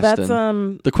in a Western.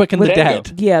 That's, The Quick and the with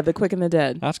Dead. Yeah, The Quick and the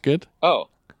Dead. That's good. Oh,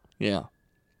 Yeah.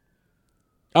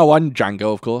 Oh, and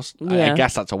Django, of course. I Yeah.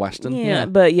 guess that's a Western. Yeah,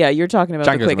 but yeah, you're talking about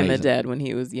Django's The Quick and the amazing. Dead when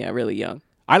he was really young.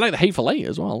 I like The Hateful Eight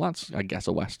as well. That's, I guess,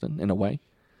 a Western in a way.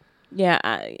 Yeah,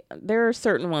 there are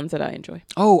certain ones that I enjoy.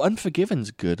 Oh,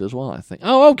 Unforgiven's good as well, I think.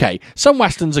 Oh, okay. Some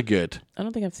Westerns are good. I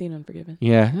don't think I've seen Unforgiven.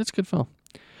 Yeah, it's a good film.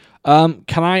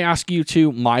 Can I ask you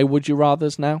to my Would You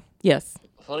Rathers now? Yes.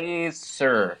 Please,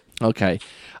 sir. Okay.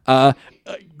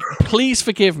 Please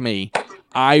forgive me.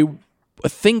 I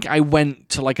think I went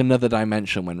to like another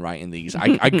dimension when writing these.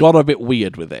 I got a bit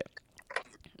weird with it.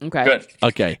 Okay. Good.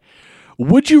 Okay.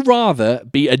 Would you rather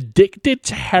be addicted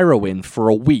to heroin for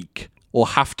a week or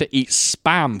have to eat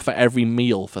Spam for every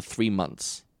meal for 3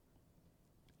 months?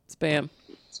 Spam.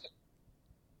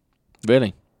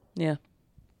 Really? Yeah.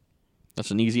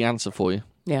 That's an easy answer for you.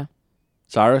 Yeah.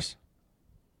 Cyrus?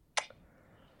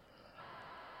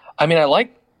 I mean, I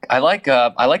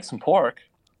like some pork.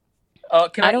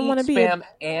 Can I don't eat wanna be Spam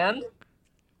and?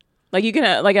 Like you can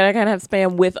I can have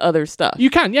Spam with other stuff. You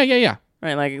can. Yeah.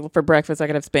 Right, like for breakfast I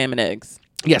could have Spam and eggs.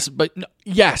 Yes, but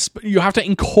you have to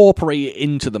incorporate it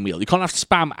into the meal. You can't have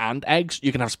Spam and eggs.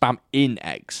 You can have Spam in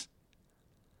eggs.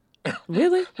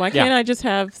 Really? Why Yeah. can't I just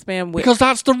have Spam with Because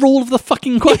that's the rule of the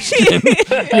fucking question.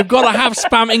 You've got to have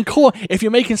Spam in If you're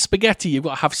making spaghetti, you've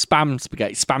got to have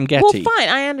Spamgetti. Well, fine.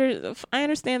 I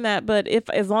understand that, but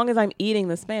as long as I'm eating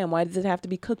the Spam, why does it have to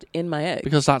be cooked in my egg?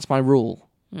 Because that's my rule.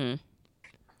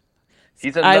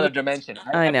 He's in another dimension.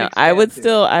 I know. pick I Spam, would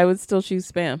too. still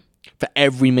choose Spam. For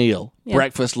every meal. Yeah.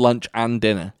 Breakfast, lunch, and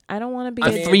dinner. I don't want to be.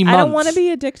 I mean, 3 I don't want months. to be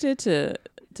addicted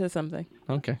to something.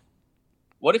 Okay.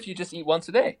 What if you just eat once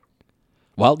a day?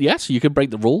 Well, yes, you could break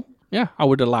the rule. Yeah, I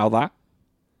would allow that.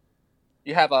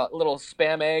 You have a little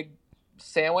Spam egg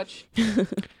sandwich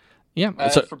Yeah.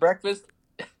 So for breakfast.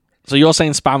 you're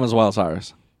saying Spam as well,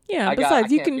 Cyrus? Yeah. I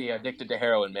Besides, you can't can. be addicted to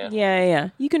heroin, man. Yeah.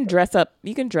 You can dress up.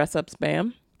 You can dress up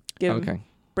Spam. Okay.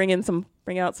 Bring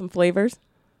out some flavors.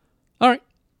 All right.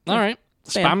 Spam.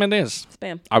 Spam. It is.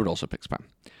 Spam. I would also pick Spam.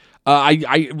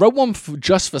 I wrote one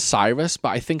just for Cyrus, but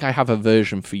I think I have a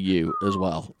version for you as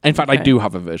well. In fact, I Okay. do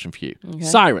have a version for you. Okay.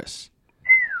 Cyrus,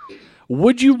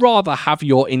 would you rather have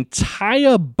your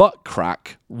entire butt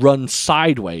crack run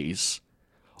sideways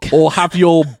or have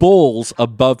your balls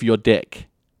above your dick?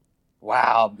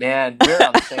 Wow, man, we're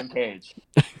on the same page.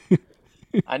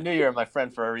 I knew you were my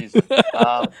friend for a reason.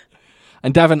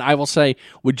 And Devin, I will say,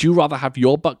 would you rather have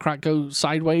your butt crack go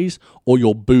sideways or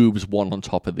your boobs one on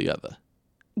top of the other?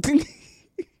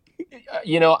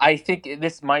 I think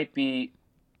this might be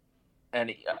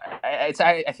I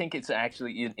think it's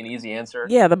actually an easy answer.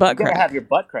 Yeah, the butt You gotta crack. have your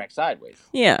butt crack sideways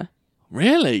Yeah.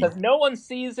 Really? because no one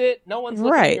sees it. No one's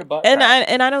looking at Right. your butt And crack.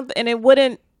 I don't. And it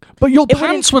wouldn't. But your It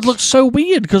pants would look so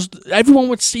weird because everyone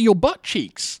would see your butt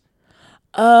cheeks.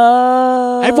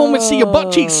 Oh. Everyone would see your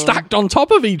butt cheeks stacked on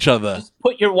top of each other.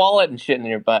 Put your wallet and shit in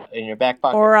your back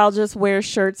pocket. Or I'll just wear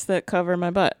shirts that cover my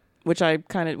butt, which I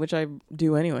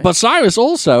do anyway. But Cyrus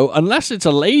also, unless it's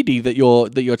a lady that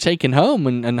you're taking home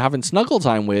and having snuggle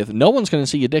time with, no one's going to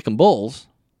see your dick and balls.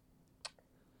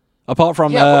 Apart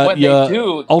from Yeah, but when they your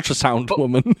do- ultrasound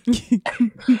woman.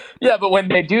 Yeah, but when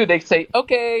they do, they say,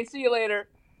 "Okay, see you later."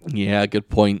 Yeah, good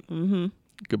point.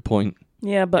 Good point.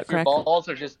 yeah, butt Your crack. balls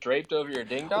are just draped over your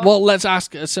ding dong. Well, let's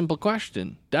ask a simple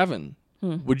question. Devin,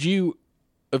 would you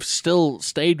have still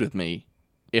stayed with me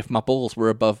if my balls were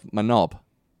above my knob?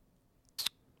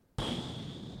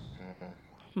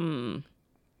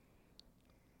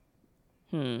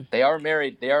 They are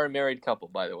married. They are a married couple,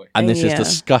 by the way. And this is Yeah.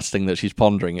 disgusting that she's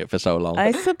pondering it for so long.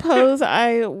 I suppose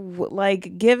I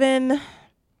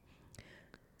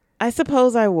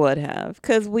suppose I would have,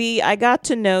 because I got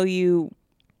to know you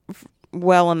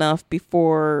well enough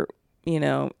before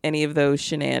any of those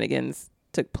shenanigans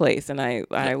took place, and I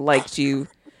liked you.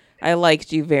 I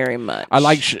liked you very much. I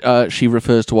like she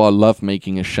refers to our love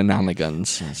making as shenanigans.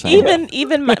 So. even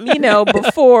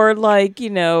before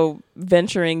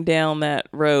venturing down that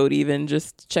road, even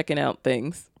just checking out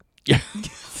things.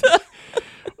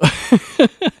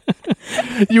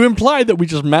 You implied that we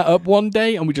just met up one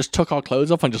day and we just took our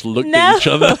clothes off and just looked No. at each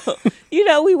other.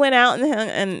 We went out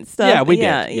and stuff. Yeah, we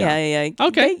did, Yeah.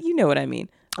 Okay. You know what I mean.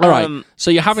 All right.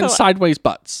 So you're having so- sideways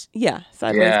butts. Yeah.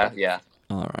 Sideways. Yeah.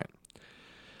 All right.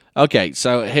 Okay,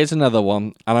 so here's another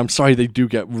one, and I'm sorry they do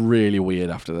get really weird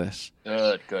after this.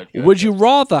 Good. Would you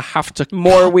rather have to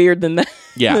More weird than that.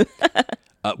 Yeah.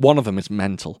 One of them is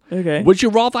mental. Okay. Would you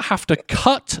rather have to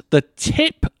cut the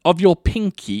tip of your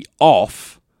pinky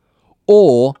off,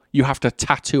 or you have to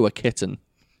tattoo a kitten?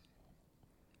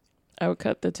 I would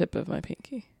cut the tip of my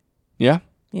pinky. Yeah?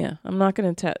 Yeah, I'm not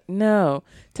gonna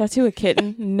tattoo a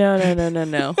kitten. No.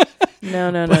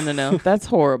 No. That's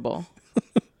horrible.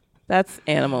 That's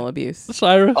animal abuse.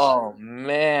 Cyrus? Oh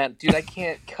man, dude, I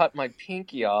can't cut my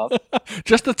pinky off.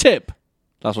 Just the tip.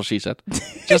 That's what she said.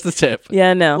 Just the tip.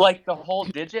 Yeah, no. Like the whole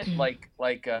digit, like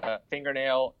a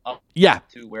fingernail up Yeah,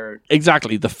 to where.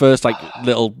 exactly. The first like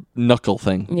little knuckle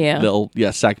thing. Yeah. Little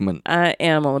segment.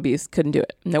 Animal abuse. Couldn't do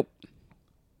it. Nope.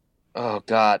 Oh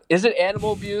God, is it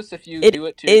animal abuse if you It do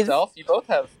it to is- yourself? You both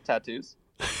have tattoos.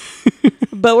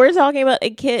 But we're talking about a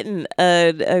kitten,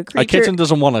 a creature. A kitten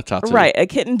doesn't want a tattoo. Right. A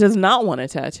kitten does not want a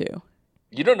tattoo.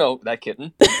 You don't know that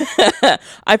kitten.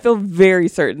 I feel very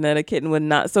certain that a kitten would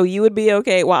not. So you would be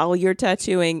okay while you're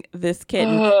tattooing this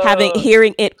kitten,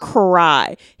 hearing it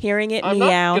cry, hearing it I'm not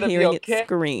meow, gonna be hearing okay. it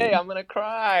scream. Hey, I'm gonna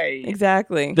cry.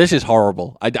 Exactly. This is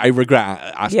horrible. I regret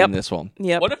asking Yep. this one.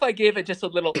 Yep. What if I gave it just a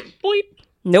little boop,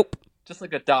 Nope. just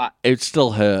like a dot? It would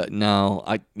still hurt. No,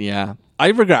 I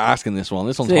regret asking this one.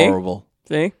 This one's See? horrible.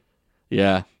 See?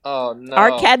 Yeah. Oh no.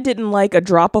 Our cat didn't like a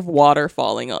drop of water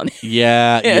falling on him.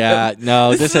 Yeah.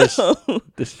 No, this is.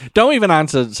 Don't even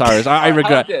answer, Cyrus. I How about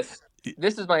regret. this.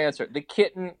 This is my answer. The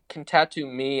kitten can tattoo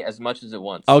me as much as it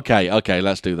wants. Okay,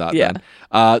 let's do that Yeah.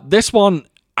 then. This one,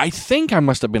 I think I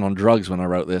must have been on drugs when I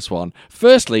wrote this one.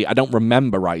 Firstly, I don't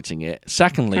remember writing it.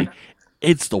 Secondly,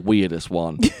 it's the weirdest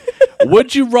one.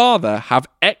 Would you rather have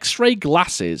X-ray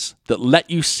glasses that let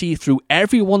you see through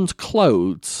everyone's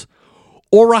clothes,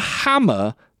 or a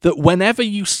hammer that whenever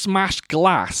you smash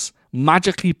glass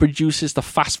magically produces the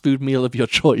fast food meal of your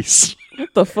choice?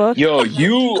 What the fuck? Yo,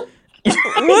 you.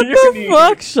 What the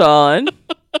fuck, Sean?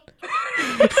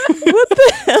 What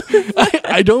the hell?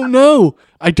 I don't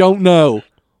know.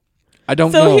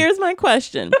 So here's my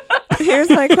question.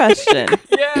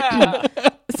 Yeah.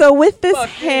 So with this Fuck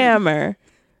me. hammer,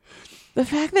 the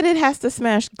fact that it has to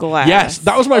smash glass. Yes,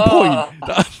 that was my point.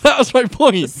 That was my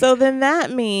point. So then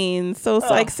that means, it's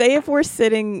like, say if we're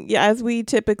sitting, as we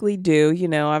typically do,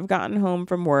 I've gotten home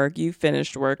from work, you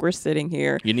finished work, we're sitting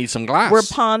here. You need some glass. We're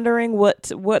pondering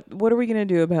what are we going to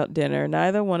do about dinner?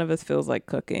 Neither one of us feels like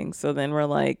cooking. So then we're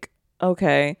like,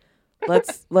 okay,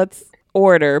 let's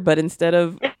order, but instead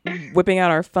of whipping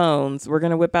out our phones, we're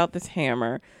going to whip out this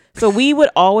hammer. So we would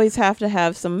always have to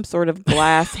have some sort of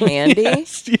glass handy.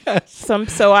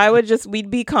 Yes.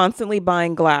 We'd be constantly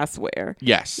buying glassware.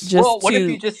 Yes. Just Well, what if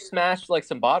to- you just smashed like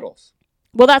some bottles?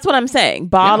 Well, that's what I'm saying.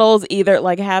 Bottles, either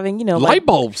like having, Light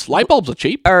bulbs. Light bulbs are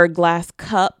cheap. or glass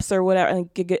cups or whatever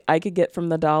I could get from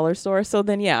the dollar store. So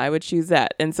then, I would choose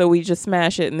that. And so we just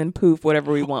smash it and then poof,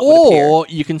 whatever we want would appear. Or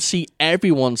you can see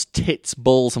everyone's tits,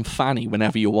 balls, and fanny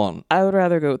whenever you want. I would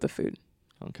rather go with the food.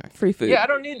 Okay. Free food. Yeah, I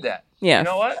don't need that. Yeah. You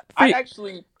know what? Free- I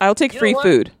actually I'll take You know free what?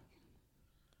 food.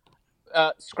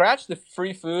 scratch the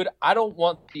free food. I don't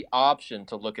want the option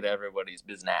to look at everybody's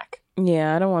biznack.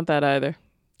 Yeah, I don't want that either.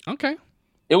 Okay.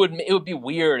 It would be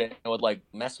weird and it would like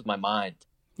mess with my mind.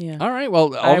 Yeah. All right.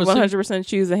 Well, I obviously, 100%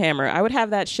 choose a hammer. I would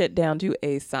have that shit down to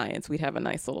a science. We'd have a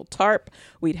nice little tarp.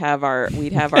 We'd have our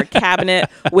cabinet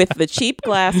with the cheap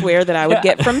glassware that I would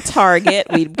get from Target.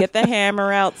 We'd get the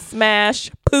hammer out,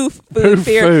 smash, poof, food, Poof,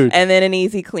 fear, food. and then an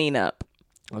easy cleanup.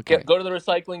 okay. Go to the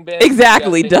recycling bin.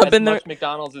 Exactly, Yeah, dump as in the- much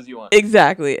McDonald's as you want.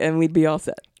 Exactly, and we'd be all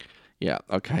set. Yeah.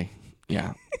 Okay.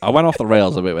 Yeah. I went off the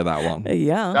rails a bit with that one.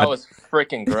 Yeah. That was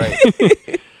freaking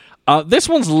great. This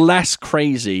one's less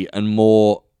crazy and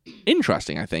more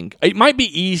interesting, I think. It might be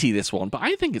easy, this one, but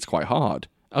I think it's quite hard.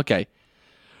 Okay.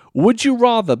 Would you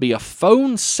rather be a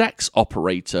phone sex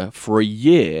operator for a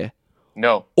year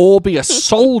No. or be a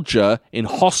soldier in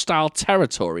hostile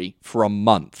territory for a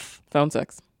month? Phone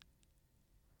sex.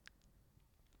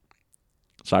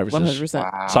 Cyrus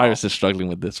 100%. Wow. Cyrus is struggling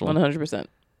with this one. 100%.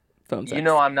 Phone sex. You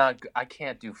know, I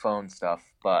can't do phone stuff,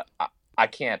 but I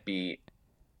can't be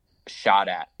shot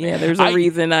at. Yeah, there's a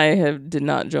reason I did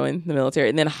not join the military.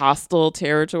 And then hostile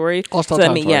territory. Hostile so I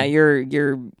mean, territory.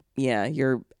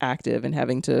 you're active and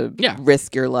having to Yeah.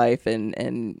 risk your life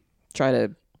and try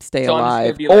to stay So I'm just gonna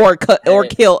alive be or like, or hey.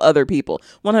 kill other people.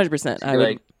 100%. I be would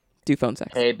like, do phone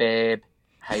sex. Hey, babe,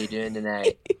 how you doing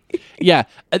tonight? Yeah,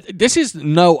 this is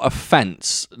no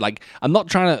offense. Like, I'm not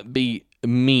trying to be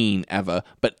mean ever,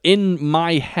 but in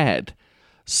my head,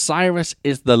 Cyrus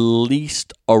is the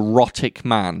least erotic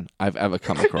man I've ever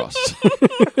come across.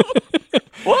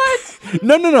 What?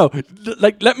 No.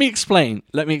 Like, let me explain.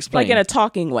 Like in a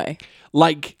talking way.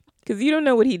 Like, Because you don't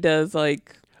know what he does.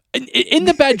 Like, in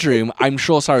the bedroom, I'm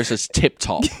sure Cyrus is tip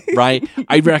top, right?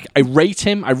 I rate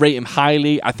him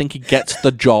highly. I think he gets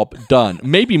the job done,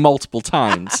 maybe multiple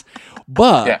times.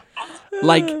 But Yeah.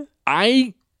 like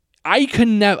I could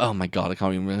never. Oh my god, I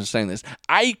can't even remember saying this.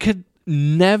 I could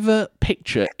never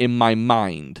picture in my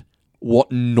mind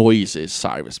what noises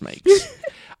Cyrus makes.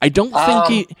 I don't think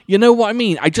he. You know what I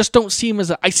mean? I just don't see him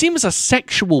as I see him as a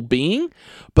sexual being,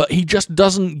 but he just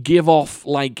doesn't give off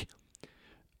like.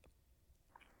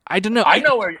 I don't know. I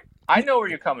know where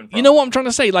you're coming from. You know what I'm trying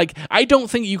to say? Like, I don't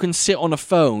think you can sit on a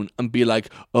phone and be like,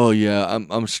 "Oh yeah,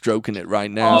 I'm stroking it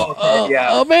right now."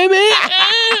 Oh baby,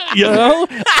 you know.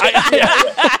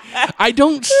 I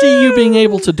don't see you being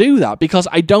able to do that because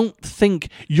I don't think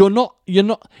you're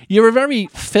a very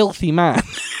filthy man.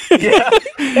 Yeah.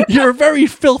 You're a very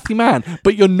filthy man,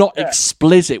 but you're not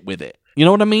explicit with it. You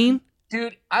know what I mean?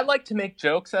 Dude, I like to make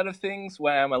jokes out of things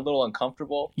when I'm a little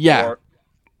uncomfortable. Yeah. Or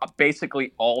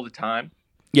basically all the time.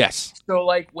 Yes. So,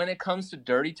 like, when it comes to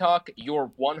dirty talk,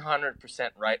 you're 100%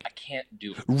 right. I can't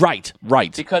do it. Right.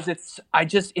 Because it's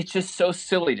just so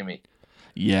silly to me.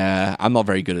 Yeah, I'm not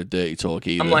very good at dirty talk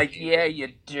either. I'm like, yeah,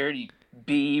 you dirty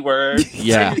B word.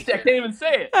 Yeah. I can't even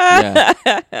say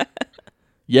it.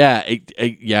 Yeah.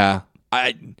 Yeah.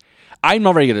 I'm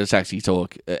not very good at sexy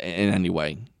talk in any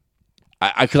way.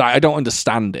 Because I don't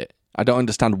understand it. I don't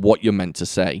understand what you're meant to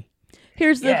say.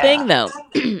 Here's the thing,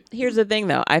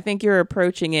 though. I think you're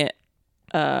approaching it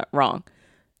wrong.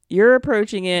 You're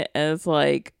approaching it as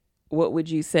like, what would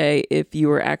you say if you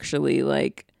were actually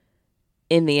like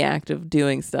in the act of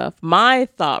doing stuff? My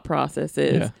thought process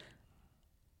is,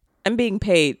 I'm being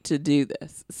paid to do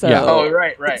this. So, Oh,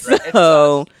 right.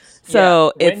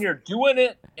 So when you're doing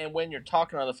it and when you're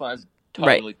talking on the phone, it's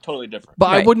totally different. But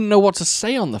I wouldn't know what to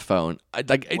say on the phone. What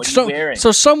are you wearing?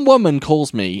 So some woman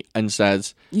calls me and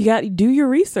says, you got to do your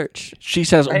research. She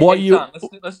says, Hey, "What hey, you?" Tom,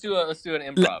 let's do an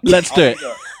improv. Let's do it.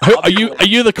 I'll Are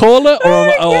you the caller or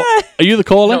are you the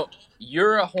caller? No,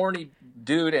 you're a horny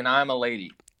dude and I'm a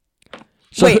lady.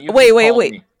 So wait.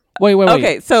 Wait.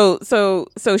 Okay, so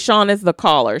Sean is the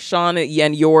caller. Sean,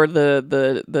 and you're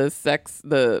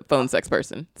the phone sex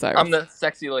person. Sorry, I'm the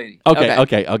sexy lady.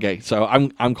 Okay. So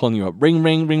I'm calling you up. Ring,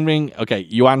 ring, ring, ring. Okay,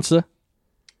 you answer.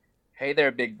 Hey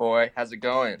there, big boy. How's it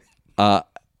going?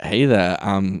 Hey there.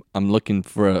 I'm looking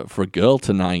for a girl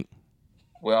tonight.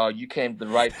 Well, you came to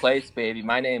the right place, baby.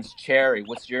 My name's Cherry.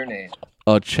 What's your name?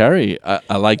 Oh, Cherry.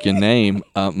 I like your name.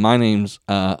 My name's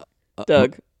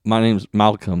Doug. My name's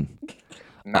Malcolm.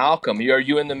 Malcolm, are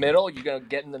you in the middle? You gonna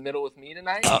get in the middle with me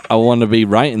tonight? I want to be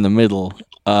right in the middle.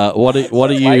 What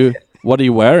are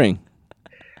you wearing?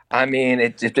 I mean,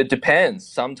 it depends.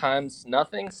 Sometimes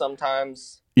nothing.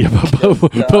 Sometimes. Yeah,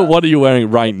 but what are you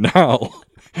wearing right now?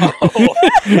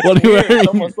 What are you wearing? It's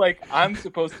almost like I'm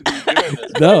supposed to be doing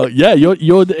this. No, yeah,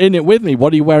 you're in it with me.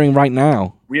 What are you wearing right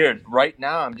now? Weird. Right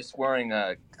now, I'm just wearing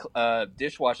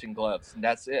dishwashing gloves, and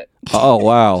that's it. Oh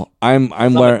wow, I'm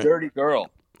wearing a dirty girl.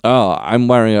 Oh, I'm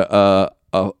wearing a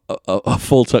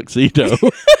full tuxedo.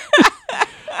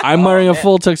 I'm wearing a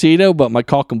full tuxedo, but my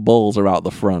cock and balls are out the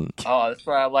front. Oh, that's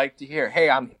what I like to hear. Hey,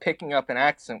 I'm picking up an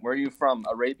accent. Where are you from?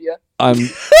 Arabia?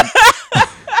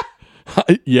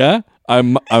 Yeah,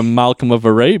 I'm Malcolm of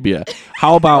Arabia.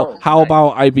 How about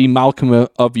I be Malcolm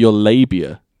of your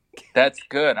labia? That's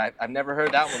good. I've never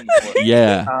heard that one before.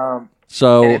 Yeah.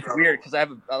 So and it's weird because I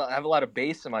have a lot of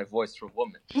bass in my voice for a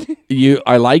woman.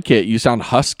 I like it. You sound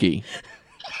husky.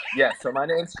 Yeah. So my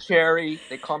name's Cherry.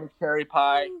 They call me Cherry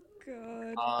Pie.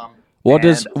 Oh,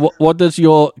 God. What does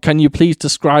your? Can you please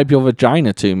describe your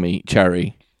vagina to me,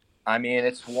 Cherry? I mean,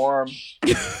 it's warm.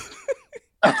 It's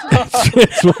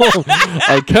warm.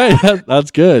 Okay,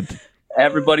 that's good.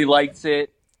 Everybody likes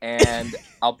it, and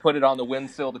I'll put it on the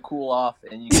windsill to cool off,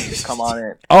 and you can just come on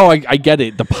in. Oh, I get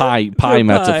it. The pie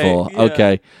metaphor. Yeah.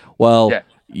 Okay. Well,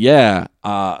 yeah.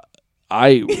 I'd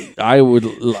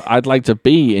like to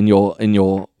be in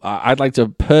your. I'd like to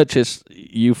purchase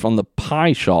you from the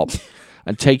pie shop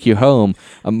and take you home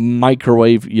and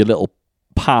microwave your little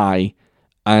pie.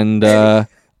 And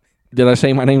did I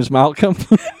say my name's Malcolm?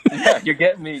 Yeah, you're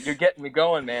getting me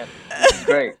going, man. This is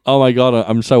great. Oh my god,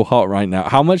 I'm so hot right now.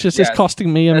 How much is this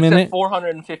costing me a minute?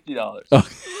 $450.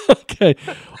 Okay.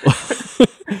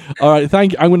 All right,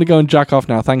 thank you. I'm going to go and jack off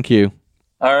now. Thank you.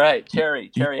 All right,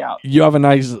 Cherry out. You have a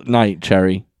nice night,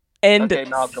 Cherry. And okay,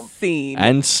 Malcolm. Scene.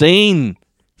 And scene.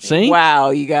 See?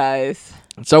 Wow, you guys.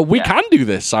 So we can do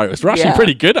this, Cyrus. We're actually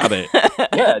pretty good at it.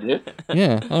 Yeah, dude.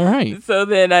 Yeah, all right. So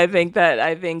then I think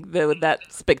that with that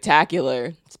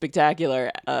spectacular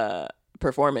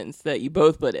performance that you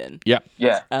both put in. Yep.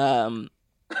 Yeah.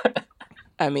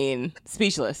 I mean,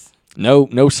 speechless.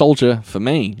 No soldier for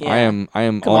me. Yeah. I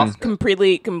am on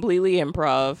completely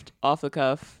improv, off the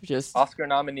cuff, just Oscar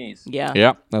nominees. Yeah.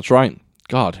 Yeah, that's right.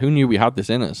 God, who knew we had this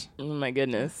in us? Oh my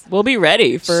goodness. We'll be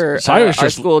ready for Cyrus our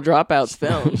just- school dropouts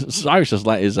film. Cyrus just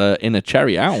let his inner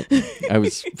Cherry out. It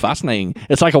was fascinating.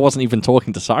 It's like I wasn't even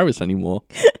talking to Cyrus anymore.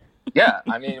 Yeah,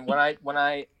 I mean, when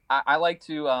I I like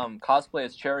to cosplay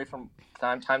as Cherry from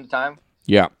time to time.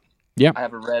 Yeah. I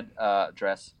have a red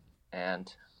dress,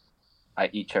 and I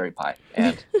eat cherry pie,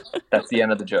 and that's the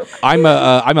end of the joke. I'm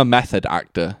a method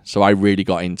actor, so I really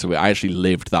got into it. I actually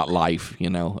lived that life,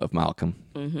 of Malcolm.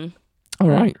 Mm-hmm. All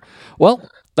right. Well,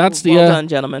 that's Well done,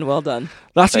 gentlemen. Well done.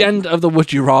 That's the end of the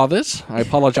Would You Rathers. I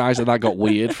apologize that got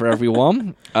weird for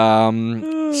everyone.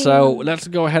 So let's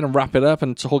go ahead and wrap it up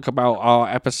and talk about our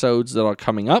episodes that are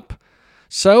coming up.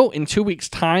 So in 2 weeks'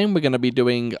 time, we're going to be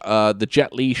doing the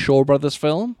Jet Li Shaw Brothers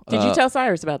film. Did you tell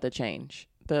Cyrus about the change?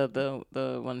 The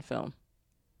one film?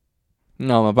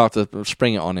 No, I'm about to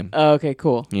spring it on him. Oh, okay,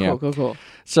 cool. Yeah. Cool.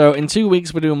 So in 2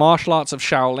 weeks, we're doing Martial Arts of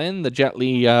Shaolin, the Jet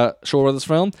Li Shaw Brothers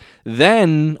film.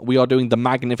 Then we are doing The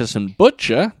Magnificent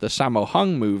Butcher, the Sammo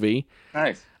Hung movie.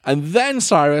 Nice. And then,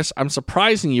 Cyrus, I'm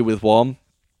surprising you with one.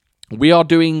 We are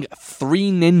doing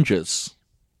Three Ninjas.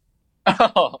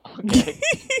 Oh, okay.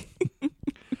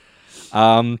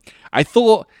 I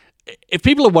thought, if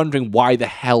people are wondering why the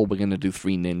hell we're going to do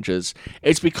Three Ninjas,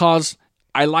 it's because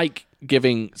I like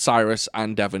giving Cyrus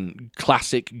and Devon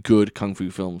classic, good kung fu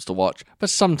films to watch,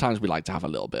 but sometimes we like to have a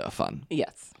little bit of fun.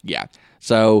 Yes. Yeah.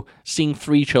 So seeing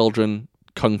three children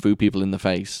kung fu people in the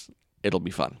face, it'll be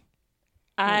fun.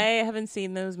 I haven't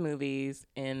seen those movies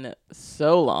in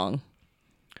so long.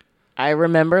 I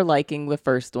remember liking the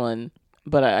first one,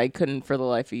 but I couldn't for the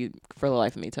life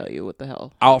of me tell you what the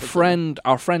hell. Our friend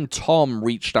Tom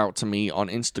reached out to me on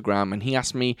Instagram and he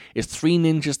asked me, "Is Three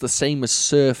Ninjas the same as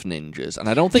Surf Ninjas?" And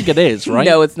I don't think it is, right?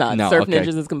 No, it's not. No, Surf okay.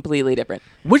 Ninjas is completely different.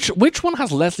 Which one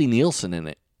has Leslie Nielsen in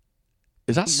it?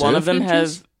 Is that Surf One of them Ninjas?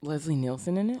 has Leslie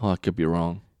Nielsen in it. Oh, I could be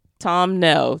wrong. Tom,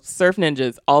 no. Surf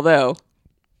Ninjas. Although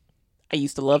I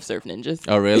used to love Surf Ninjas.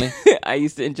 Oh, really? I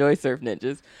used to enjoy Surf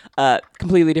Ninjas.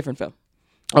 Completely different film.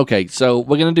 Okay, so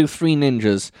we're going to do Three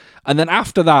Ninjas. And then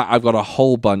after that, I've got a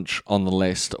whole bunch on the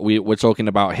list. We're talking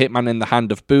about Hitman in the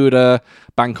Hand of Buddha,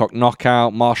 Bangkok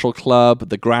Knockout, Martial Club,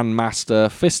 The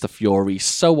Grandmaster, Fist of Fury,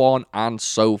 so on and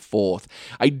so forth.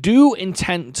 I do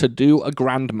intend to do a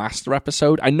Grandmaster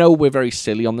episode. I know we're very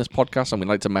silly on this podcast and we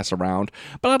like to mess around,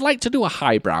 but I'd like to do a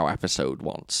highbrow episode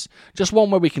once. Just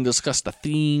one where we can discuss the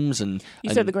themes and...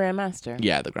 You said The Grandmaster.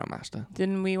 Yeah, The Grandmaster.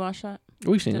 Didn't we watch that?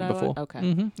 We've seen it before. Okay.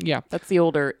 Mm-hmm. Yeah. That's the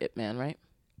older Ip Man, right?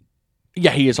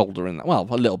 Yeah, he is older in that. Well,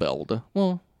 a little bit older.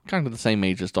 Well, kind of the same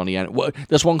age as Donnie Yen. Well,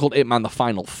 there's one called Ip Man: The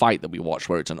Final Fight that we watched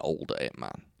where it's an older Ip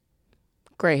Man.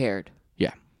 Gray-haired.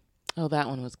 Yeah. Oh, that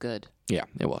one was good. Yeah,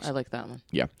 it was. I like that one.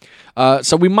 Yeah.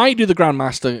 So we might do the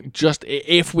Grandmaster just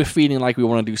if we're feeling like we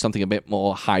want to do something a bit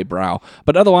more highbrow.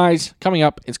 But otherwise, coming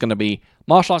up, it's going to be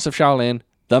Martial Arts of Shaolin,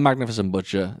 The Magnificent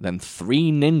Butcher, then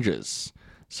Three Ninjas.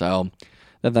 So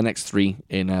they're the next three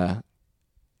in the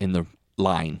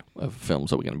line of films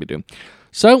that we're going to be doing.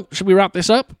 So, should we wrap this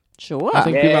up? Sure. I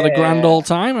think we've had a grand old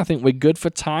time. I think we're good for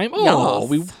time. Oh,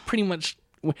 Yes.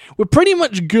 we're pretty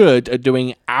much good at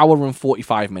doing hour and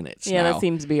 45 minutes. Yeah, now. that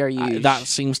seems to be our use. That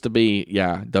seems to be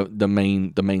the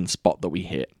main spot that we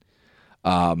hit.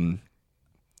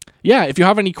 Yeah, if you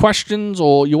have any questions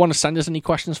or you want to send us any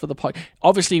questions for the pod,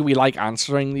 obviously we like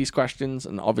answering these questions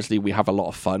and obviously we have a lot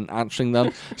of fun answering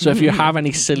them. So if you have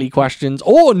any silly questions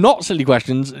or not silly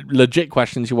questions, legit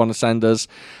questions you want to send us,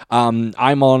 I'm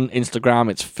on Instagram.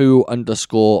 It's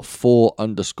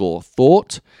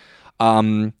foo_for_thought.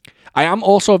 I am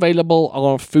also available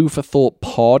on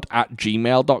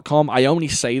fooforthoughtpod@gmail.com. I only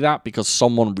say that because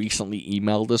someone recently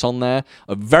emailed us on there.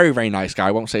 A very, very nice guy.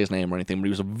 I won't say his name or anything, but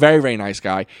he was a very, very nice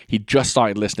guy. He just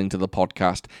started listening to the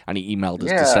podcast and he emailed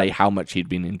us to say how much he'd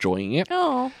been enjoying it.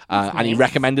 Oh, and he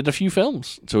recommended a few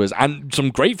films to us and some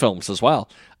great films as well.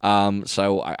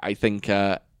 So I think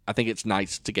it's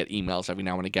nice to get emails every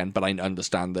now and again, but I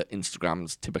understand that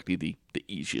Instagram's typically the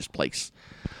easiest place.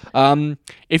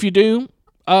 If you do...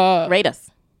 rate us.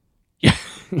 Yeah,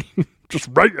 just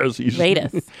rate us. Rate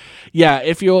us. Yeah,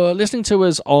 if you're listening to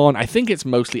us on, I think it's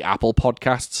mostly Apple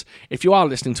Podcasts. If you are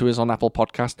listening to us on Apple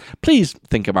Podcasts, please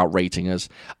think about rating us.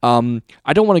 I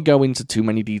don't want to go into too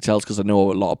many details because I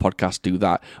know a lot of podcasts do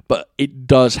that, but it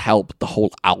does help the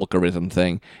whole algorithm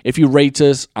thing. If you rate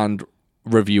us and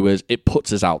reviewers, it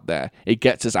puts us out there. It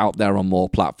gets us out there on more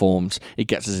platforms. It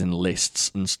gets us in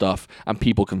lists and stuff, and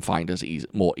people can find us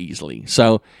more easily.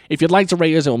 So if you'd like to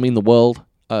rate us, it will mean the world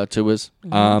to us.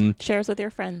 Share us with your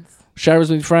friends. Share us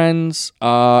with your friends.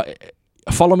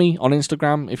 Follow me on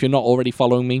Instagram. If you're not already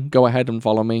following me, go ahead and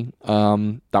follow me.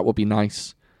 That would be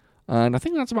nice. And I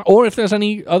think that's about... Or if there's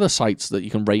any other sites that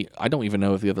you can rate. I don't even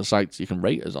know if the other sites you can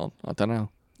rate us on. I don't know.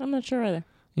 I'm not sure either.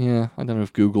 Yeah, I don't know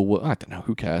if Google will. I don't know.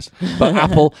 Who cares? But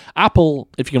Apple,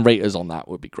 if you can rate us on that,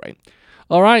 would be great.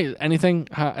 All right. Anyone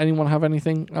have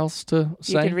anything else to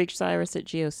say? You can reach Cyrus at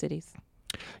GeoCities.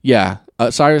 Yeah.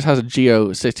 Cyrus has a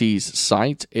GeoCities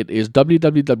site. It is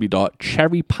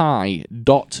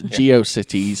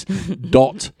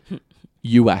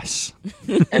www.cherrypie.geocities.us.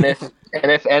 And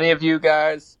if any of you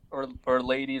guys or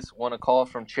ladies want to call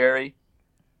from Cherry,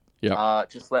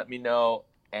 just let me know,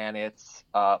 and it's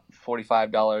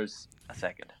 $45 a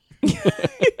second.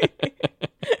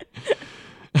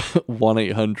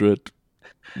 1-800.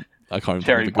 I can't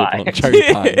Cherry remember the Pie. good one. Cherry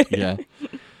Pie. Yeah.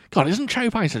 God, isn't Cherry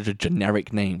Pie such a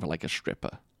generic name for like a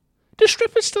stripper? Do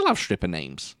strippers still have stripper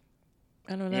names?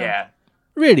 I don't know. Yeah.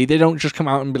 Really? They don't just come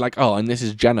out and be like, "Oh, and this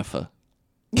is Jennifer."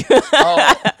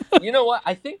 Oh, you know what?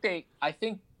 I think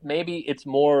maybe it's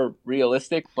more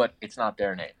realistic, but it's not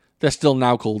their name. They're still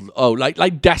now called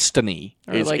like Destiny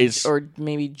or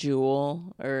maybe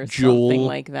Jewel or Jewel, something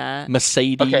like that.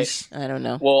 Mercedes. I don't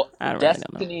know. Well, I don't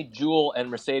Destiny, really know. Jewel,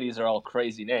 and Mercedes are all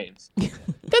crazy names.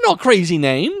 They're not crazy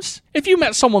names. If you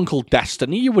met someone called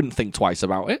Destiny, you wouldn't think twice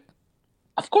about it.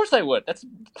 Of course I would. That's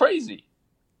crazy.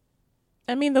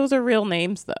 I mean, those are real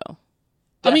names, though.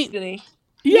 Destiny.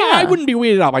 Yeah, I wouldn't be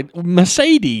weirded out by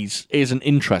Mercedes is an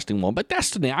interesting one, but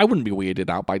Destiny, I wouldn't be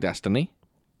weirded out by Destiny.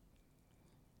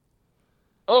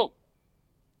 Oh.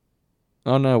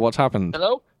 Oh no, what's happened?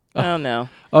 Hello? Oh, no.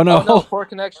 Oh no. Oh, no, poor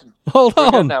connection. Hold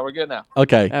on. We're good now.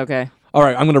 Okay. Okay. All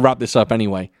right, I'm going to wrap this up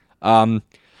anyway.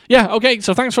 Okay,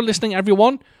 so thanks for listening,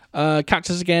 everyone. Catch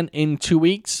us again in 2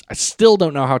 weeks. I still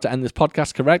don't know how to end this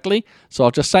podcast correctly, so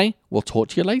I'll just say we'll talk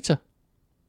to you later.